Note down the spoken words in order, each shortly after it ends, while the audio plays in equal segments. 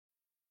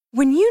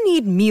When you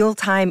need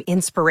mealtime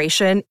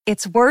inspiration,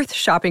 it's worth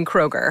shopping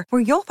Kroger,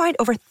 where you'll find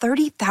over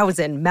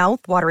 30,000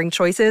 mouth-watering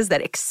choices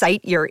that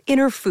excite your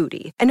inner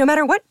foodie. And no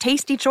matter what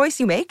tasty choice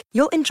you make,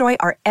 you'll enjoy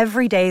our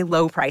everyday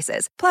low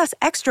prices, plus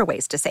extra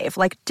ways to save,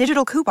 like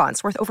digital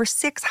coupons worth over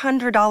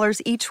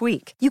 $600 each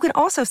week. You can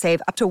also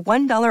save up to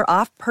 $1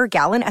 off per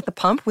gallon at the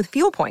pump with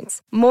fuel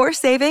points. More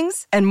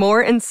savings and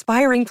more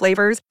inspiring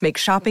flavors make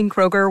shopping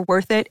Kroger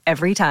worth it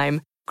every time.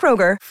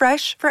 Kroger,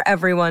 fresh for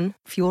everyone.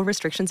 Fuel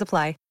restrictions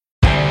apply.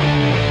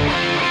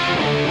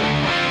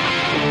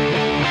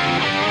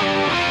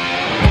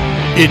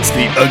 It's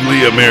the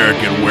Ugly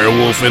American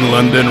Werewolf in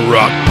London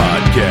Rock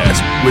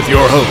Podcast with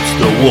your hosts,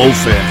 the Wolf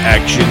and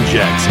Action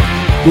Jackson,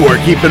 who are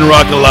keeping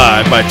rock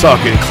alive by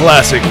talking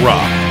classic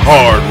rock,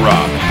 hard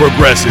rock,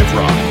 progressive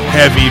rock,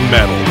 heavy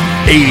metal,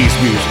 80s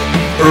music,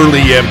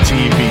 early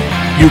MTV,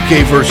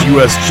 UK vs.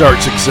 US chart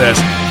success,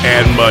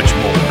 and much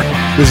more.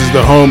 This is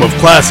the home of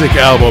classic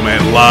album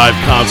and live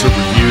concert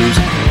reviews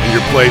and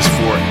your place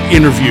for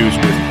interviews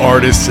with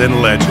artists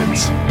and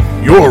legends.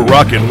 You're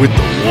rocking with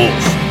the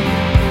Wolf.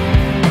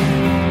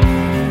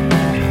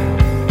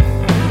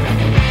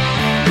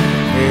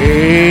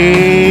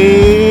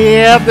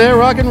 Hey out there,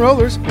 rock and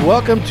rollers.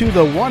 Welcome to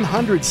the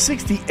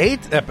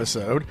 168th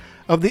episode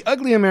of the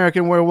Ugly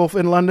American Werewolf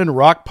in London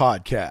Rock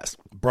Podcast.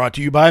 Brought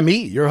to you by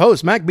me, your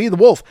host, Mac B. the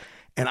Wolf.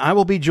 And I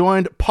will be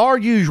joined, par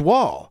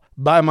usual,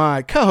 by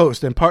my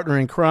co-host and partner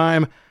in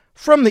crime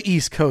from the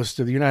East Coast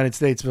of the United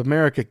States of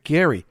America,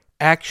 Gary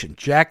Action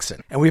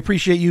Jackson. And we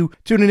appreciate you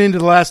tuning into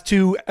the last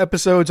two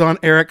episodes on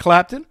Eric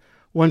Clapton.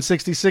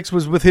 166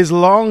 was with his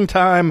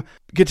longtime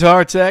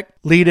guitar tech,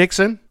 Lee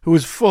Dixon, who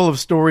was full of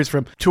stories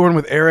from touring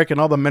with Eric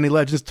and all the many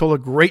legends. Told a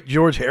great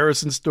George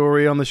Harrison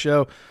story on the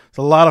show. It's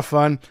a lot of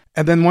fun.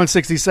 And then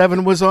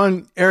 167 was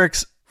on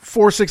Eric's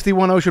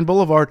 461 Ocean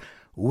Boulevard,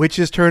 which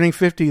is turning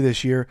 50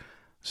 this year.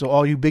 So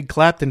all you big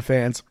Clapton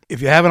fans,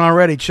 if you haven't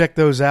already, check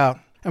those out.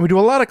 And we do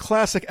a lot of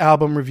classic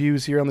album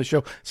reviews here on the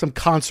show, some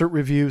concert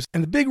reviews.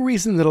 And the big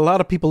reason that a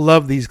lot of people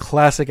love these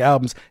classic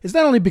albums is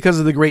not only because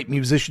of the great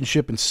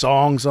musicianship and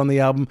songs on the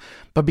album,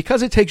 but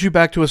because it takes you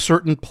back to a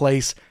certain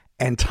place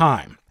and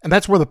time. And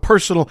that's where the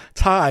personal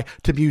tie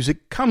to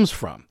music comes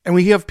from. And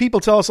we have people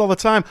tell us all the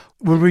time,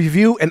 when we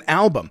review an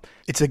album,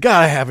 it's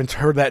God, I haven't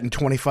heard that in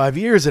 25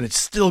 years, and it's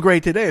still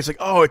great today. It's like,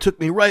 oh, it took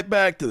me right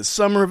back to the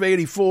summer of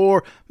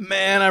 84.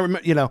 Man, I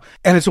remember,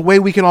 and it's a way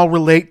we can all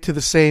relate to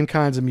the same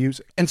kinds of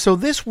music. And so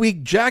this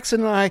week,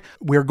 Jackson and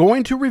we're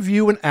going to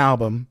review an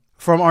album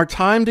from our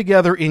time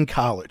together in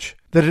college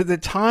that at the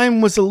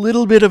time was a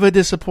little bit of a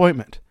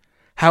disappointment.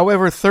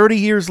 However, 30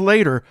 years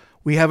later,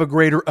 we have a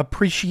greater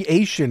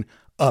appreciation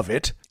of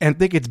it and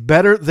think it's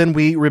better than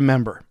we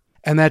remember.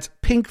 And that's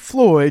Pink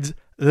Floyd's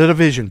The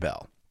Division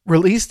Bell.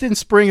 Released in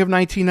spring of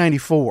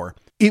 1994,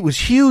 it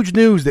was huge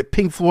news that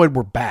Pink Floyd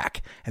were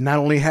back and not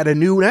only had a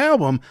new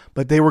album,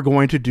 but they were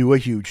going to do a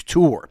huge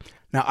tour.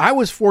 Now, I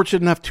was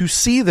fortunate enough to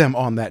see them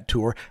on that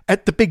tour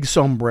at the Big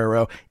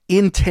Sombrero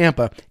in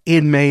Tampa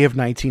in May of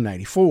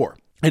 1994.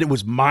 And it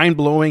was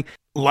mind-blowing,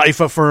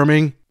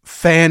 life-affirming,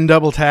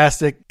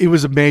 fan-double-tastic. It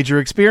was a major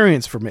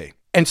experience for me.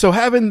 And so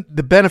having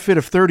the benefit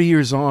of 30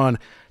 years on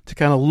to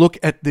kind of look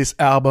at this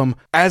album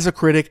as a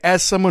critic,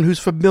 as someone who's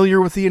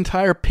familiar with the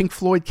entire Pink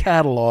Floyd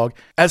catalog,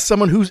 as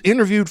someone who's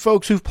interviewed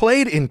folks who've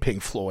played in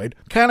Pink Floyd,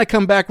 kind of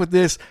come back with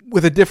this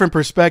with a different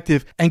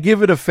perspective and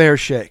give it a fair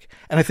shake.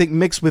 And I think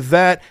mixed with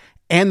that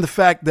and the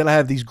fact that I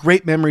have these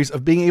great memories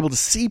of being able to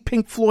see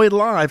Pink Floyd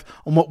live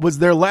on what was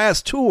their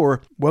last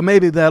tour, well,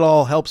 maybe that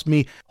all helps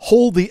me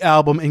hold the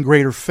album in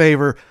greater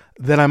favor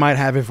than I might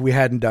have if we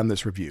hadn't done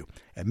this review.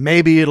 And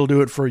maybe it'll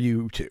do it for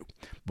you too.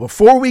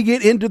 Before we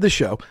get into the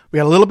show, we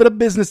got a little bit of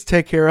business to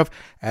take care of.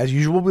 As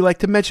usual, we like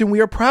to mention we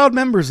are proud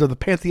members of the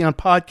Pantheon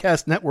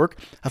Podcast Network,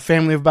 a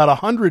family of about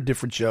 100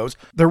 different shows.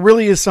 There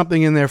really is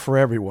something in there for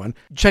everyone.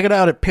 Check it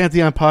out at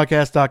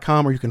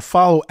pantheonpodcast.com, or you can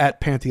follow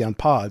at Pantheon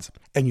Pods.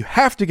 And you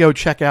have to go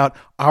check out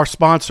our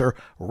sponsor,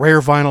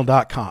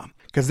 rarevinyl.com,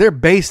 because they're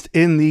based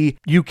in the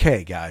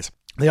UK, guys.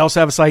 They also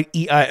have a site,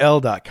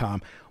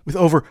 eil.com, with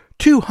over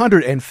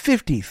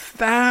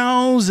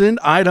 250,000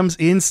 items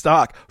in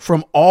stock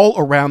from all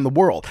around the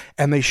world,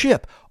 and they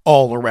ship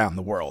all around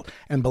the world.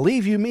 And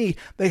believe you me,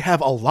 they have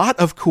a lot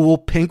of cool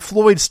Pink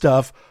Floyd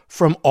stuff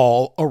from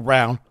all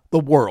around the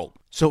world.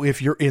 So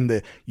if you're in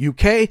the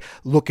UK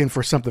looking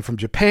for something from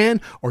Japan,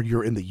 or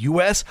you're in the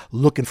US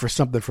looking for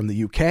something from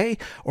the UK,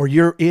 or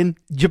you're in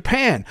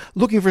Japan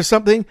looking for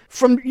something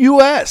from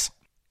US,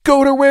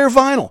 go to Rare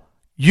Vinyl.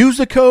 Use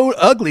the code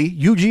UGLY,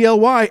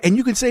 UGLY, and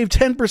you can save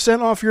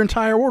 10% off your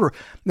entire order.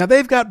 Now,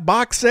 they've got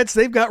box sets.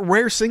 They've got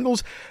rare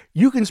singles.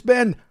 You can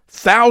spend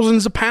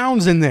thousands of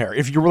pounds in there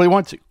if you really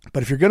want to.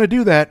 But if you're going to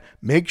do that,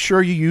 make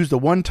sure you use the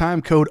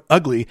one-time code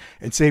UGLY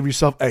and save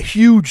yourself a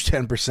huge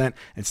 10%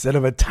 instead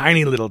of a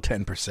tiny little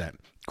 10%.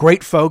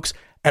 Great folks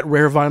at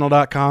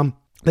rarevinyl.com.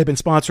 They've been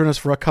sponsoring us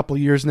for a couple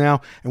of years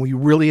now, and we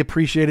really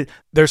appreciate it.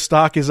 Their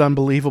stock is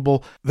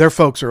unbelievable. Their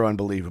folks are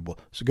unbelievable.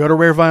 So go to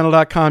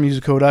rarevinyl.com, use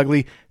the code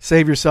UGLY,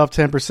 save yourself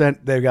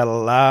 10%. They've got a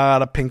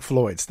lot of Pink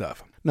Floyd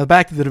stuff. Now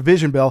back to the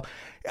Division Bell.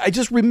 I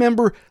just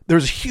remember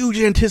there's huge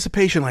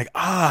anticipation, like,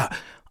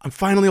 I'm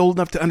finally old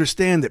enough to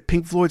understand that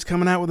Pink Floyd's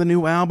coming out with a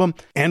new album.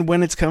 And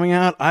when it's coming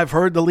out, I've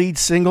heard the lead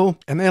single.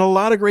 And they had a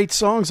lot of great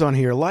songs on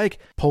here, like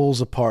Poles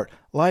Apart,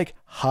 like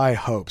High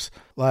Hopes,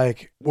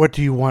 like What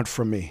Do You Want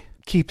From Me?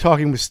 Keep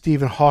Talking with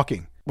Stephen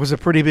Hawking was a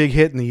pretty big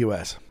hit in the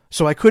U.S.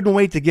 So I couldn't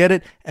wait to get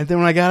it. And then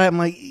when I got it, I'm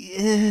like,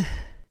 is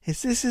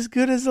this as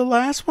good as the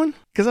last one?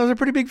 Because I was a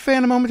pretty big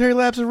fan of Momentary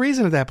Lapse of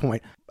Reason at that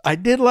point. I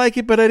did like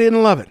it, but I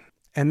didn't love it.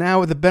 And now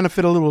with the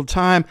benefit of a little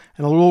time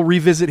and a little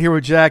revisit here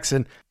with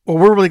Jackson, well,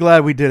 we're really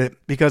glad we did it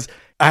because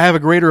I have a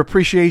greater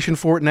appreciation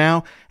for it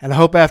now, and I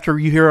hope after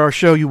you hear our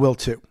show, you will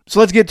too. So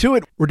let's get to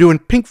it. We're doing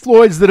Pink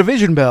Floyd's The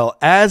Division Bell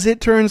as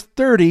it turns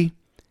 30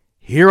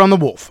 here on The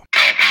Wolf.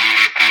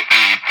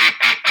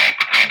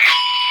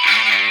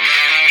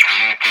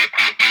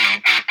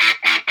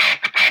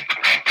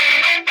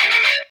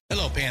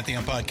 Hello,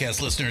 Pantheon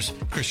Podcast listeners.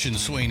 Christian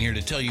Swain here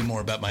to tell you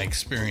more about my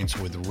experience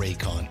with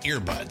Raycon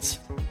earbuds.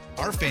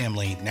 Our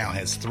family now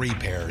has 3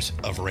 pairs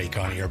of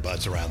Raycon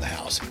earbuds around the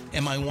house,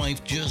 and my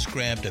wife just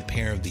grabbed a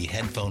pair of the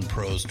Headphone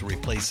Pros to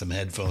replace some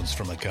headphones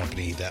from a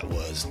company that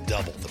was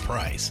double the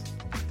price.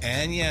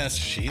 And yes,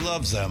 she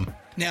loves them.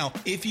 Now,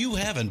 if you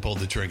haven't pulled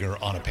the trigger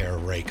on a pair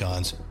of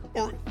Raycons,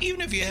 or even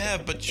if you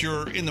have, but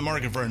you're in the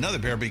market for another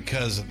pair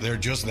because they're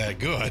just that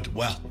good,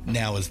 well,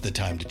 now is the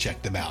time to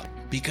check them out,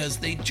 because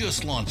they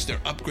just launched their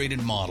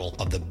upgraded model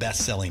of the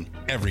best-selling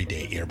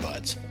everyday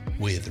earbuds.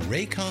 With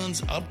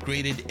Raycon's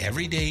upgraded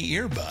everyday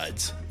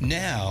earbuds,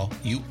 now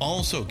you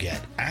also get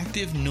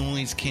active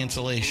noise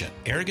cancellation,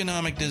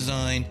 ergonomic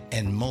design,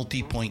 and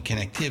multi-point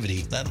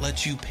connectivity that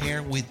lets you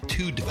pair with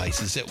 2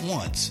 devices at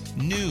once.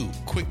 New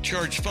quick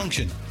charge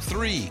function,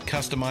 3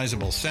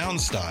 customizable sound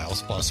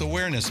styles, plus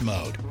awareness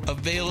mode.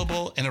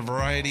 Available in a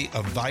variety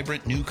of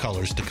vibrant new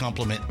colors to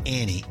complement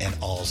any and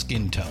all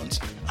skin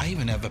tones. I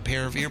even have a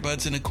pair of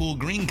earbuds in a cool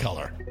green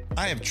color.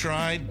 I have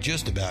tried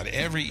just about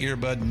every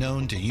earbud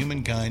known to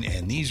humankind,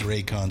 and these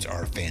Raycons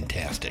are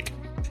fantastic.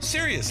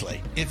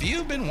 Seriously, if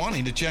you've been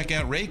wanting to check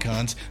out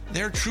Raycons,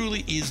 there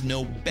truly is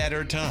no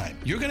better time.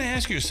 You're going to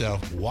ask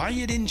yourself why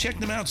you didn't check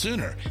them out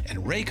sooner, and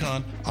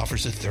Raycon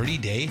offers a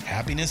 30-day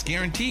happiness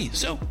guarantee.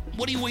 So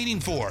what are you waiting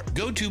for?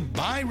 Go to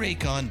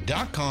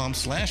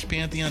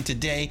buyraycon.com/Pantheon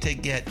today to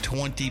get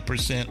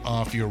 20%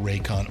 off your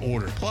Raycon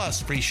order,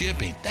 plus free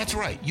shipping. That's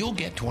right, you'll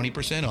get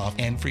 20% off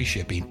and free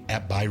shipping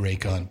at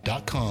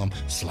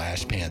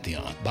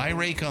buyraycon.com/Pantheon.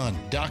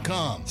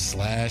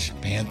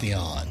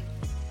 buyraycon.com/Pantheon.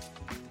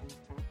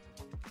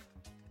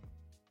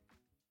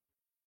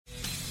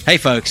 Hey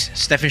folks,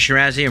 Stefan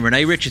Shirazi and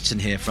Renee Richardson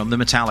here from the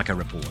Metallica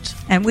Report.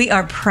 And we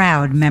are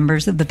proud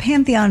members of the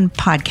Pantheon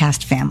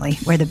podcast family,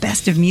 where the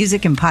best of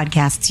music and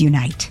podcasts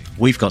unite.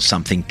 We've got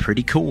something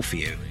pretty cool for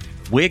you.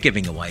 We're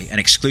giving away an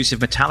exclusive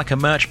Metallica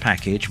merch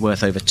package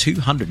worth over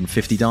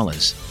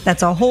 $250.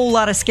 That's a whole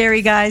lot of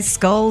Scary Guys,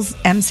 skulls,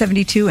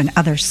 M72, and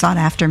other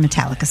sought-after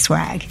Metallica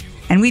swag.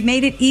 And we've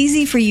made it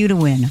easy for you to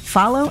win.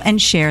 Follow and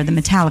share the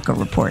Metallica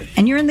Report,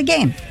 and you're in the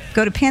game.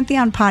 Go to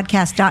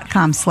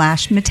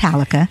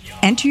pantheonpodcast.com/Metallica,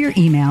 enter your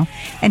email,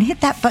 and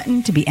hit that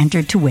button to be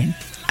entered to win.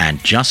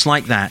 And just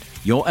like that,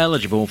 you're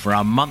eligible for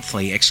our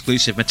monthly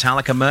exclusive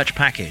Metallica merch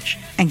package.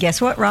 And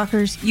guess what,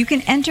 rockers? You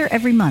can enter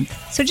every month,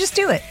 so just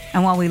do it.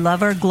 And while we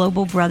love our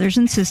global brothers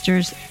and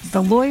sisters,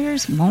 the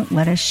lawyers won't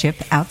let us ship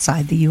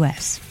outside the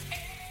U.S.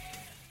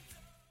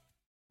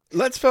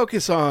 Let's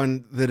focus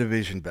on the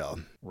Division Bell.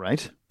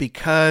 Right.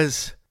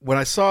 Because when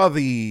I saw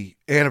the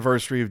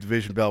anniversary of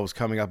Division Bell was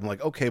coming up, I'm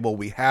like, okay, well,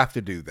 we have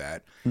to do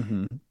that.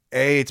 Mm-hmm.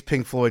 A, it's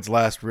Pink Floyd's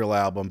last real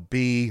album.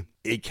 B,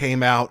 it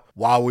came out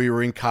while we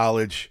were in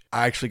college.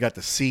 I actually got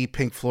to see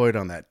Pink Floyd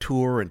on that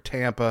tour in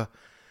Tampa.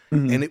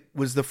 Mm-hmm. And it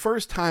was the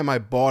first time I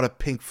bought a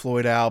Pink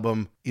Floyd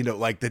album,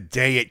 like the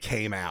day it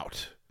came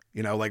out.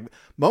 Like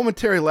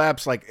Momentary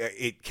Lapse, like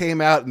it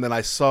came out and then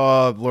I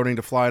saw Learning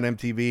to Fly on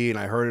MTV and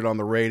I heard it on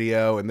the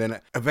radio. And then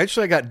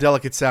eventually I got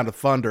Delicate Sound of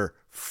Thunder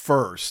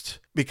first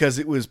because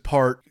it was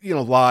part,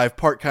 live,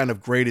 part kind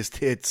of greatest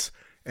hits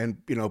and,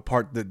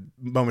 part the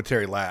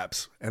Momentary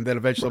Lapse. And then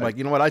eventually I'm like,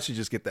 you know what? I should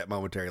just get that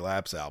Momentary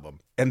Lapse album.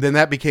 And then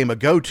that became a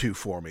go-to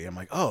for me. I'm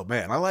like, oh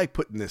man, I like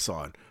putting this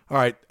on. All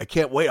right, I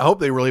can't wait. I hope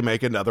they really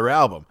make another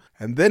album.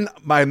 And then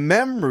my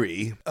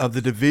memory of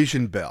the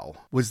Division Bell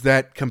was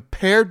that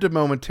compared to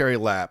Momentary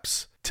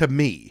Lapse, to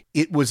me,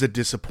 it was a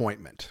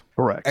disappointment.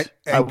 Correct.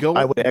 And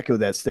I would echo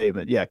that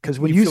statement. Yeah, because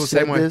when you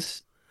said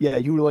this, yeah,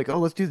 you were like, oh,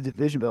 let's do the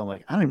Division Bell. I'm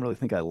like, I don't even really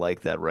think I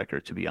like that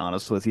record, to be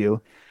honest with you.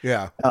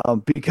 Yeah.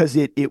 Because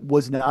it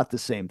was not the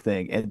same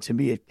thing. And to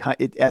me, it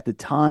at the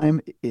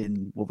time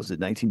in,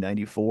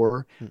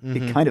 1994,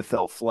 it kind of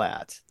fell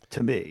flat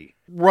to me.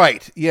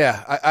 Right.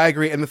 Yeah, I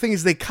agree. And the thing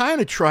is, they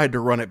kind of tried to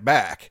run it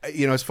back,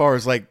 as far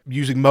as like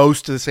using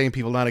most of the same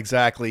people, not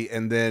exactly.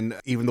 And then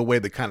even the way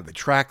the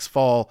tracks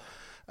fall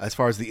as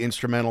far as the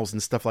instrumentals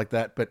and stuff like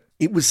that. But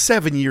it was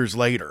 7 years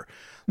later.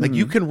 Like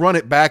you can run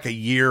it back a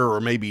year or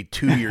maybe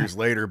 2 years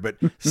later, but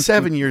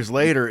 7 years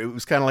later, it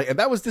was kind of like, and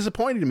that was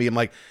disappointing to me. I'm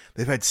like,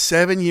 they've had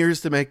 7 years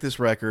to make this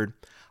record.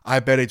 I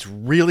bet it's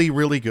really,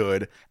 really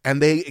good.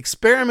 And they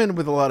experimented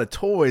with a lot of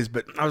toys,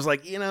 but I was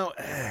like,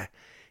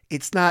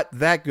 it's not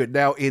that good.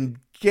 Now, in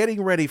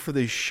getting ready for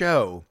this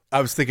show, I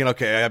was thinking,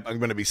 okay, I'm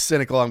going to be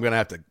cynical. I'm going to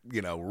have to,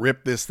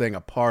 rip this thing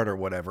apart or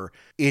whatever.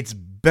 It's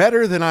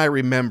better than I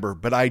remember,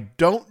 but I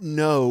don't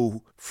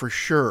know for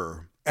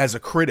sure as a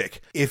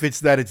critic if it's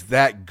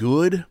that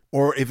good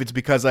or if it's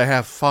because I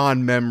have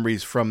fond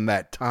memories from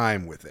that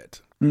time with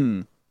it.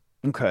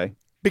 Okay.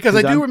 Because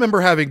I do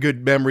remember having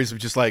good memories of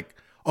just like,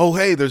 oh,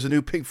 hey, there's a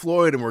new Pink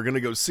Floyd and we're going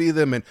to go see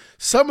them. And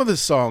some of the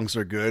songs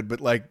are good, but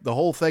like the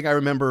whole thing, I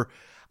remember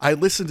I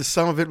listened to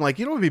some of it and like,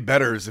 what would be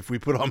better is if we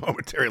put on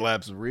Momentary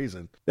Lapse of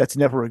Reason. It's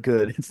never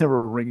a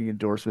ringing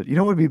endorsement. You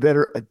know what would be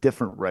better? A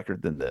different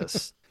record than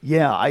this.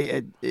 Yeah,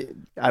 I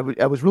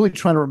was really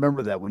trying to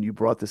remember that when you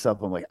brought this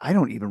up. I'm like, I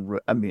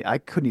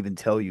couldn't even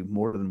tell you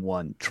more than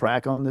one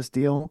track on this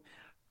deal.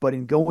 But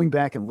in going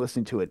back and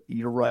listening to it,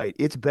 you're right.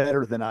 It's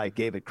better than I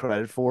gave it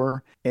credit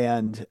for.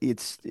 And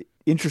it's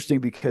interesting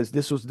because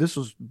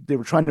they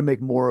were trying to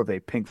make more of a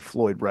Pink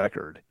Floyd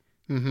record.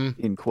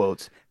 In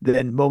quotes,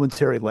 then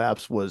Momentary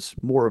Lapse was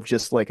more of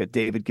just like a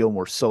David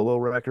Gilmour solo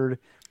record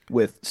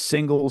with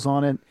singles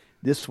on it.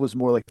 This was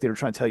more like they were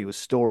trying to tell you a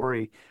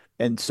story.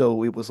 And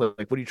so it was like,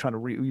 what are you trying to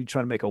are you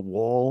trying to make a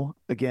Wall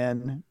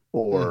again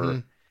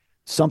or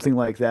something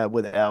like that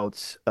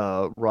without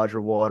Roger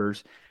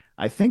Waters?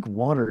 I think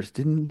Waters,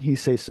 didn't he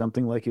say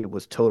something like it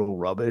was total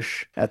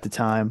rubbish at the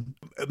time?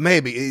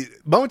 Maybe.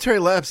 Momentary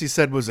Lapse, he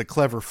said, was a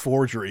clever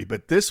forgery,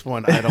 but this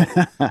one, I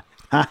don't...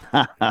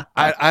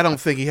 I don't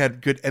think he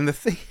had good. And the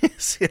thing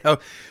is,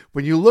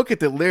 when you look at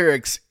the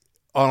lyrics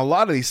on a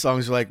lot of these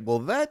songs, you're like, well,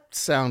 that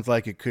sounds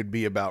like it could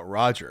be about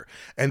Roger.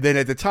 And then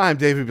at the time,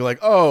 David would be like,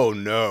 oh,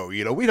 no,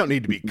 we don't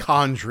need to be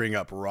conjuring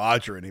up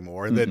Roger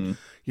anymore. And then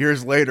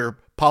years later,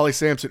 Polly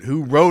Sampson,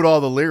 who wrote all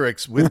the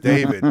lyrics with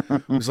David,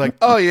 was like,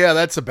 oh, yeah,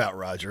 that's about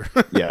Roger.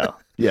 Yeah.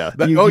 Yeah.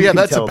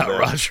 That's about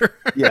Roger.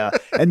 Yeah.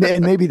 And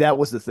maybe that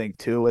was the thing,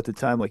 too, at the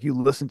time. Like, you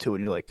listen to it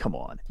and you're like, come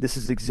on, this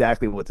is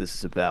exactly what this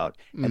is about.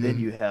 And then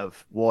you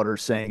have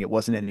Waters saying it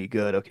wasn't any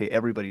good. Okay,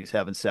 everybody's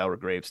having sour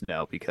grapes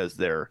now because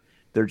they're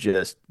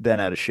just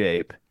bent out of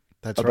shape.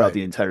 That's about right.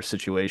 The entire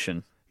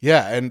situation.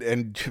 Yeah,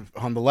 and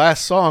on the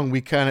last song,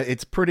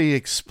 it's pretty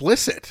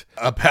explicit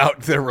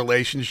about their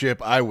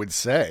relationship, I would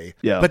say.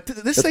 Yeah, but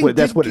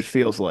that's what it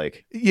feels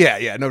like.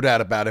 Yeah, no doubt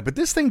about it. But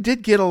this thing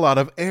did get a lot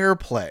of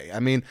airplay. I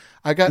mean,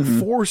 I got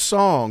 4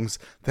 songs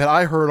that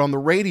I heard on the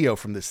radio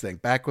from this thing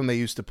back when they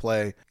used to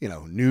play,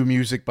 new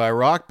music by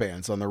rock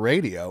bands on the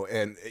radio.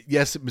 And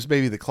yes, it was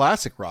maybe the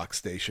classic rock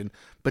station,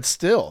 but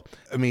still,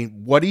 I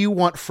mean, What Do You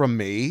Want From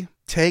Me?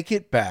 Take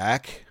It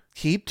Back,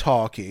 Keep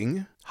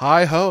Talking,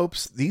 High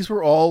Hopes. These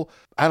were all,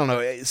 I don't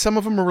know, some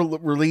of them were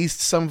released,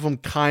 some of them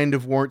kind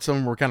of weren't, some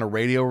of them were kind of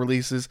radio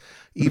releases.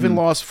 Even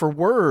Lost for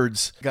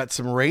Words got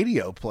some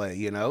radio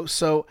play,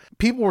 So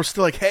people were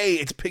still like, hey,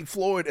 it's Pink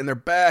Floyd and they're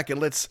back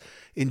and let's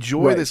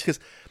enjoy this.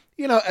 Because,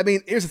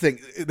 here's the thing.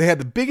 They had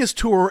the biggest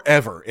tour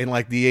ever in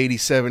like the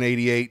 87,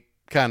 88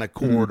 kind of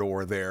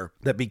corridor there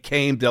that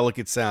became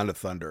Delicate Sound of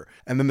Thunder.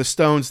 And then the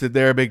Stones did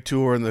their big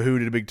tour and the Who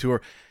did a big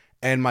tour.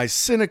 And my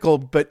cynical,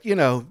 but,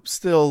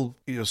 still,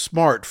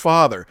 smart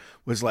father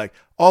was like,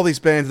 all these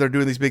bands that are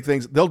doing these big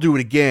things, they'll do it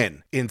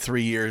again in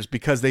 3 years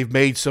because they've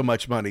made so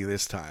much money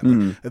this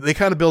time. They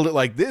kind of build it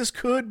like, this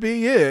could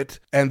be it.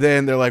 And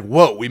then they're like,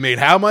 whoa, we made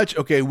how much?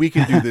 Okay, we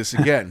can do this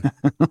again.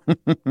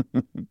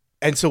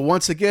 And so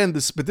once again,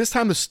 but this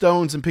time the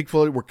Stones and Pink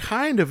Floyd were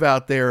kind of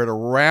out there at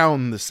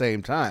around the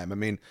same time. I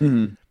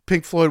mean,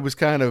 Pink Floyd was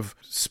kind of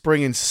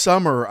spring and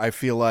summer, I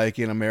feel like,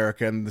 in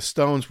America. And the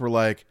Stones were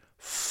like,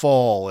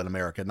 fall in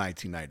America,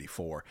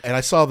 1994. And I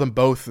saw them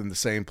both in the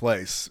same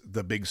place,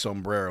 the Big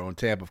Sombrero in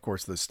Tampa, of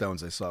course, the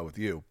Stones I saw with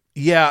you.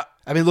 Yeah,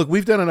 I mean, look,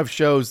 we've done enough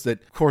shows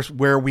that, of course,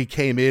 where we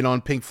came in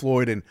on Pink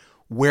Floyd and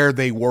where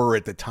they were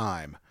at the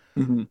time.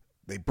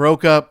 They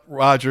broke up.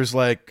 Roger's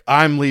like,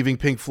 I'm leaving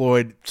Pink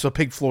Floyd, so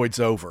Pink Floyd's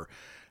over.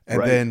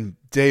 And then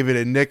David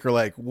and Nick are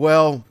like,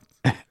 well,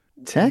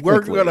 we're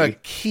going to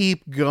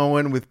keep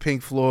going with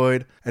Pink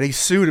Floyd. And he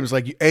sued him. It's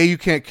like, A, you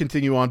can't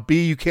continue on.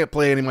 B, you can't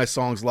play any of my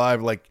songs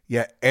live. Like,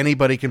 yeah,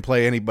 anybody can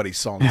play anybody's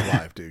songs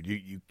live, dude.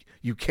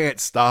 You can't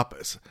stop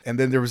us. And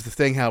then there was the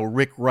thing how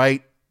Rick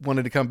Wright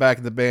wanted to come back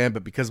in the band,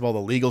 but because of all the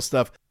legal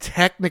stuff,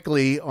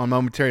 technically on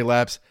Momentary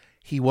Lapse,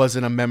 he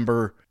wasn't a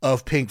member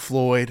of Pink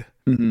Floyd.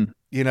 And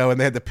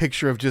they had the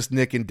picture of just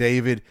Nick and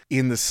David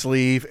in the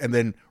sleeve. And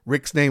then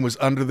Rick's name was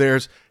under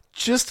theirs,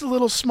 just a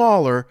little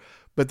smaller,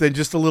 but then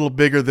just a little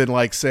bigger than,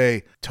 like,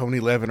 say, Tony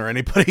Levin or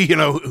anybody,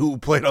 who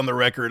played on the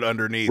record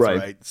underneath,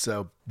 right?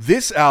 So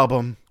this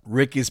album,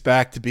 Rick is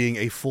back to being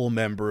a full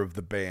member of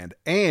the band.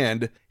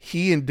 And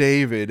he and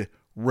David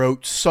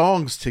wrote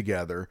songs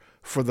together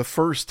for the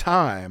first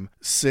time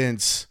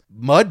since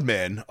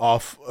Mudmen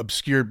off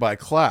Obscured by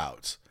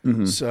Clouds.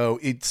 So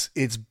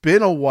it's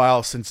been a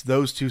while since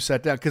those two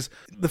sat down, because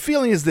the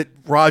feeling is that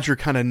Roger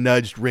kind of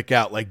nudged Rick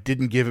out, like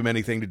didn't give him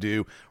anything to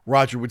do.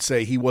 Roger would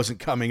say he wasn't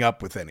coming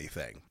up with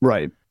anything.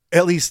 Right.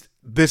 At least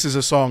this is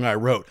a song I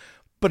wrote.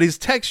 but his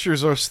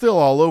textures are still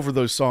all over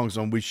those songs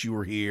on Wish You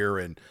Were Here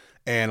and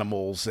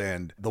Animals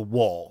and The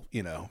Wall,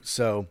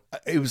 So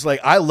it was like,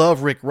 I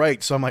love Rick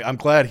Wright, so I'm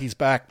glad he's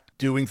back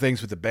doing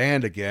things with the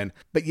band again.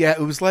 But yeah,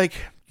 it was like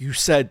you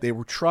said, they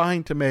were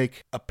trying to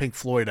make a Pink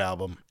Floyd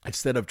album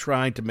instead of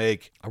trying to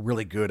make a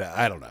really good,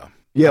 I don't know.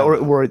 Yeah,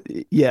 or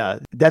yeah,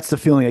 that's the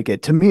feeling I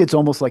get. To me, it's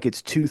almost like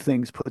it's two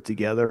things put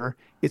together.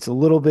 It's a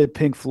little bit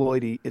Pink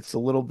Floyd-y, it's a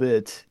little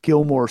bit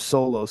Gilmour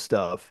solo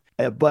stuff.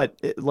 But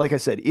like I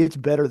said, it's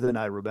better than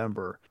I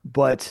remember.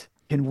 But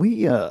can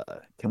we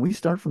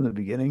start from the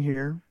beginning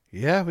here?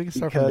 Yeah, we can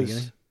start from the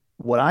beginning.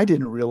 What I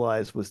didn't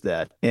realize was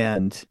that,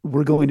 and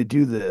we're going to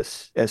do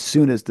this as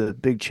soon as the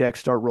big checks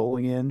start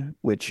rolling in,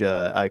 which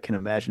I can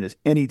imagine is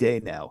any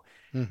day now.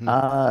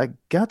 I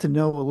got to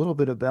know a little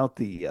bit about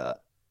the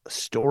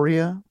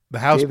Astoria, the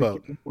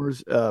houseboat,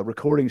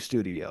 recording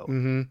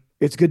studio.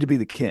 It's good to be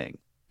the king.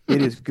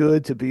 It is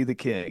good to be the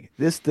king.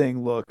 This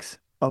thing looks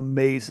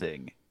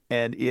amazing.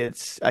 And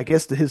I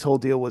guess his whole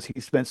deal was he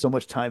spent so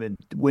much time in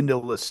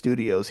windowless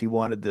studios. He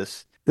wanted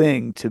this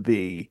thing to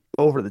be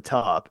over the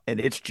top, and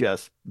it's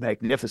just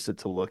magnificent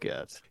to look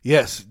at.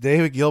 Yes,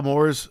 David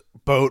Gilmour's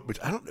boat, which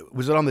I don't know,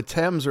 was it on the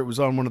Thames or it was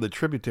on one of the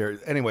tributaries?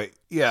 Anyway,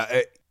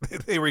 yeah,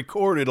 they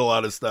recorded a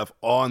lot of stuff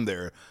on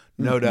there,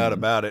 no doubt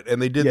about it.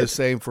 And they did the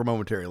same for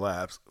Momentary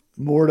Lapse.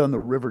 Moored on the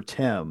River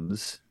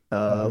Thames.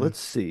 Let's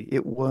see.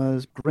 It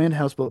was Grand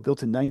Houseboat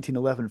built in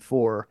 1911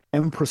 for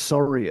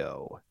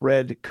Empresario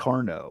Fred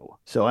Carno.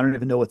 So I don't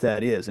even know what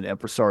that is, an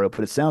Empresario,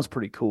 but it sounds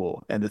pretty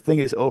cool. And the thing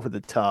is over the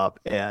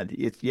top, and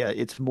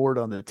it's moored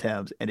on the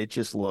Thames, and it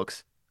just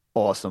looks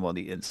awesome on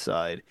the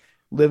inside.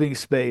 Living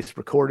space,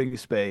 recording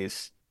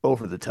space,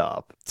 over the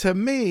top. To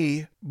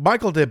me,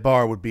 Michael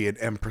DeBar would be an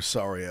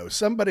impresario,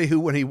 somebody who,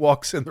 when he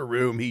walks in the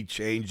room, he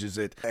changes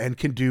it and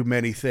can do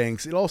many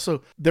things.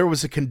 There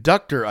was a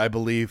conductor, I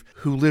believe,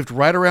 who lived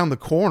right around the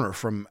corner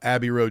from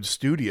Abbey Road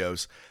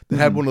Studios that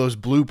had one of those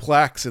blue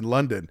plaques in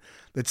London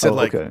that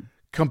said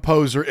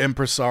composer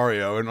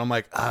impresario. And I'm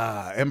like,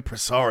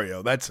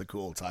 impresario, that's a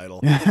cool title.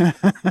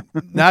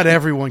 Not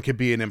everyone could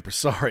be an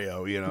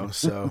impresario,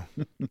 so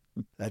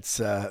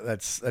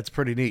that's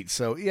pretty neat.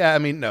 So yeah, I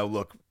mean, no,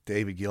 look,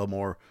 David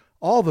Gilmour,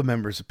 all the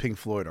members of Pink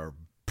Floyd are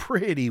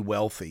pretty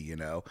wealthy,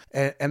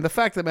 and the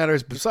fact of the matter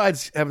is,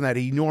 besides having that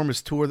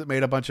enormous tour that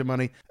made a bunch of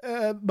money,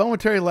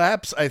 Momentary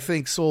Lapse, I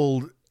think,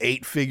 sold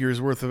 8 figures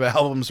worth of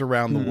albums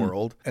around the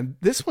world. And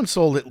this one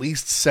sold at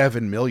least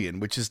 7 million,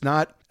 which is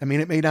not, I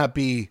mean, it may not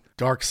be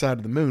Dark Side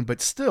of the Moon,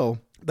 but still,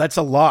 that's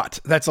a lot.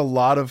 That's a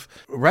lot of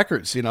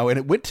records, and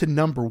it went to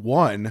number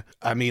 1.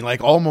 I mean,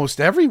 like almost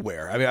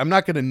everywhere. I mean, I'm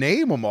not going to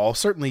name them all,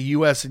 certainly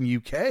US and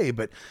UK,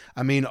 but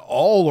I mean,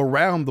 all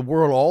around the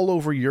world, all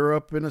over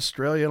Europe and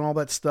Australia and all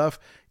that stuff,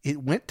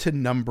 it went to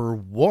number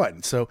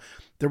 1. So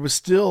there was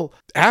still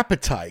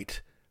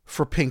appetite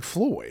for Pink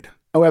Floyd.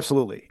 Oh,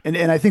 absolutely. And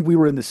I think we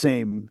were in the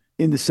same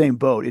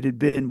boat. It had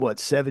been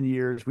 7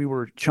 years. We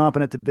were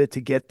chomping at the bit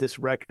to get this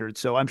record.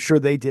 So I'm sure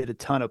they did a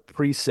ton of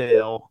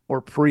pre-sale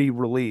or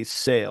pre-release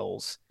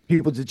sales.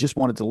 People just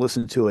wanted to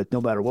listen to it no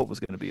matter what was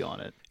going to be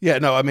on it. Yeah,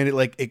 no, I mean,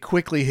 it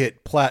quickly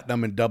hit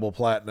platinum and double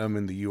platinum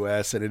in the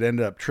US, and it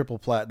ended up triple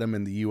platinum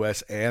in the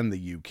US and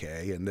the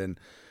UK, and then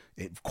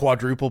it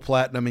quadruple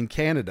platinum in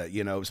Canada,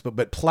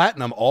 but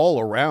platinum all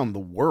around the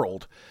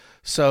world.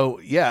 So,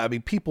 yeah, I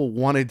mean, people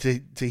wanted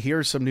to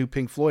hear some new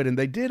Pink Floyd, and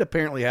they did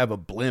apparently have a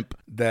blimp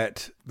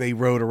that they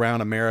rode around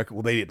America.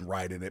 Well, they didn't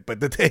ride in it, but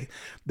that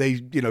they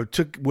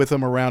took with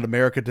them around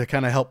America to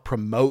kind of help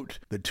promote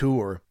the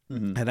tour.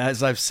 And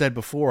as I've said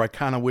before, I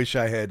kind of wish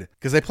I had,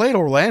 because they played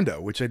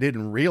Orlando, which I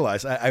didn't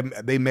realize.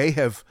 They may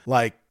have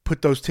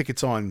put those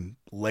tickets on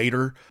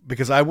later,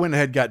 because I went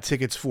ahead, got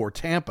tickets for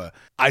Tampa.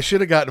 I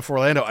should have gotten for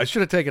Orlando. I should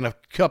have taken a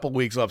couple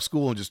weeks off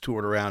school and just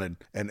toured around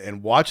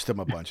and watched them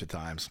a bunch of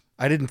times.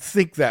 I didn't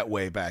think that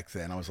way back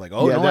then. I was like,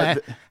 I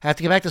have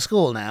to get back to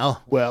school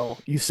now. Well,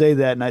 you say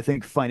that, and I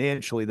think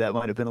financially that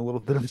might have been a little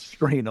bit of a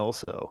strain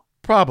also.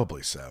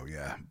 Probably so,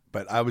 yeah.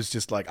 But I was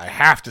just like, I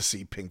have to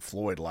see Pink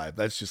Floyd live.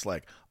 That's just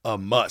like a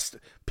must.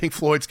 Pink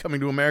Floyd's coming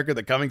to America.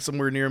 They're coming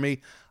somewhere near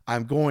me.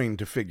 I'm going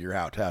to figure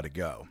out how to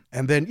go.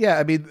 And then, yeah,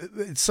 I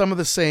mean, some of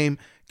the same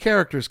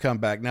characters come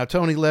back. Now,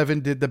 Tony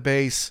Levin did the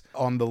bass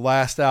on the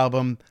last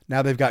album.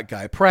 Now they've got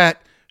Guy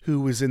Pratt, who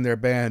was in their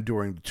band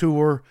during the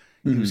tour.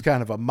 He was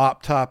kind of a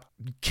mop-top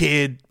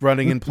kid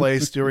running in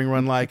place during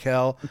Run Like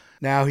Hell.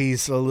 Now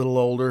he's a little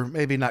older,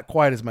 maybe not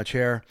quite as much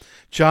hair.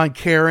 John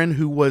Caron,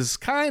 who was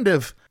kind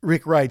of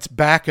Rick Wright's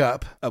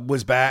backup,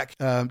 was back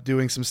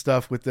doing some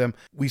stuff with them.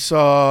 We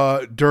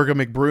saw Durga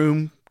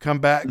McBroom come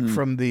back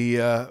from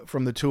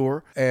the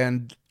tour.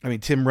 And, I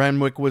mean, Tim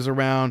Renwick was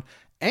around.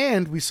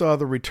 And we saw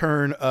the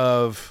return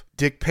of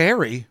Dick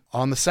Perry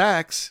on the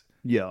sax.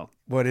 Yeah.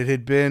 What, it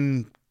had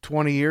been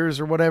 20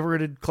 years or whatever,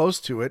 it had close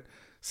to it,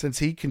 since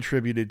he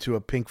contributed to a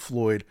Pink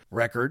Floyd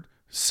record.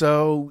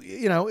 So,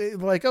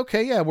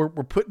 okay, yeah, we're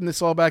putting this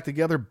all back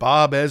together.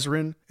 Bob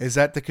Ezrin is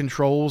at the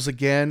controls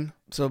again.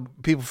 So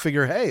people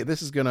figure, hey,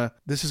 this is gonna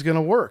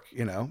work,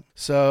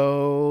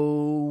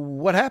 So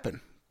what happened?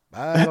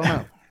 I don't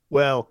know.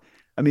 Well,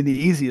 I mean, the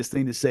easiest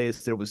thing to say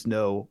is there was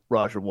no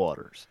Roger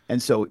Waters.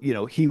 And so,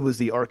 he was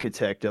the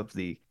architect of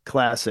the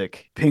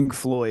classic Pink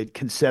Floyd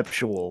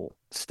conceptual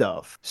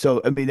stuff. So,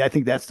 I mean, I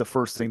think that's the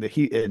first thing that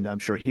and I'm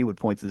sure he would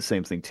point to the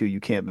same thing too. You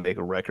can't make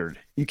a record.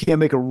 You can't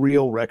make a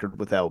real record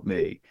without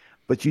me.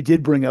 But you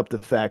did bring up the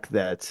fact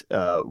that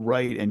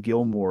Wright and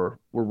Gilmour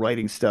were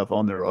writing stuff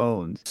on their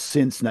own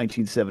since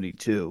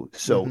 1972.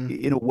 So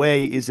in a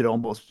way, is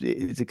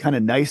it kind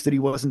of nice that he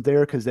wasn't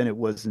there? Because then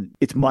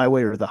it's my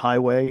way or the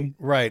highway.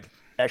 Right.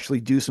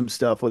 Actually do some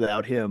stuff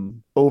without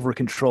him over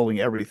controlling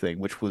everything,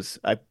 which was,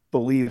 I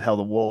believe, how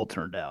The Wall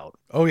turned out.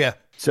 Oh, yeah.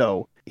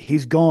 So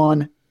he's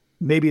gone.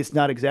 Maybe it's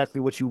not exactly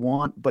what you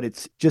want, but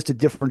it's just a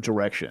different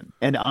direction.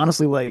 And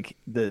honestly, like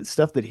the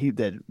stuff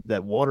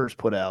that Waters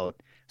put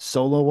out,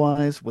 solo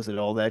wise, was it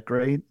all that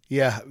great?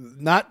 Yeah,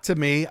 not to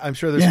me. I'm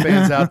sure there's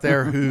fans out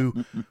there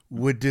who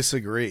would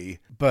disagree,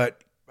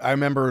 but I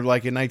remember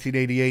like in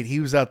 1988, he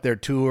was out there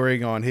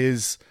touring on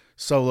his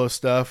solo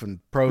stuff and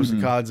pros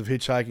and cons of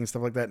hitchhiking,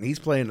 stuff like that. And he's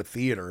playing a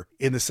theater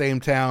in the same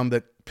town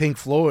that Pink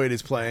Floyd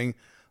is playing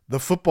the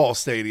football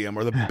stadium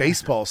or the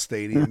baseball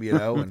stadium,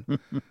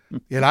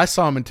 and I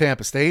saw him in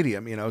Tampa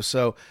Stadium,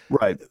 so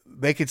right.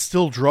 They could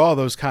still draw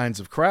those kinds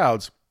of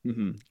crowds.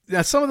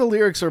 Now, some of the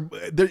lyrics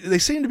they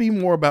seem to be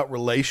more about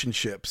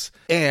relationships,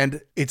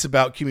 and it's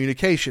about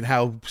communication,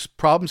 how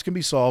problems can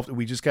be solved, and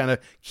we just kind of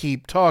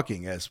keep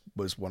talking, as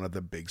was one of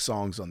the big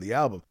songs on the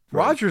album.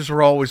 Right. Rogers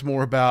are always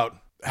more about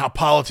how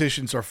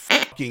politicians are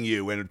fucking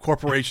you and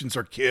corporations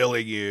are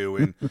killing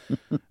you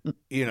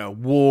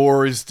and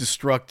war is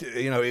destructive.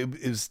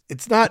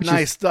 It's not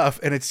nice stuff,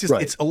 and it's just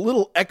It's a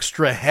little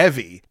extra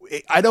heavy.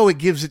 I know it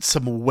gives it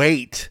some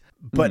weight,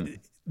 but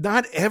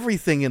not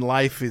everything in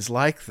life is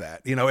like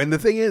that, and the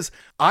thing is,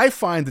 I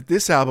find that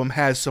this album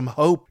has some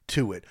hope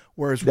to it,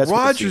 whereas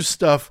Roger's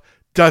stuff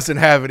doesn't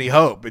have any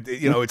hope.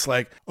 It's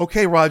like,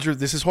 okay, Roger,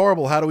 this is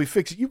horrible. How do we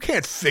fix it? You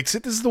can't fix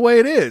it. This is the way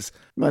it is.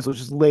 Might as well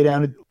just lay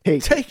down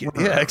and take it.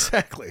 Yeah,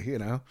 exactly.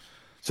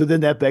 So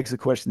then that begs the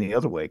question the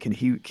other way.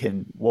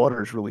 Can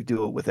Waters really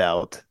do it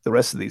without the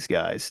rest of these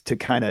guys to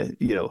kind of,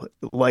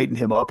 lighten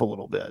him up a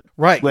little bit?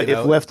 Right.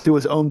 If left to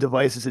his own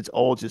devices, it's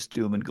all just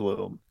doom and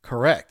gloom.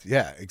 Correct.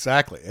 Yeah,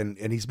 exactly. And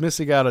he's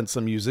missing out on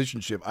some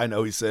musicianship. I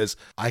know he says,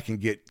 I can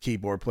get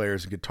keyboard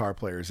players and guitar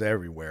players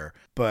everywhere,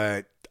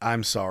 but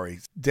I'm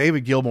sorry.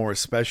 David Gilmour is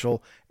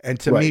special. And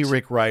to me,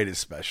 Rick Wright is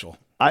special.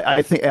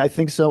 I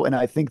think so. And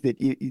I think that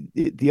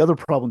the other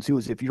problem too,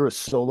 is if you're a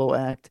solo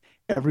act,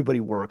 everybody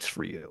works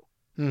for you.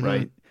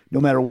 Right. No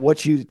matter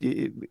what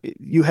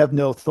you have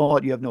no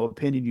thought, you have no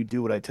opinion, you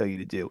do what I tell you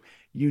to do.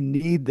 You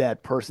need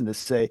that person to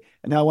say,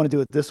 and now I want to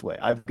do it this way.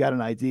 I've got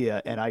an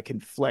idea and I can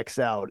flex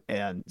out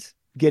and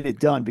get it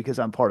done because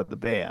I'm part of the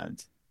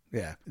band.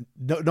 Yeah.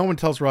 No one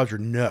tells Roger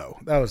no.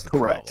 That was the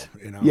correct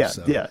problem.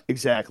 Yeah,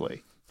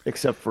 exactly.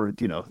 Except for,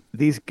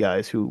 these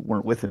guys who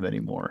weren't with him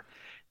anymore.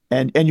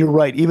 And you're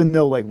right, even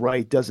though like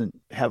Wright doesn't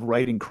have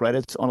writing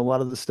credits on a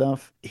lot of the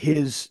stuff,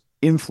 his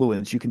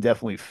influence you can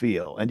definitely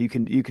feel, and you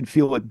can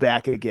feel it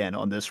back again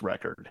on this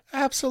record.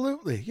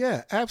 Absolutely.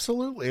 Yeah,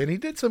 absolutely. And he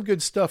did some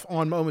good stuff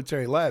on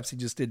Momentary Lapse. He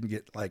just didn't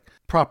get like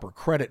proper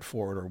credit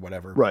for it or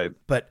whatever. Right.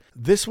 But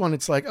this one,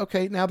 it's like,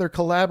 okay, now they're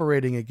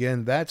collaborating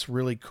again. That's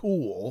really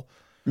cool.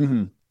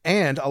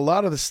 And a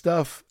lot of the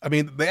stuff, I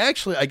mean, they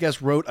actually, I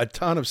guess, wrote a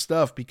ton of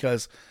stuff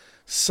because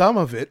some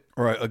of it,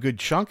 or a good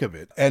chunk of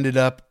it, ended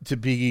up to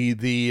be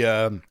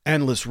the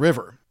Endless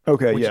River.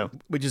 Okay,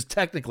 which is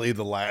technically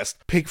the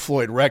last Pink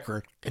Floyd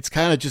record. It's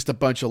kind of just a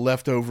bunch of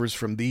leftovers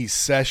from these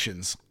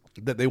sessions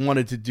that they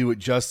wanted to do it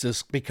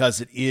justice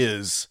because it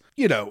is,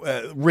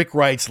 Rick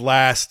Wright's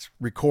last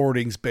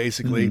recordings,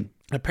 basically.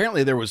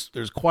 Apparently there's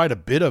quite a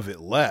bit of it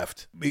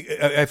left.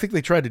 I think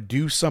they tried to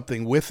do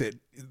something with it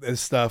and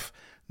stuff.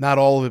 Not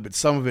all of it, but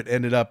some of it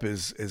ended up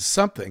as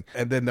something.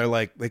 And then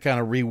they kind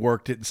of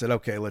reworked it and said,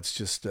 okay, let's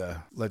just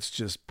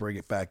bring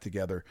it back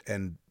together.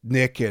 And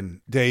Nick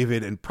and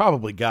David and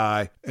probably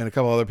Guy and a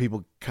couple other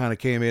people kind of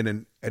came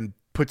in and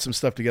put some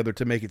stuff together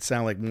to make it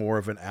sound like more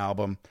of an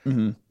album.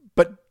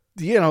 But,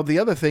 the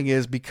other thing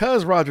is,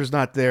 because Roger's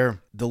not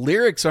there, the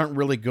lyrics aren't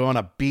really going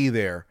to be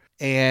there.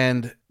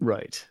 And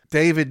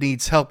David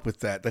needs help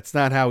with that. That's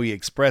not how he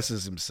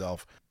expresses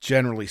himself,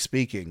 generally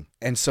speaking.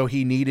 And so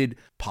he needed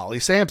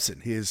Polly Sampson,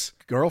 his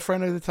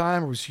girlfriend at the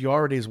time, or was she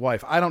already his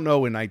wife? I don't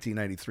know in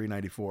 1993,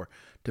 94,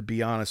 to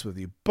be honest with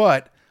you.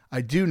 But I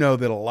do know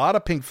that a lot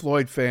of Pink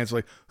Floyd fans are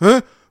like,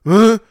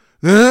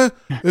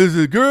 is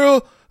a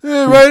girl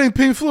writing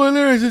Pink Floyd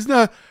lyrics? It's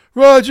not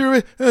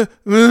Roger. I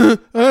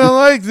don't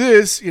like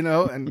this,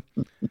 and...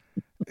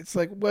 It's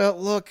like, well,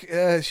 look,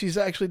 she's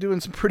actually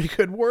doing some pretty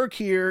good work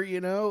here,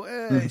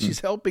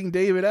 She's helping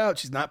David out.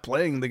 She's not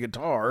playing the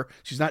guitar.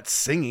 She's not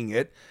singing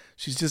it.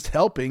 She's just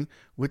helping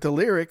with the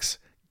lyrics.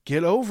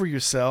 Get over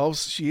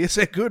yourselves. She is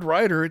a good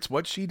writer. It's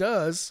what she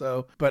does.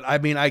 So, but I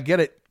mean, I get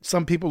it.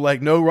 Some people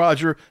like, no,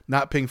 Roger,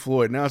 not Pink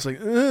Floyd. Now it's like,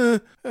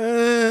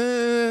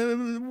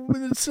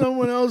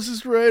 someone else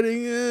is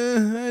writing.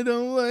 I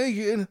don't like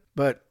it.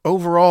 But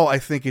overall, I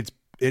think it's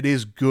it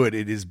is good.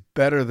 It is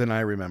better than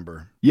I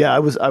remember. Yeah, I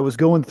was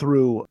going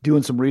through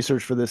doing some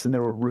research for this, and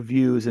there were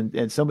reviews,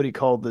 and somebody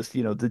called this,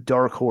 the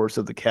dark horse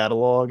of the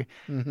catalog.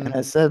 Mm-hmm. And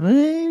I said,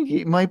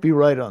 you might be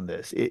right on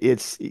this.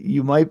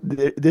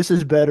 This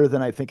is better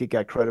than I think it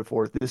got credit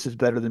for. This is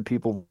better than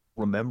people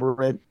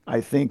remember it. I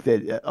think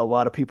that a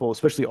lot of people,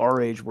 especially our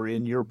age, were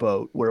in your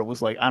boat where it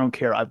was like, I don't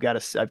care. I've got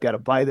to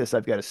buy this.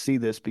 I've got to see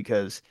this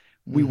because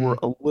we were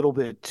a little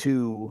bit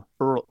too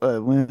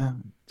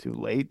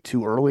late,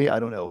 too early. I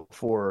don't know,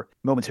 for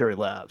Momentary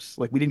Lapse.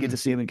 Like, we didn't get to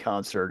see him in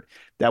concert.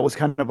 That was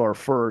kind of our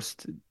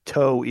first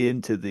toe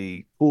into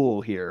the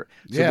pool here.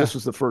 So this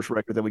was the first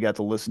record that we got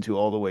to listen to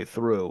all the way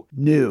through,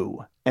 new,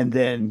 and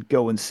then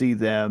go and see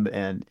them.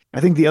 And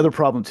I think the other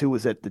problem too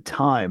was at the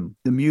time,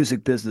 the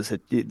music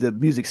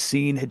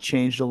scene had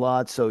changed a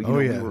lot. So,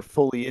 we were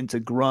fully into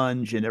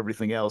grunge and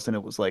everything else. And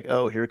it was like,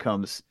 oh, here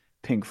comes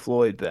Pink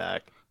Floyd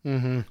back.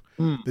 Mm-hmm.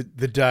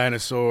 The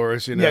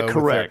dinosaurs, yeah,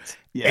 correct.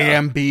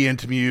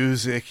 Ambient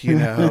music,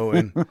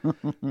 and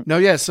no,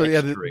 yeah. So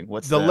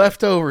the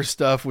leftover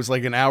stuff was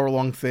like an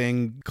hour-long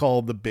thing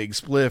called the Big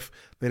Spliff.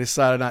 They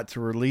decided not to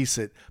release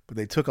it, but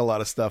they took a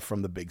lot of stuff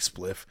from the Big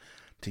Spliff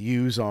to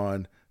use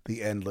on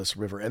the Endless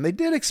River, and they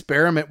did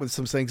experiment with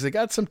some things. They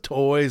got some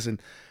toys,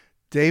 and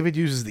David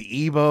uses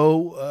the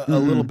Ebo a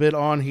little bit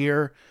on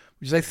here,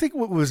 which I think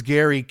what was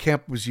Gary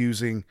Kemp was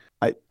using.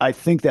 I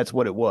think that's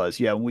what it was.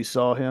 Yeah, when we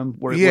saw him.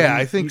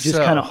 I think you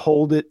just kind of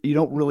hold it. You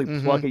don't really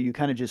pluck it. You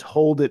kind of just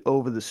hold it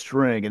over the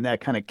string, and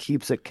that kind of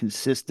keeps a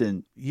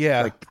consistent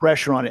like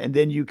pressure on it. And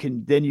then you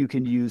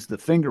can use the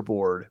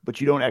fingerboard, but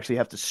you don't actually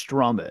have to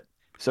strum it.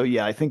 So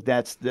yeah, I think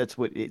that's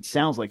what it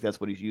sounds like. That's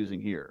what he's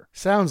using here.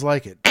 Sounds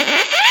like it.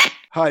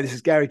 Hi, this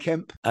is Gary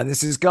Kemp. And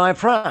this is Guy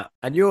Pratt.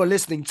 And you're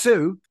listening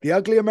to The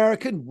Ugly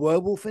American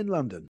Werewolf in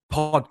London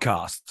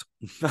podcast.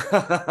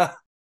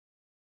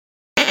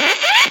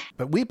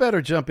 But we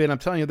better jump in. I'm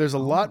telling you, there's a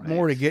lot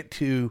more to get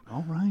to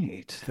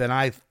than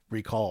I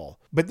recall.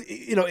 But,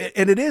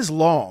 and it is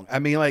long. I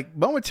mean, like,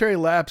 Momentary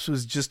Lapse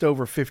was just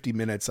over 50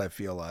 minutes, I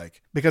feel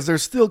like. Because they're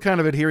still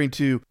kind of adhering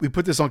to, we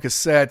put this on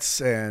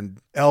cassettes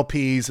and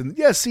LPs. And,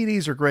 yes,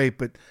 CDs are great,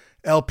 but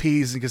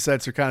LPs and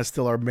cassettes are kind of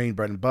still our main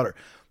bread and butter.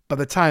 By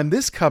the time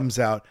this comes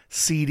out,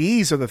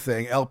 CDs are the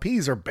thing.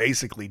 LPs are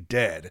basically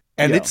dead.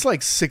 And it's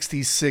like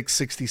 66,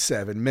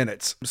 67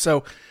 minutes.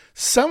 So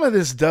some of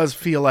this does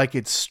feel like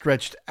it's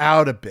stretched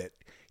out a bit,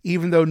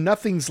 even though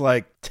nothing's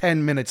like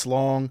 10 minutes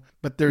long.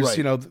 But there's,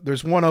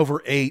 there's 1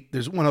 over 8,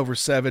 there's 1 over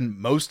 7.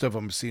 Most of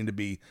them seem to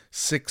be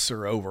 6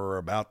 or over or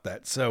about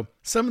that. So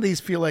some of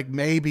these feel like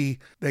maybe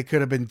they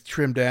could have been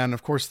trimmed down.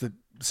 Of course, the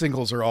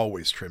singles are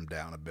always trimmed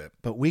down a bit,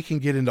 but we can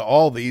get into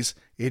all these.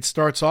 It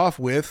starts off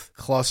with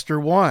Cluster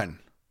 1,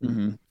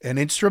 an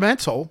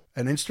instrumental,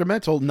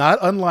 not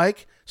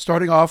unlike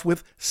starting off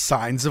with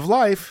Signs of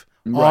Life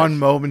on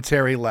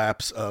Momentary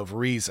Lapse of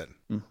Reason.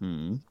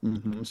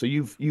 So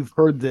you've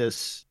heard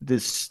this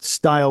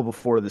style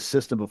before, the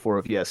system before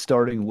of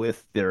starting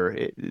with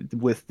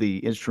the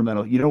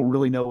instrumental. You don't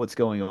really know what's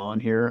going on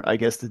here. I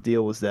guess the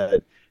deal was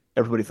that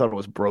everybody thought it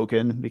was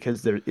broken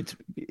because it's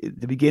at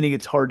the beginning,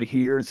 it's hard to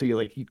hear. And so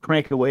you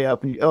crank it way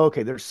up and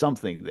okay, there's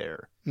something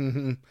there.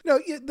 No,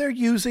 they're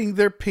using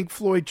their Pink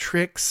Floyd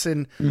tricks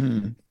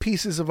and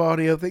pieces of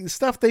audio things,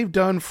 stuff they've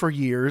done for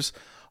years.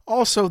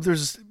 Also,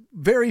 there's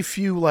very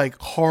few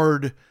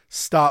hard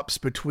stops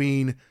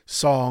between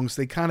songs.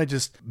 They kind of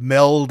just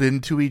meld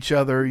into each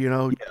other,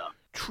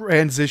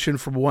 transition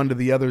from one to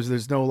the others.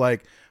 There's no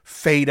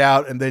fade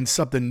out and then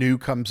something new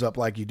comes up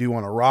like you do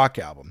on a rock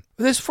album.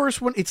 This first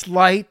one, it's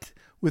light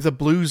with a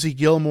bluesy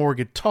Gilmore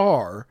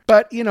guitar,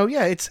 but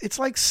it's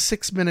like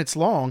 6 minutes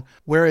long,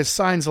 whereas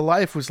Signs of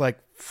Life was like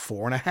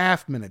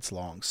 4.5 minutes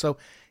long. So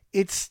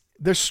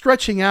they're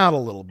stretching out a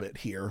little bit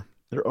here.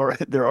 They're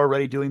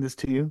already doing this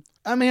to you?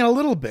 I mean, a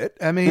little bit.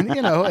 I mean,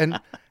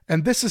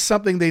 and this is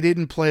something they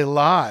didn't play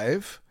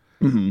live.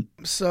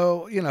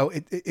 So,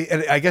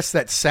 I guess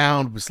that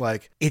sound was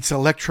like, it's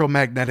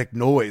electromagnetic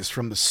noise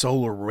from the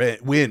solar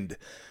wind,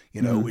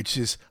 which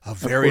is a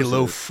very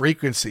low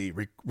frequency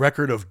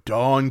record of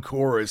dawn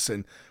chorus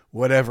and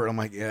whatever. I'm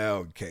like, yeah,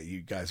 okay,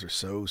 you guys are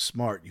so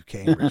smart, you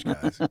Cambridge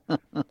guys.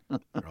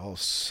 They're all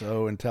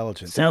so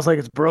intelligent. Sounds like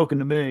it's broken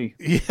to me.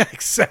 Yeah,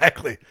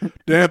 exactly.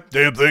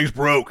 Damn thing's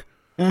broke.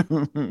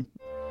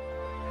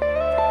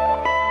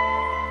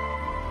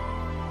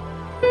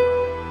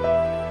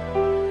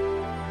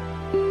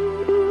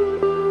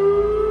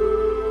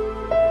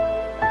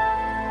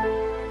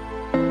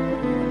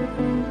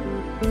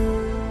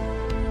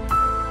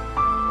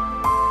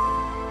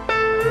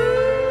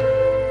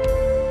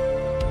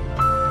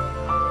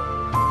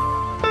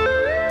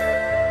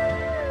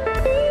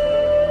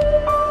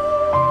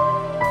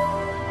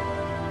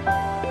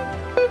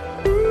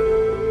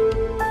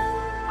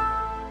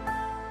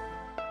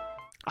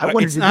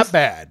 It's not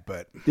bad,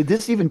 but did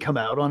this even come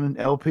out on an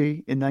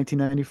LP in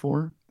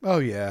 1994? Oh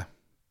yeah,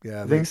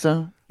 yeah. I think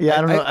so. Yeah,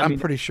 I don't know. I'm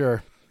pretty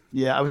sure.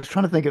 Yeah, I was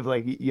trying to think of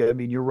like, yeah, I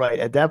mean, you're right.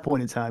 At that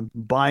point in time,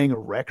 buying a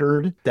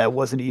record that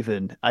wasn't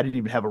even, I didn't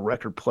even have a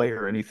record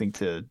player or anything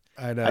to,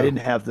 I know. I didn't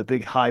have the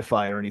big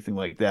hi-fi or anything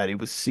like that. It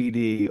was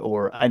CD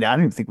or I don't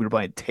even think we were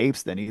buying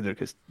tapes then either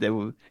because they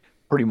were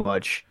pretty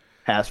much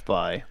passed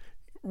by.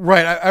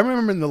 Right. I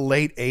remember in the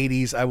late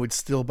 80s, I would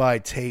still buy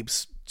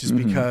tapes just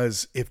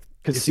because if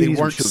they CDs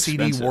were weren't too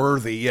CD expensive.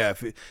 worthy, yeah.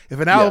 If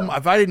an album,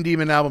 if I didn't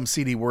deem an album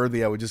CD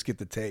worthy, I would just get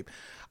the tape.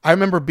 I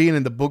remember being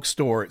in the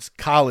bookstore at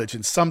college,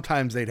 and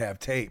sometimes they'd have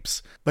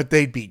tapes, but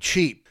they'd be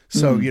cheap.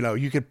 So,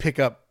 you could pick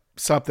up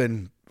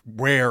something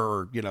rare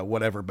or,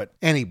 whatever. But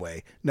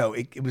anyway, no,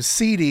 it was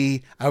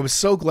CD. I was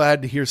so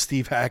glad to hear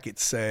Steve Hackett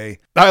say,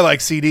 I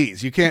like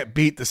CDs. You can't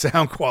beat the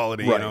sound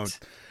quality, Right.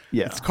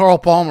 Yeah. It's Carl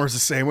Palmer's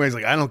the same way. He's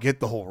like, I don't get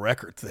the whole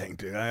record thing,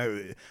 dude.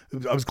 I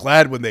was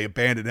glad when they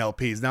abandoned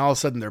LPs. Now all of a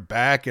sudden they're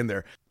back and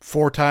they're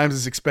 4 times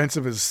as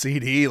expensive as a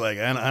CD. Like,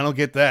 I don't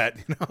get that,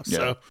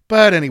 So,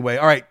 but anyway,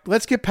 all right,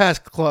 let's get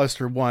past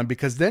Cluster 1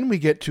 because then we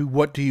get to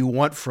What Do You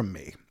Want From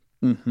Me?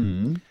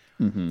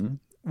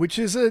 Which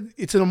is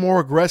it's a more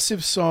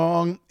aggressive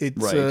song.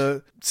 It's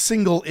a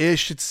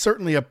single-ish. It's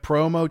certainly a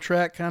promo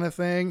track kind of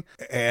thing.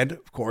 And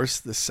of course,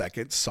 the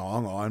second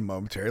song on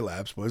Momentary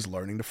Lapse was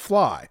Learning to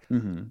Fly.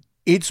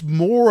 It's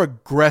more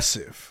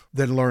aggressive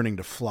than Learning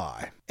to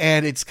Fly.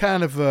 And it's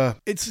kind of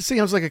it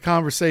seems like a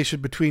conversation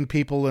between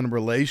people in a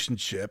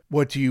relationship.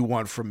 What do you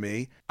want from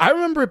me? I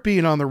remember it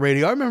being on the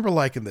radio. I remember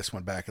liking this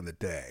one back in the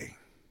day.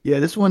 Yeah,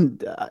 this one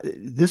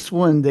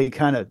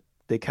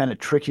they kind of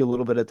trick you a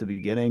little bit at the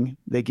beginning.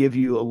 They give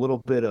you a little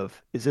bit of,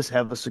 is this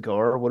Have a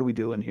Cigar? What are we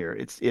doing here?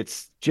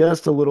 It's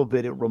just a little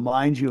bit. It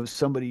reminds you of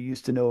somebody you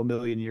used to know a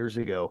million years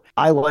ago.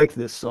 I like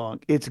this song.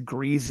 It's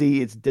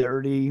greasy. It's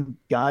dirty.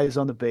 Guys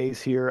on the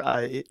bass here.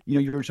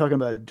 You were talking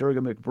about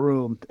Durga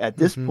McBroom. At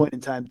this point in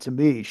time, to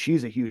me,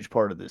 she's a huge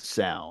part of this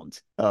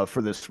sound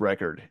for this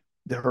record.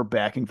 Her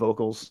backing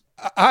vocals.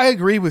 I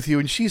agree with you,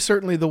 and she's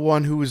certainly the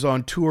one who was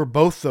on tour,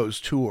 both those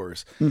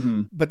tours.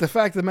 But the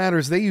fact of the matter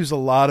is they use a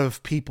lot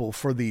of people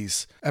for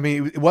these. I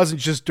mean, it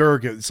wasn't just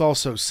Durga. It's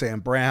also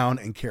Sam Brown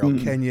and Carol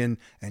Kenyon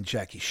and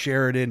Jackie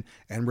Sheridan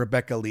and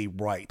Rebecca Lee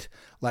Wright.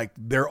 Like,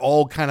 they're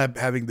all kind of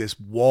having this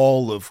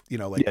wall of,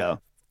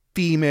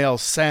 female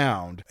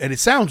sound. And it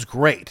sounds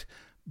great.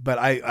 But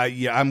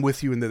I'm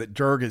with you in that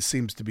Durga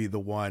seems to be the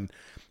one.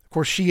 Of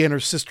course, she and her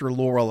sister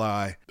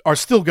Lorelei are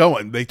still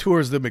going. They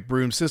tour as the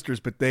McBroom sisters,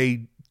 but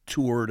they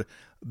toured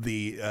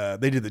they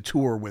did the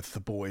tour with the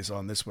boys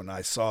on this one.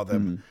 I saw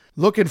them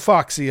looking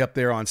foxy up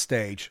there on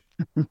stage.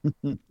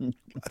 I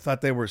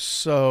thought they were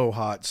so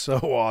hot, so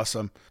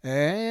awesome.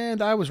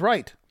 And I was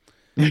right.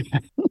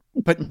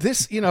 But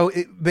this,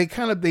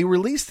 they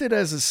released it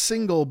as a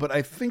single, but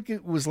I think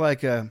it was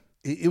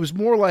it was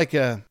more like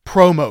a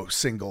promo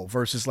single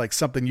versus like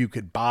something you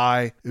could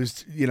buy. It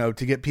was,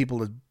 to get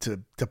people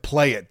to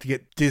play it, to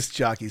get disc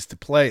jockeys to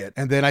play it.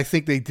 And then I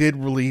think they did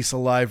release a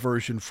live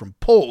version from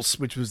Pulse,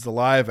 which was the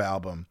live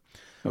album.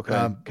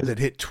 Okay. That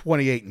hit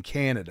 28 in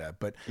Canada.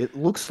 But it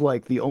looks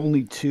like the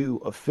only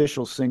 2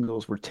 official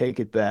singles were Take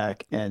It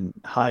Back and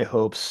High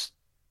Hopes,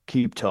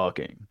 Keep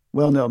Talking.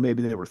 Well, no,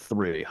 maybe there were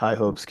 3. High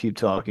Hopes, Keep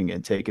Talking,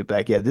 and Take It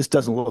Back. Yeah, this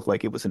doesn't look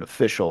like it was an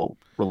official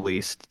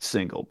released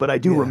single, but I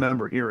do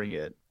remember hearing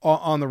it.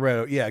 On the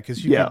radio, yeah,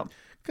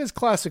 because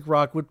classic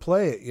rock would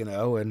play it,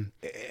 and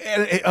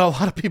a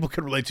lot of people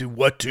can relate to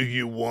What Do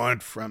You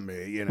Want From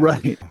Me,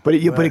 Right, but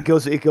it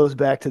goes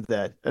back to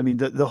that. I mean,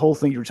 the whole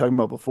thing you were talking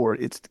about before,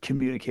 it's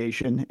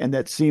communication, and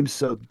that seems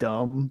so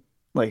dumb.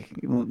 Like,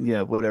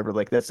 yeah, whatever.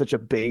 Like, that's such a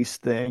base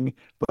thing,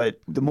 but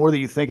the more that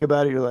you think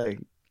about it, you're like,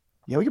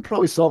 yeah, we could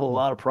probably solve a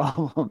lot of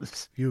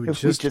problems. You would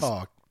just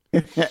talk.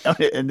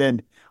 And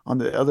then on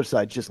the other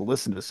side, just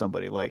listen to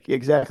somebody. Like,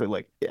 exactly.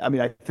 Like, I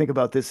mean, I think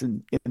about this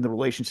in the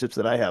relationships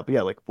that I have.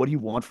 Yeah, like, what do you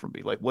want from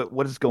me? Like,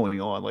 what is going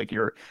on? Like,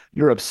 you're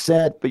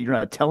upset, but you're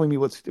not telling me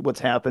what's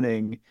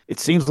happening. It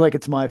seems like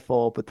it's my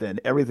fault, but then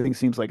everything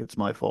seems like it's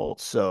my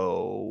fault.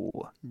 So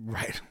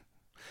right.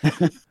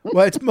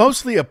 Well, it's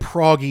mostly a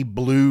proggy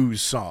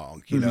blues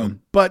song,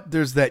 but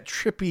there's that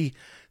trippy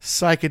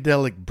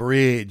psychedelic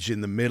bridge in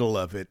the middle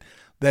of it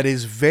that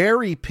is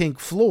very Pink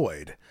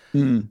Floyd.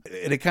 And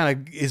it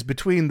kind of is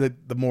between the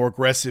more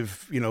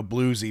aggressive,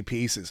 bluesy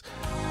pieces.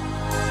 You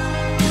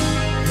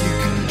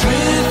can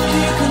drift,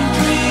 you can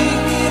dream,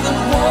 even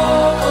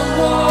walk on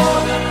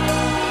water,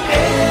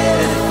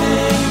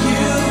 anything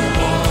you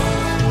want.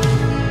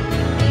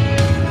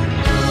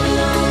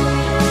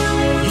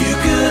 You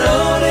can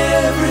own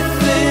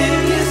everything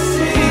you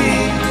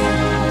see.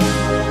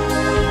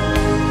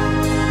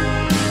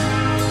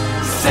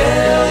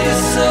 Sell your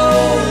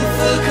soul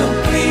for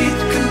complete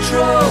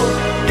control.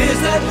 Is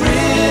that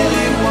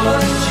really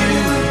what you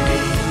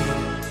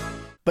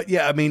need? But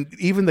yeah, I mean,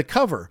 even the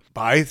cover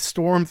by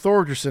Storm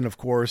Thorgerson, of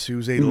course,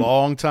 who's a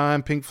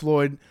longtime Pink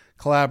Floyd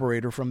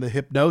collaborator from the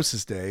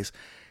Hypnosis days.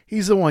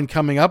 He's the one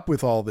coming up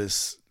with all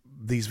these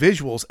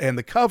visuals and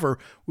the cover,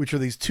 which are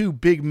these 2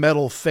 big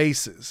metal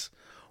faces.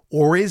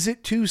 Or is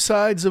it 2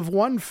 sides of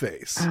one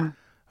face?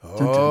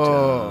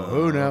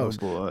 Who knows?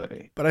 Oh,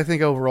 boy. But I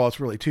think overall it's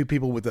really 2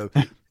 people with the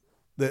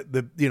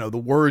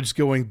the words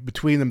going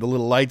between them, the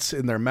little lights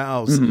in their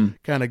mouths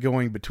kind of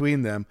going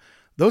between them.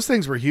 Those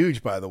things were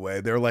huge, by the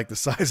way. They're like the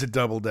size of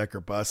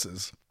double-decker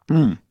buses.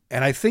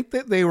 And I think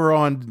that they were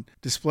on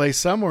display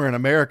somewhere in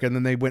America, and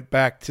then they went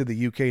back to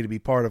the UK to be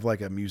part of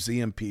like a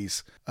museum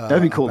piece.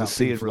 That'd be cool to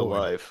see in real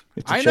life.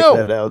 I know.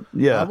 Check that out.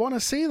 Yeah, I want to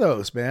see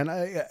those, man.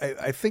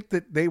 I think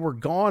that they were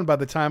gone by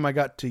the time I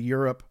got to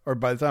Europe, or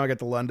by the time I got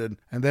to London,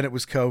 and then it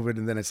was COVID,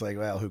 and then it's like,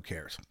 well, who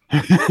cares?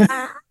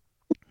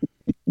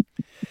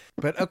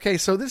 But okay,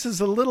 so this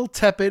is a little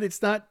tepid.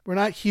 We're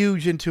not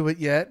huge into it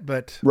yet,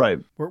 but right,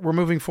 we're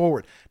moving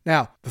forward.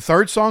 Now, the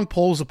third song,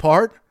 Pulls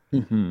Apart.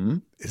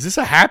 Is this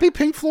a happy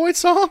Pink Floyd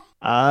song?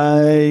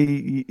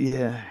 I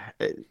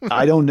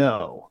don't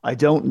know. I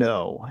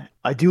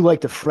do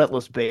like the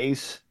fretless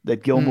bass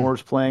that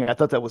Gilmore's playing. I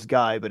thought that was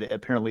Guy, but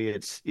apparently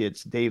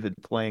it's David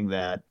playing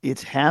that.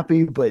 It's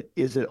happy, but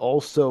is it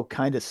also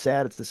kind of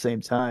sad at the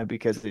same time?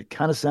 Because it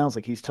kind of sounds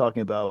like he's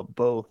talking about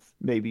both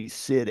maybe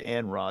Sid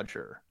and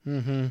Roger.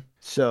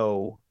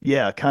 So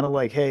yeah, kind of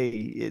like,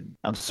 hey,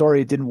 I'm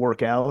sorry it didn't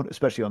work out,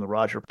 especially on the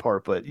Roger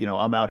part, but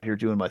I'm out here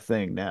doing my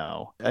thing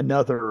now.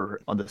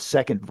 Another on the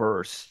second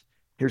verse.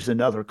 Here's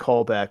another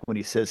callback when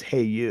he says,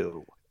 "Hey,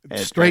 you."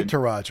 Straight to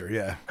Roger,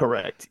 yeah.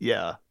 Correct,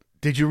 yeah.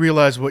 Did you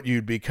realize what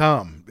you'd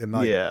become? And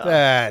like, yeah.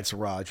 That's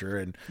Roger.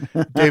 And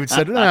David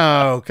said,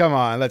 no, come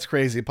on, that's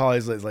crazy.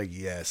 Polly's like,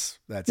 yes,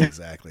 that's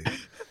exactly.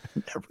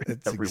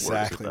 That's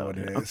exactly what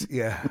it is.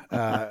 Yeah.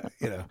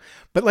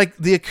 But like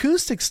the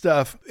acoustic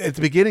stuff at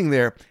the beginning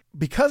there,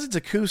 because it's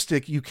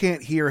acoustic, you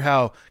can't hear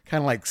how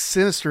kind of like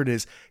sinister it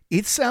is.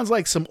 It sounds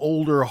like some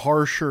older,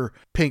 harsher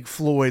Pink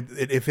Floyd.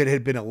 If it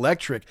had been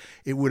electric,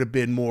 it would have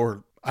been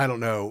more, I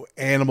don't know,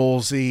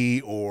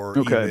 Animals-y or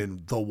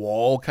even The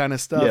Wall kind of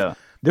stuff. Yeah.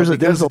 There's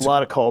a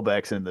lot of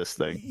callbacks in this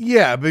thing.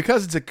 Yeah,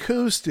 because it's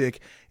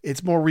acoustic,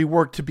 it's more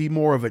reworked to be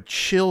more of a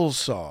chill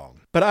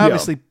song. But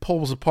obviously,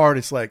 Pulls Apart,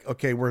 it's like,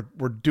 okay, we're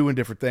doing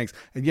different things.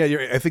 And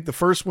yeah, I think the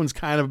first one's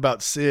kind of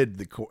about Sid,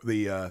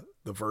 the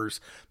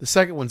verse. The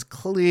second one's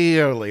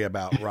clearly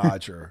about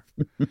Roger.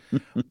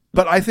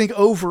 But I think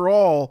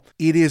overall,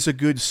 it is a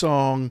good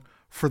song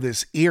for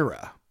this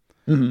era.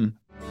 Hey,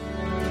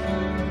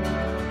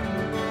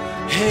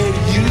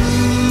 you,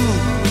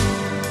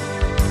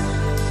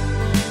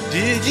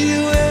 did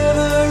you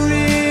ever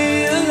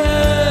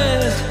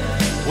realize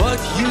what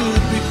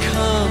you'd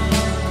become?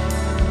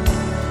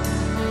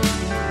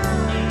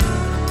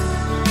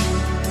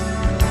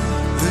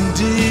 And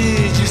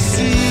did you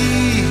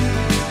see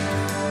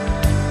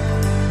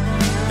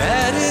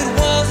that it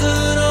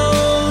wasn't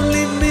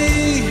only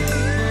me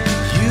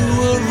you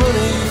were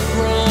running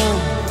from?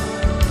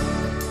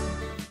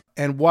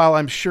 And while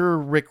I'm sure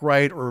Rick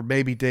Wright or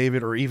maybe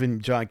David or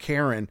even John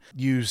Caron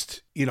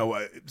used,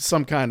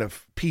 some kind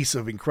of piece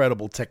of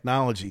incredible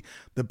technology,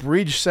 the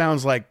bridge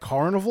sounds like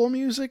carnival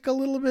music a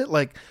little bit,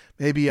 like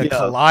maybe a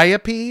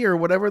calliope or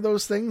whatever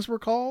those things were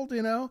called,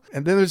 And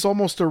then there's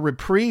almost a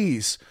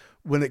reprise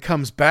when it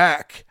comes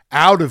back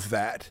out of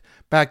that,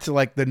 back to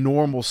like the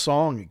normal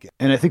song again.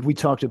 And I think we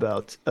talked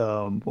about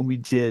when we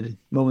did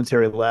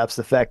Momentary Lapse,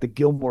 the fact that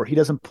Gilmore, he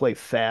doesn't play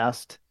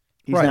fast.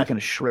 He's not going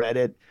to shred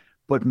it.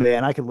 But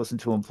man, I could listen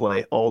to him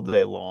play all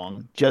day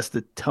long. Just the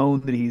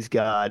tone that he's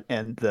got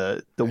and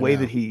the way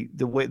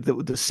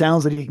that the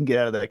sounds that he can get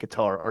out of that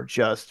guitar are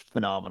just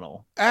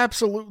phenomenal.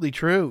 Absolutely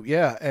true.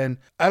 Yeah. And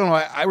I don't know.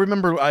 I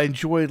remember I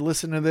enjoyed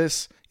listening to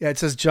this. Yeah. It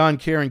says John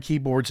Caron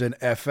keyboards and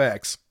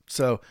FX.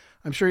 So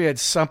I'm sure he had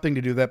something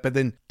to do with that, but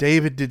then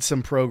David did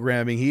some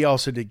programming. He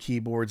also did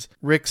keyboards.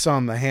 Rick's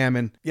on the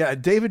Hammond. Yeah,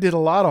 David did a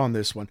lot on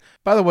this one.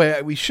 By the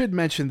way, we should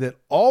mention that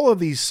all of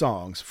these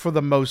songs, for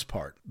the most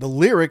part, the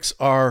lyrics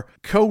are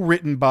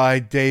co-written by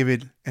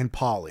David and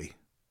Polly.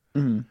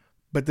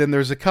 But then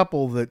there's a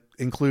couple that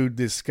include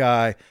this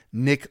guy,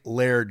 Nick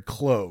Laird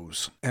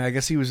Close. And I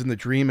guess he was in the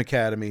Dream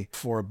Academy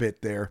for a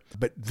bit there.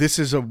 But this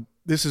is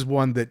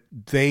one that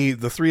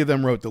the three of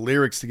them wrote the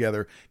lyrics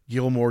together.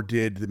 Gilmore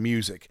did the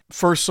music.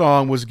 First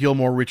song was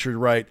Gilmore, Richard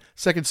Wright.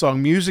 Second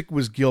song, music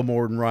was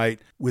Gilmore and Wright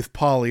with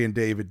Polly and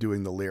David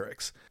doing the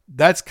lyrics.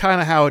 That's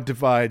kind of how it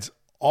divides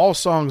all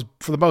songs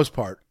for the most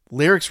part.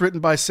 Lyrics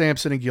written by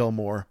Sampson and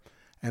Gilmore.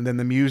 And then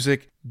the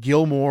music,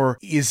 Gilmore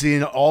is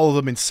in all of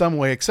them in some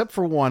way, except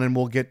for one, and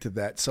we'll get to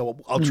that. So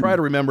I'll try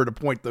to remember to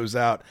point those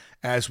out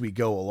as we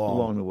go along.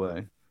 Along the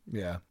way.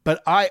 Yeah.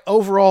 But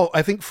overall,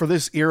 I think for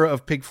this era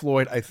of Pink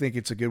Floyd, I think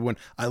it's a good one.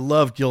 I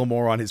love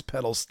Gilmore on his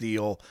pedal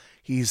steel.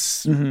 He's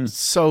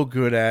so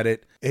good at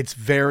it. It's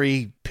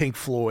very Pink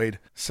Floyd.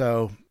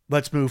 So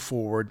let's move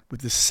forward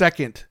with the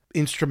second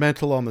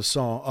instrumental on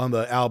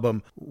the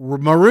album,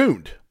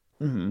 Marooned.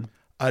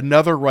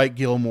 Another Wright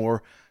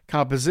Gilmore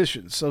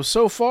composition.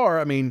 So far,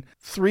 I mean,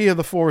 3 of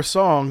the 4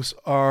 songs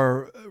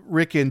are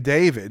Rick and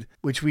David,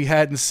 which we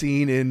hadn't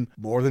seen in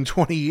more than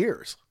 20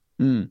 years.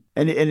 And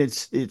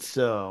it's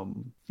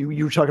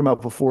you were talking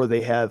about before,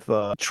 they have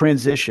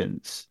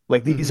transitions.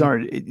 Like these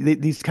aren't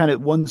these kind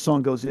of one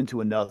song goes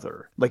into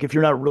another. Like if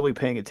you're not really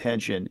paying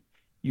attention,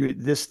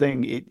 this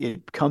thing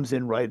it comes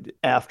in right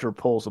after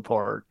Pulls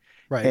Apart.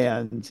 Right.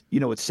 And,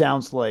 it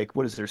sounds like,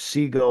 what is there,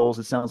 seagulls?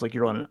 It sounds like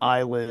you're on an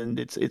island.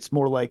 It's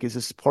more like, is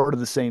this part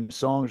of the same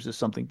song or is this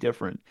something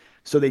different?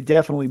 So they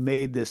definitely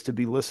made this to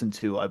be listened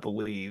to, I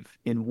believe,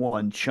 in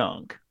one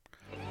chunk.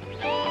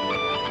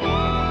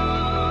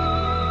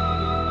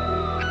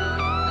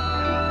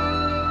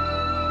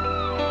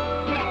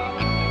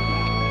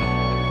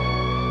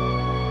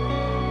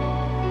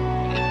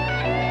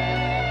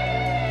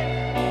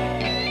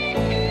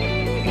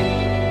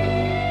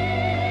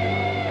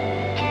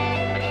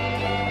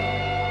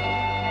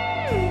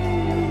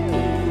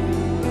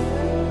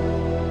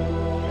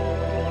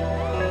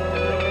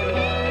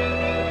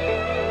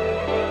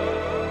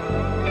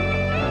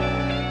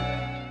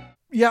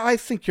 Yeah, I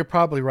think you're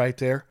probably right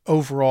there.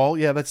 Overall,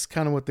 yeah, that's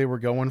kind of what they were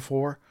going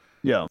for.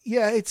 Yeah.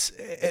 Yeah,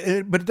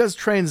 but it does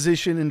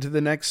transition into the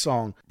next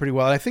song pretty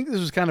well. I think this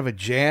was kind of a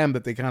jam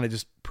that they kind of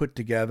just put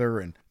together,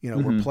 and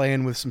we're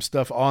playing with some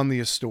stuff on the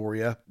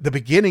Astoria. The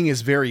beginning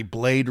is very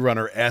Blade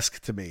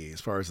Runner-esque to me,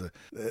 as far as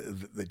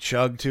the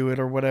chug to it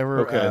or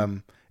whatever.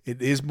 Okay.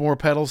 It is more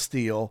pedal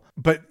steel,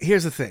 but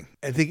here's the thing: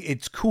 I think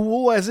it's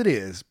cool as it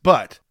is,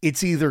 but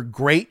it's either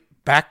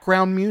great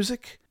background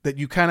music that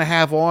you kind of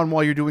have on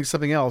while you're doing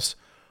something else,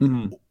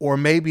 or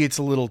maybe it's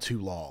a little too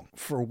long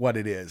for what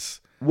it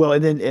is. Well,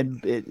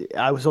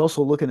 I was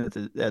also looking at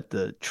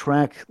the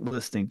track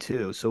listing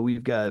too. So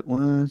we've got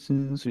 1,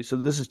 2, 3. So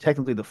this is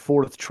technically the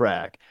 4th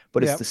track,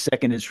 but it's the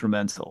second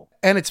instrumental.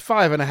 And it's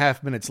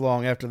 5.5 minutes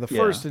long after the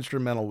first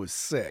instrumental was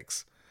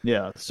 6.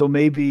 Yeah. So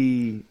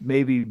maybe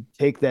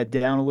take that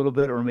down a little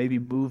bit, or maybe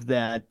move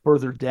that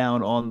further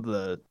down on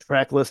the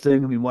track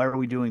listing. I mean, why are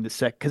we doing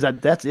the because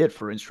that's it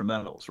for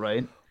instrumentals,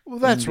 right? Well,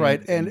 that's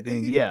right. And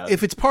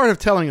if it's part of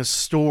telling a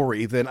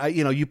story, then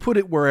you put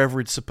it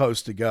wherever it's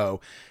supposed to go.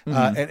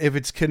 And if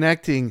it's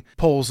connecting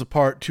poles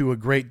apart to A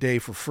Great Day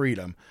for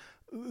Freedom,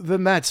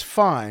 then that's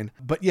fine.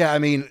 But yeah, I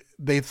mean,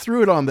 they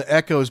threw it on the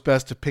Echo's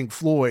Best of Pink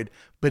Floyd,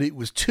 but it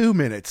was 2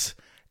 minutes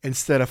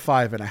instead of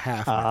 5.5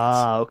 minutes.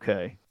 Ah,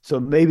 okay. So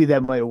maybe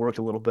that might have worked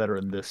a little better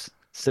in this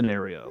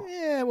scenario.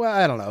 Yeah, well,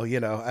 I don't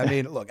know. I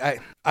mean, look,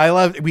 I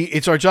love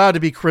it's our job to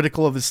be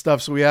critical of this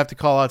stuff, so we have to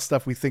call out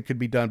stuff we think could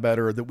be done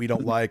better, or that we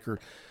don't like, or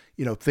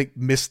think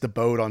missed the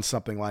boat on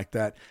something like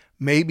that.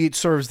 Maybe it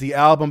serves the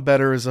album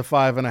better as a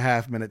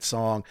 5.5 minute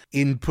song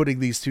in putting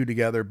these two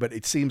together, but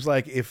it seems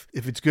like if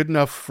it's good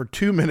enough for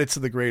 2 minutes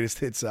of the greatest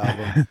hits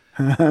album,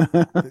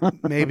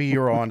 maybe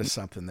you're on to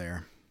something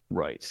there.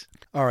 Right.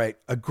 All right.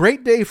 A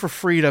Great Day for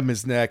Freedom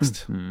is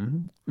next.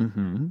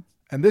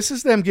 And this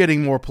is them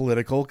getting more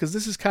political, because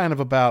this is kind of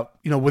about,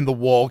 when the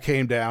wall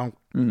came down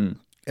and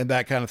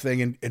that kind of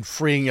thing, and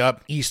freeing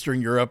up Eastern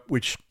Europe,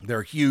 which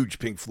they're huge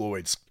Pink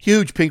Floyd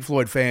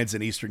fans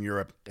in Eastern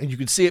Europe. And you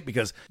can see it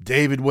because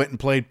David went and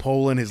played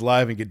Poland. His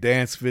Live and Get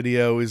Dance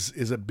video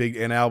is a big,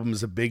 an album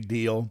is a big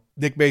deal.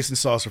 Nick Mason's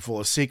Saucerful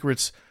of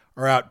Secrets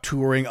are out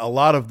touring a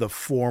lot of the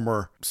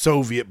former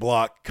Soviet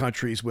bloc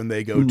countries when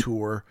they go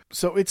tour.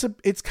 So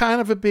it's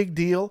kind of a big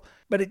deal.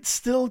 But it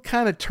still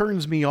kind of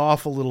turns me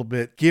off a little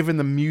bit, given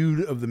the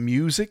mood of the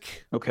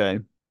music. Okay.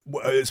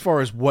 As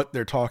far as what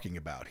they're talking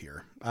about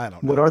here. I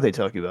don't know. What are they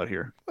talking about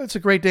here? Well, it's a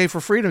great day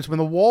for freedom. It's when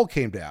the wall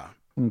came down.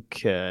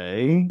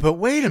 Okay. But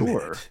wait a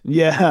minute.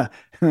 Yeah.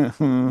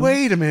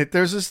 Wait a minute.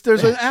 There's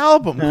an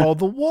album called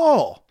The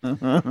Wall.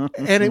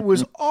 And it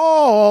was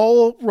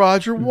all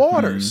Roger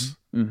Waters.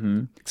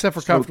 Except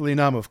for Comfortably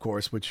Numb, of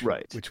course, which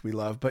we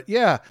love. But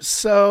yeah,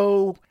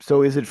 so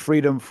is it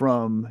freedom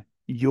from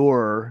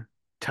your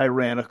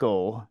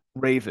tyrannical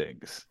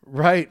ravings?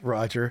 Right,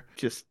 Roger.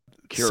 Just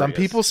curious. Some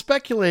people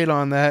speculate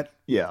on that.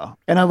 Yeah,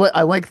 and I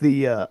like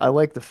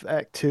the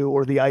fact too,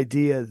 or the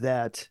idea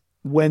that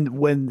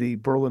when the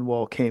Berlin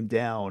Wall came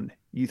down,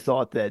 you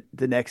thought that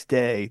the next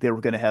day they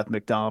were going to have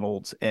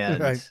McDonald's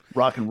and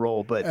rock and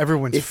roll, but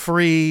everyone's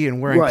free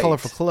and wearing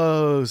colorful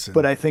clothes.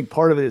 But I think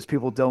part of it is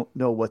people don't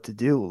know what to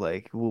do.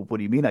 Like, well, what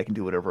do you mean I can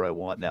do whatever I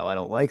want now? I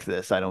don't like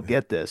this. I don't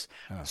get this.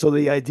 So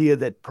the idea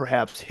that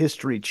perhaps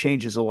history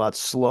changes a lot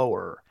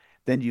slower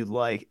than you'd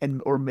like,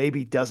 or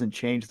maybe doesn't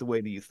change the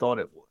way that you thought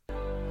it would.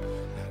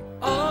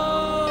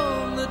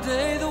 On the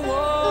day the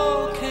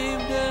wall came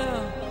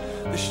down,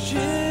 the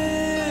ship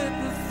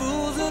of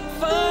fools had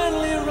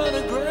finally run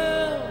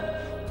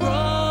aground.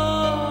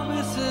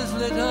 Promises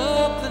lit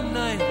up the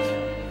night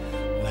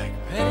like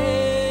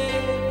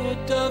paper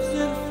doves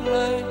in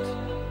flight.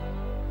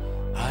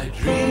 I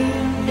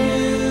dreamed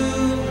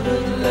you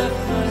had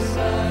left my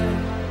side.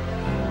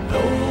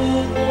 No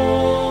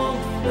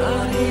warmth,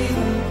 not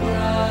even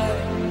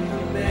pride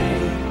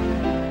remained.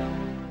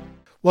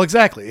 Well,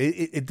 exactly.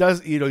 It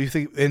does, you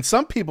think, and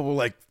some people were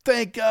like,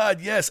 thank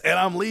God, yes, and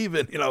I'm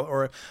leaving,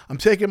 or I'm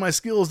taking my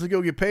skills to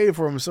go get paid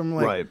for them. So I'm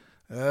like,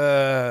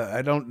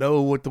 I don't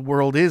know what the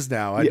world is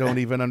now. I don't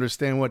even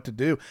understand what to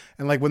do.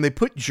 And like when they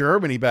put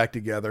Germany back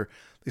together,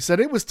 they said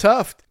it was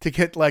tough to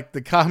get like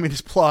the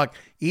communist bloc,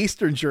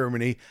 Eastern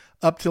Germany,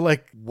 up to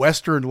like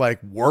Western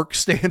like work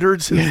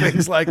standards and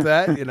things like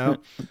that,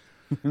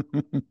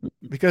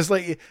 because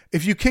like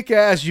if you kick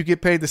ass, you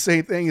get paid the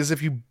same thing as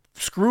if you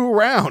screw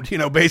around,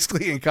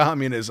 basically in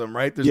communism,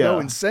 right? There's no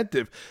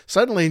incentive.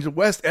 Suddenly in the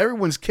West,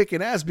 everyone's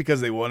kicking ass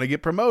because they want to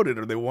get promoted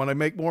or they want to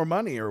make more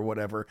money or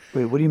whatever.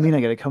 Wait, what do you mean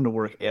I got to come to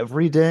work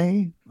every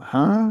day?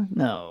 Huh?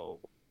 No.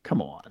 Come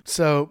on.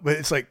 So, but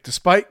it's like,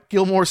 despite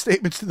Gilmore's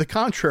statements to the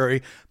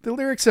contrary, the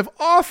lyrics have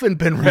often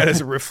been read as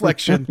a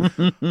reflection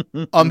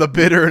on the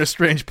bitter and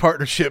estranged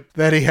partnership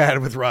that he had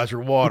with Roger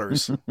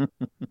Waters.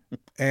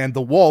 And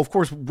the Wall, of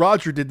course,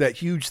 Roger did that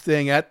huge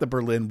thing at the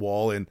Berlin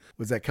Wall, and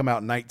was that come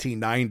out in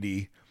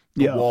 1990?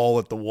 The wall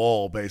at the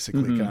wall,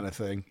 basically, kind of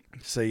thing.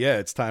 So yeah,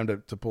 it's time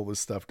to pull this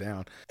stuff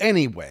down.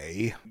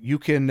 Anyway, you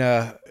can,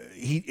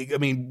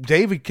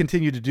 David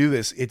continued to do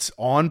this. It's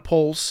on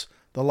Pulse,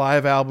 the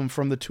live album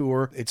from the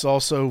tour. It's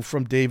also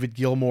from David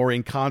Gilmour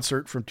in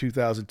concert from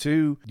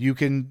 2002.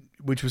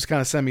 Which was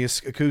kind of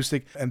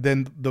semi-acoustic. And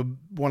then the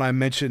one I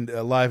mentioned,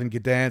 live in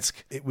Gdansk,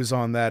 it was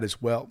on that as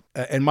well.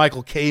 And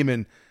Michael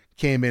Kamen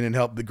came in and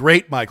helped, the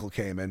great Michael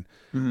Kamen,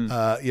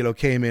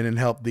 came in and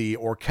helped the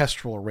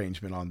orchestral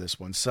arrangement on this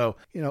one. So,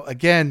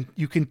 again,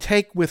 you can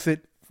take with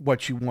it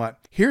what you want.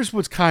 Here's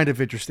what's kind of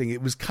interesting.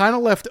 It was kind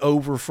of left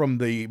over from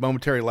the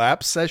Momentary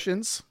Lapse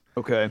sessions.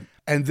 Okay.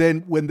 And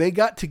then when they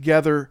got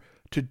together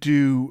to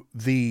do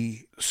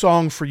the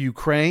song for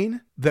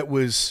Ukraine, that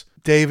was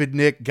David,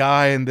 Nick,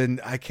 Guy, and then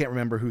I can't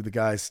remember who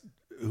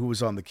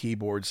was on the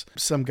keyboards,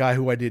 some guy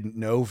who I didn't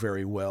know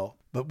very well.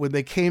 But when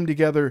they came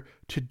together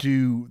to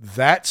do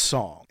that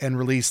song and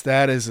release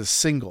that as a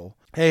single,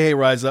 Hey, Hey,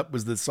 Rise Up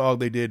was the song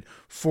they did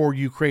for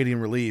Ukrainian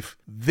Relief.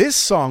 This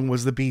song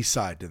was the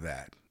B-side to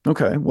that.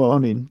 Okay. Well,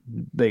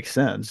 makes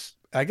sense.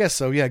 I guess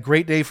so. Yeah.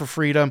 Great Day for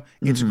Freedom.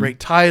 It's a great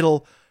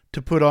title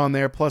to put on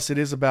there. Plus it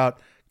is about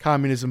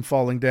communism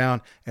falling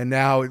down. And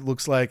now it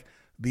looks like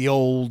the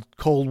old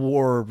Cold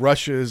War,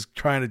 Russia is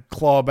trying to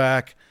claw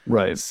back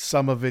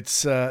some of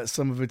its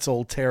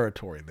old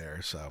territory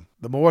there. So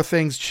the more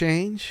things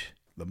change,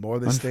 the more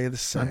they stay the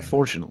same.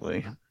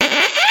 Unfortunately.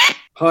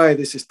 Hi,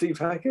 this is Steve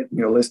Hackett.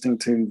 You're listening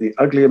to The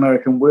Ugly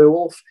American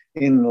Werewolf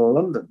in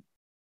London.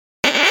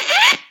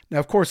 Now,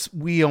 of course,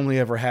 we only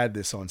ever had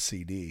this on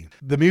CD.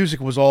 The music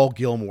was all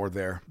Gilmour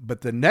there.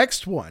 But the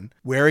next one,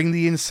 Wearing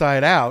the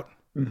Inside Out,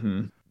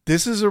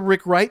 this is a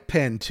Rick Wright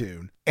pen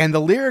tune. And the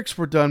lyrics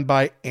were done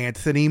by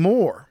Anthony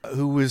Moore,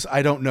 who was,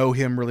 I don't know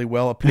him really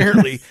well.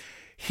 Apparently,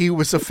 he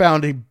was a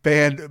founding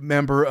band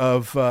member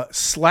of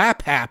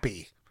Slap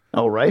Happy.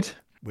 Oh, right.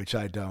 Which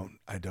I don't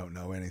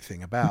know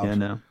anything about. Yeah,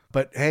 no.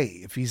 But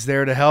hey, if he's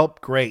there to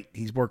help, great.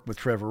 He's worked with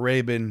Trevor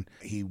Rabin.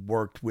 He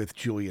worked with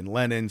Julian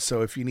Lennon.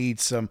 So if you need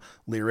some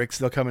lyrics,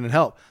 they'll come in and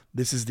help.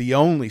 This is the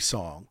only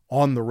song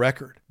on the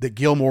record that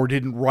Gilmour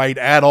didn't write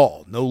at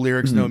all. No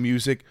lyrics, no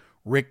music.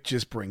 Rick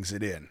just brings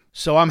it in.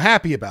 So I'm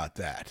happy about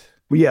that.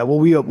 Yeah, well,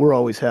 we're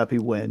always happy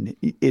when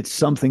it's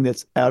something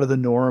that's out of the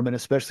norm, and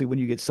especially when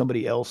you get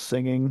somebody else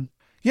singing.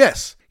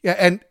 Yes. Yeah,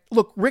 and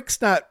look,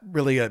 Rick's not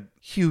really a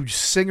huge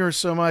singer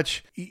so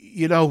much.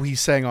 He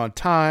sang on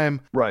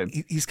time.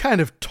 Right. He's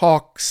kind of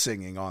talk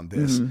singing on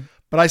this.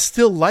 But I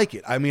still like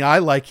it. I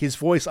like his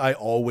voice. I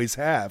always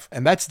have.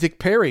 And that's Dick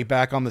Perry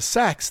back on the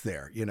sax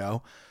there,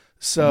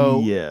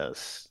 So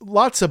yes,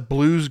 lots of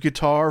blues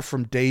guitar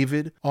from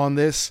David on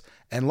this.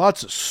 And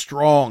lots of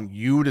strong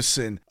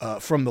unison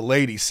from the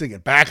ladies singing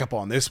backup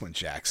on this one,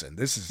 Jackson.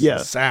 This is the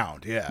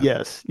sound, yeah.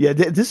 Yes, yeah.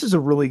 This is a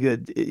really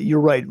good. You're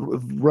right.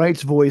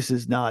 Wright's voice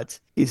is not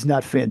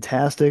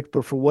fantastic,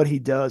 but for what he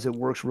does, it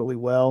works really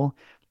well.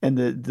 And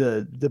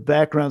the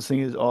background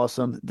singing is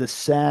awesome. The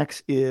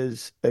sax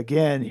is,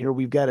 again, here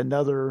we've got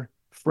another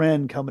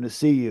friend coming to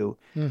see you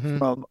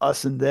from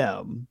Us and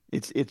Them.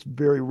 It's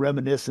very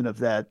reminiscent of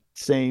that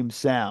same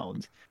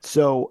sound.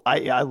 So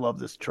I love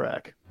this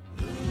track.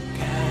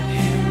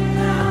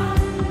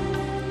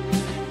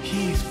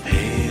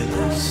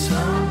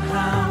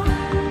 Somehow,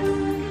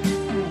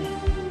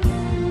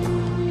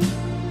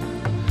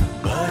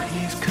 but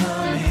he's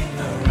coming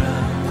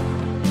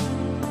around.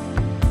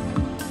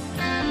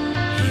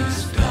 He's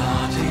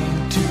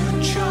starting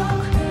to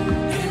choke.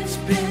 It's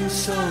been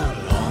so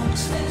long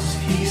since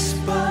he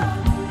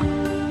spoke.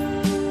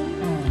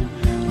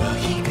 Well,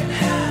 he can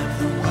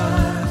have the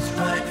words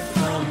right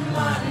from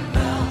my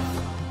mouth.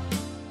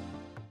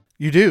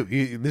 You do.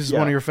 This is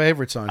one of your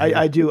favorites on here.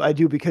 I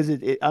do because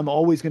I'm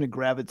always going to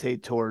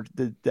gravitate toward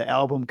the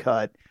album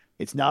cut.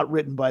 It's not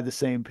written by the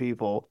same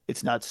people.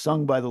 It's not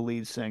sung by the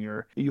lead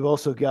singer. You've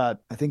also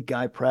got, I think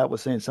Guy Pratt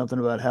was saying something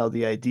about how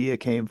the idea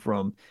came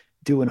from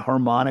doing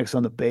harmonics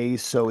on the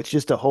bass. So it's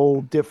just a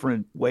whole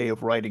different way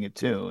of writing a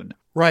tune.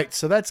 Right.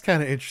 So that's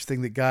kind of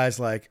interesting that Guy's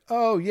like,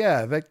 oh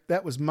yeah,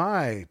 that was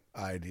my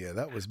idea.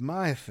 That was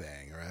my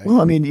thing. Right.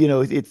 Well,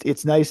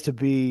 it's nice to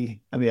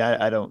be,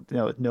 I don't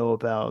know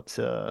about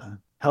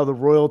how the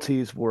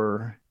royalties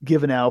were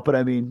given out, but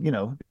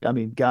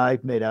Guy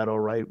made out all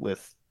right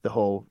with the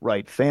whole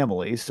Wright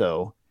family.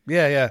 So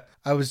yeah.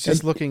 I was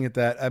just looking at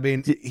that.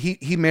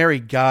 He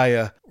married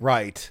Gaia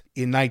Wright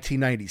in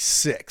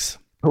 1996.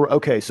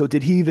 Okay, so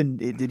did he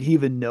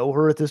even know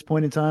her at this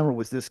point in time, or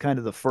was this kind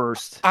of the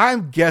first?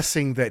 I'm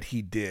guessing that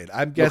he did.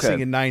 I'm guessing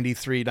in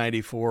 93,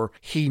 94,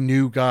 he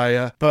knew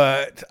Gaia,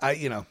 but I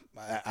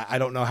I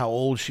don't know how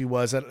old she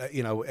was at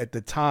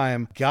the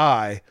time.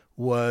 Guy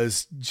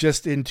was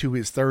just into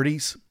his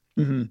 30s.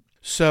 Mm-hmm.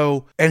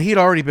 So, and he'd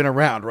already been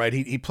around, right?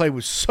 He played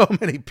with so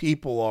many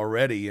people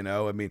already,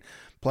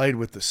 played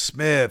with the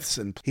Smiths,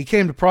 and he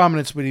came to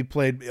prominence when he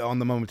played on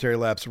the Momentary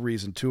Lapse of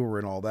Reason tour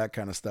and all that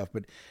kind of stuff.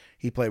 But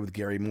he played with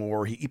Gary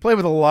Moore. He played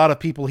with a lot of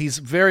people. He's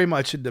very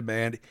much in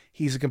demand.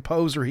 He's a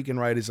composer. He can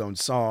write his own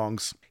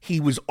songs. He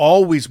was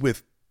always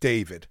with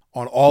David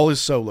on all his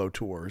solo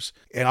tours,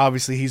 and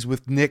obviously he's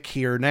with Nick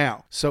here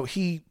now. So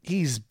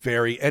he's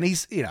very, and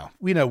he's,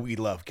 we know we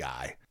love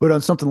Guy. But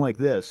on something like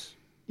this,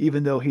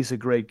 even though he's a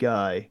great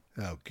guy,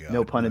 oh God,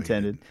 no pun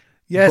intended.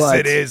 Yes, but,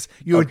 it is.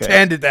 You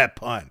intended that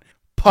pun.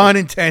 Pun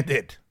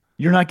intended.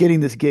 You're not getting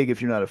this gig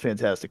if you're not a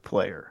fantastic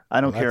player. I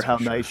don't care how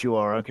for sure. nice you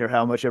are. I don't care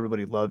how much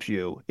everybody loves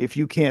you. If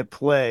you can't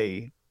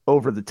play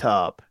over the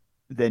top,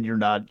 then you're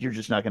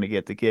just not going to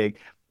get the gig.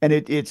 And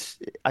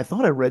I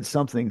thought I read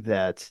something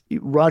that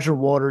Roger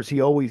Waters, he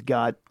always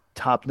got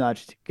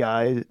top-notch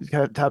guys,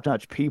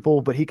 top-notch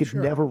people, but he could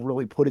never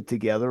really put it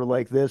together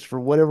like this for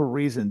whatever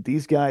reason.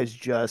 These guys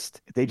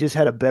just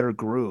had a better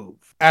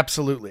groove.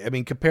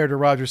 Absolutely. Compared to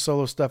Roger's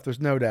solo stuff, there's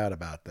no doubt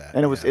about that.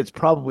 And it's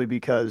probably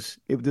because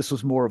this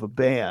was more of a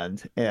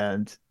band,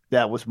 and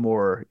that was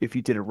more, if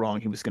you did it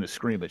wrong, he was going to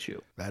scream at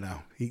you. I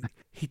know.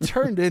 He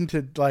turned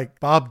into like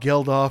Bob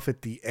Geldof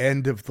at the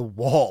end of The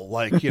Wall.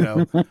 Like,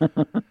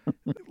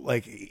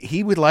 like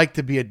he would like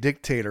to be a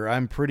dictator.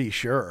 I'm pretty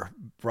sure,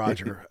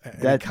 Roger.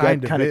 That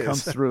kind of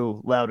comes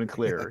through loud and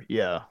clear.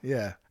 Yeah.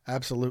 Yeah,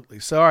 absolutely.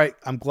 So, all right.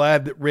 I'm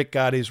glad that Rick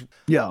got his,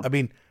 yeah.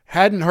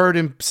 Hadn't heard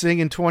him sing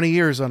in 20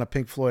 years on a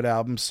Pink Floyd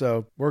album,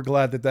 so we're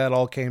glad that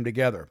all came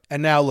together.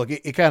 And now, look,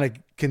 it kind of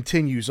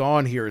continues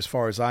on here as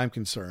far as I'm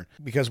concerned,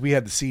 because we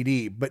had the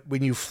CD. But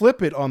when you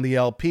flip it on the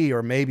LP,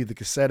 or maybe the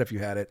cassette if you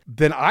had it,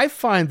 then I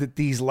find that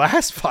these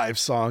last 5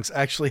 songs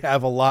actually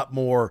have a lot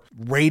more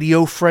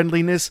radio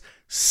friendliness,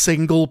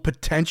 single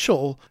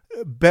potential,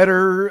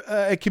 better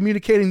at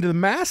communicating to the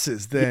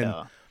masses than...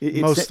 Yeah.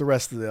 Most of the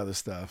rest of the other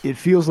stuff. It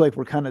feels like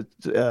we're kind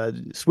of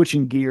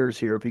switching gears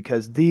here,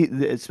 because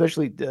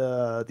especially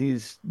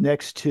these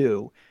next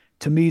two,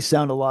 to me,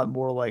 sound a lot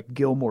more like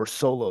Gilmour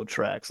solo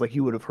tracks, like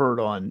you would have heard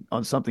on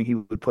something he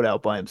would put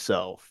out by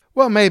himself.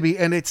 Well, maybe.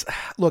 And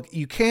look,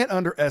 you can't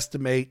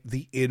underestimate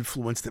the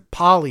influence that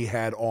Polly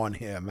had on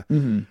him.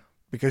 Mm-hmm.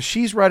 Because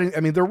she's writing,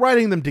 they're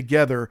writing them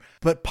together,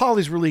 but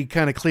Polly's really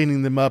kind of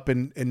cleaning them up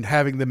and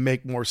having them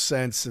make more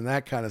sense and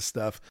that kind of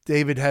stuff.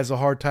 David has a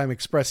hard time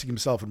expressing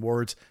himself in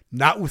words,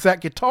 not with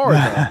that guitar,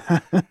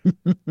 though.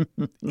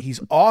 He's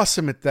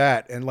awesome at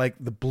that. And like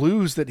the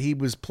blues that he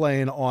was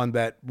playing on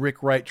that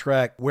Rick Wright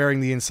track,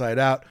 Wearing the Inside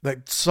Out,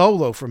 that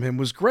solo from him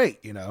was great,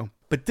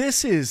 But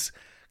this is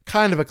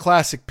kind of a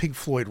classic Pink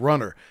Floyd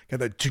runner.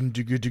 Got that.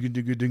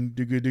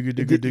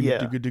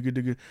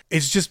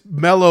 It's just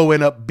mellow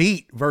and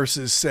upbeat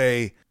versus,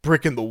 say,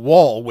 Brick in the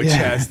Wall, which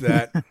has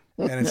that, and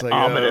it's like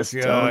ominous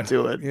tone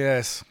to it.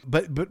 Yes,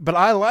 but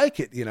I like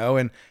it,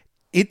 and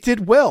it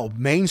did well.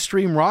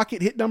 Mainstream rock,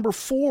 it hit number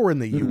 4 in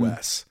the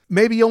U.S.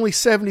 Maybe only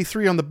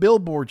 73 on the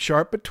Billboard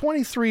chart, but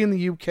 23 in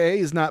the UK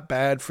is not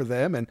bad for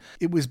them. And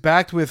it was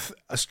backed with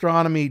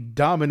Astronomy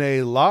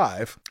Domine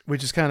Live,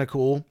 which is kind of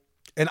cool.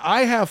 And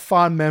I have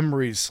fond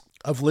memories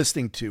of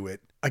listening to it.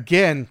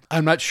 Again,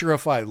 I'm not sure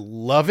if I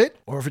love it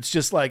or if it's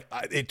just like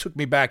it took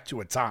me back to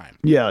a time.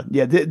 Yeah.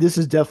 This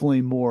is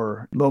definitely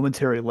more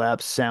Momentary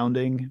Lapse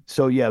sounding.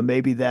 So yeah,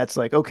 maybe that's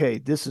like, okay,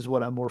 this is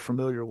what I'm more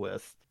familiar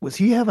with. Was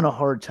he having a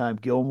hard time,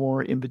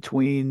 Gilmour, in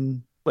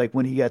between, like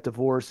when he got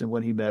divorced and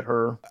when he met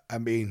her?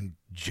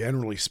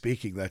 Generally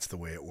speaking, that's the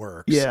way it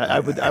works. Yeah, I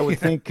would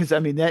think, because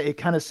that it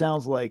kind of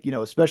sounds like,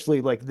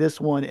 especially like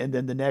this one and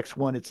then the next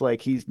one, it's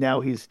like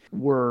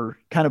we're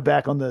kind of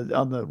back on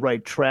the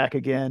right track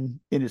again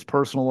in his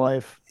personal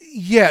life.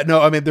 Yeah,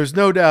 no, there's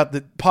no doubt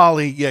that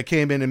Polly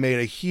came in and made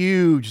a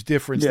huge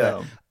difference.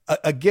 Yeah.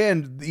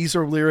 Again, these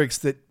are lyrics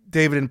that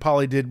David and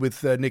Polly did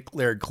with Nick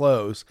Laird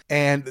Close,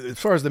 and as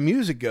far as the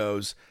music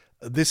goes,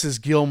 this is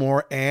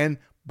Gilmour and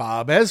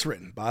Bob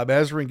Ezrin. Bob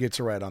Ezrin gets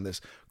a write on this.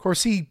 Of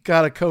course, he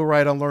got a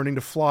co-write on Learning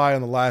to Fly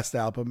on the last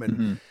album,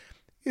 and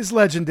is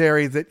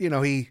legendary that,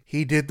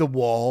 he did The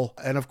Wall,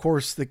 and of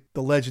course the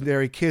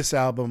legendary Kiss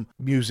album,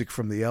 Music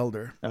from the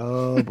Elder.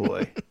 Oh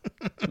boy.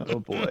 Oh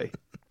boy.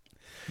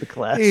 The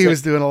classic. He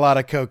was doing a lot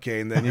of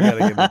cocaine then. You got to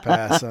give him a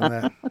pass on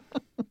that.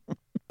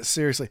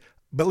 Seriously.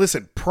 But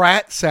listen,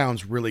 Pratt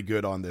sounds really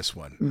good on this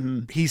one. Mm-hmm.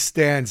 He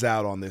stands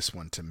out on this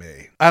one to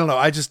me. I don't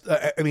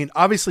know.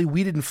 Obviously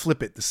we didn't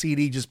flip it. The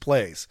CD just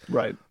plays.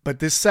 Right. But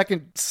this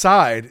second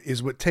side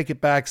is what Take It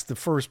Back's the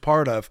first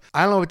part of.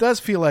 I don't know. It does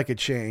feel like a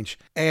change.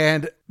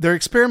 And they're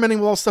experimenting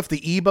with all stuff.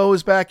 The EBO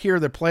is back here.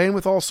 They're playing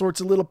with all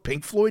sorts of little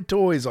Pink Floyd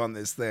toys on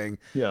this thing.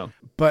 Yeah.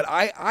 But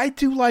I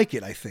do like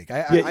it, I think.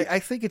 I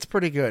think it's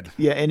pretty good.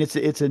 Yeah, and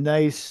it's a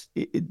nice...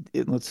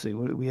 let's see,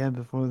 what did we have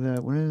before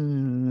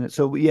that?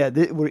 So, yeah,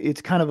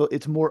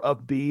 it's more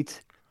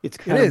upbeat. It's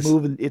kind of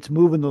moving. It's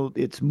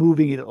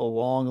moving it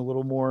along a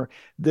little more.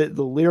 The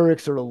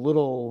lyrics are a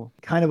little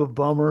kind of a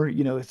bummer.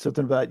 It's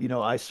something about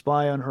I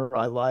spy on her,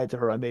 I lied to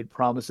her, I made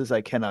promises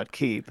I cannot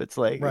keep. It's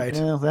like, right.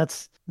 Well,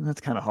 that's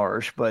kind of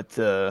harsh, but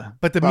the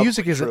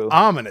music isn't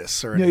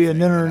ominous or anything.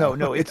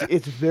 No.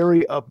 It's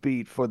very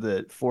upbeat for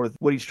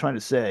what he's trying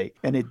to say,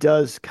 and it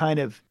does kind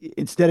of,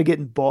 instead of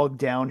getting bogged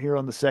down here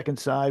on the second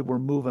side, we're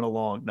moving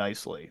along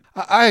nicely.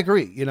 I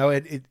agree.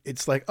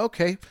 It's like,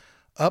 okay,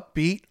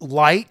 upbeat,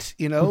 light,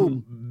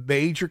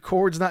 major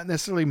chords, not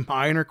necessarily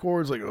minor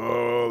chords, like,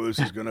 oh, this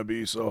is going to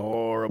be so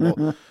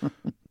horrible,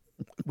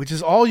 which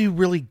is all you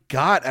really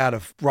got out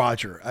of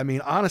Roger. I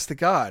mean, honest to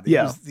God, it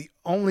was the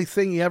only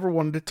thing he ever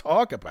wanted to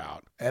talk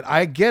about. And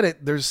I get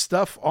it. There's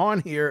stuff on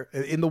here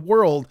in the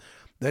world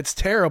that's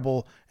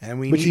terrible, and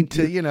we need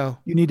to, you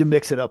need to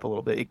mix it up a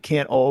little bit. It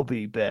can't all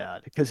be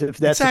bad, because if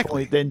that's the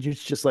point, then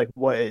it's just like,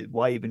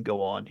 why even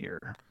go on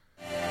here?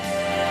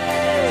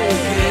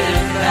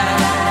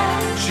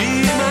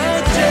 She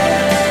might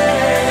take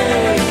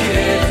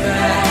it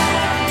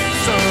back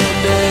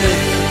someday.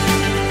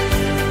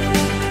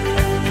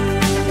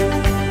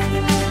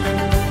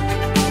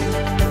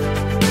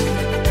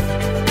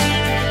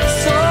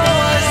 So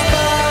I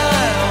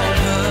spy on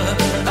her,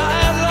 I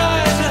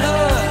lie to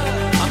her,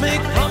 I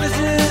make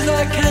promises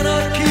I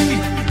cannot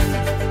keep.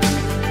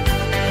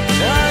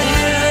 I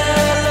hear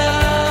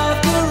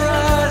laughter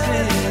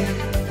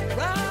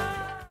rising.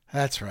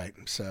 That's right.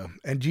 So,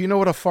 and do you know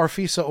what a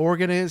farfisa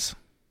organ is?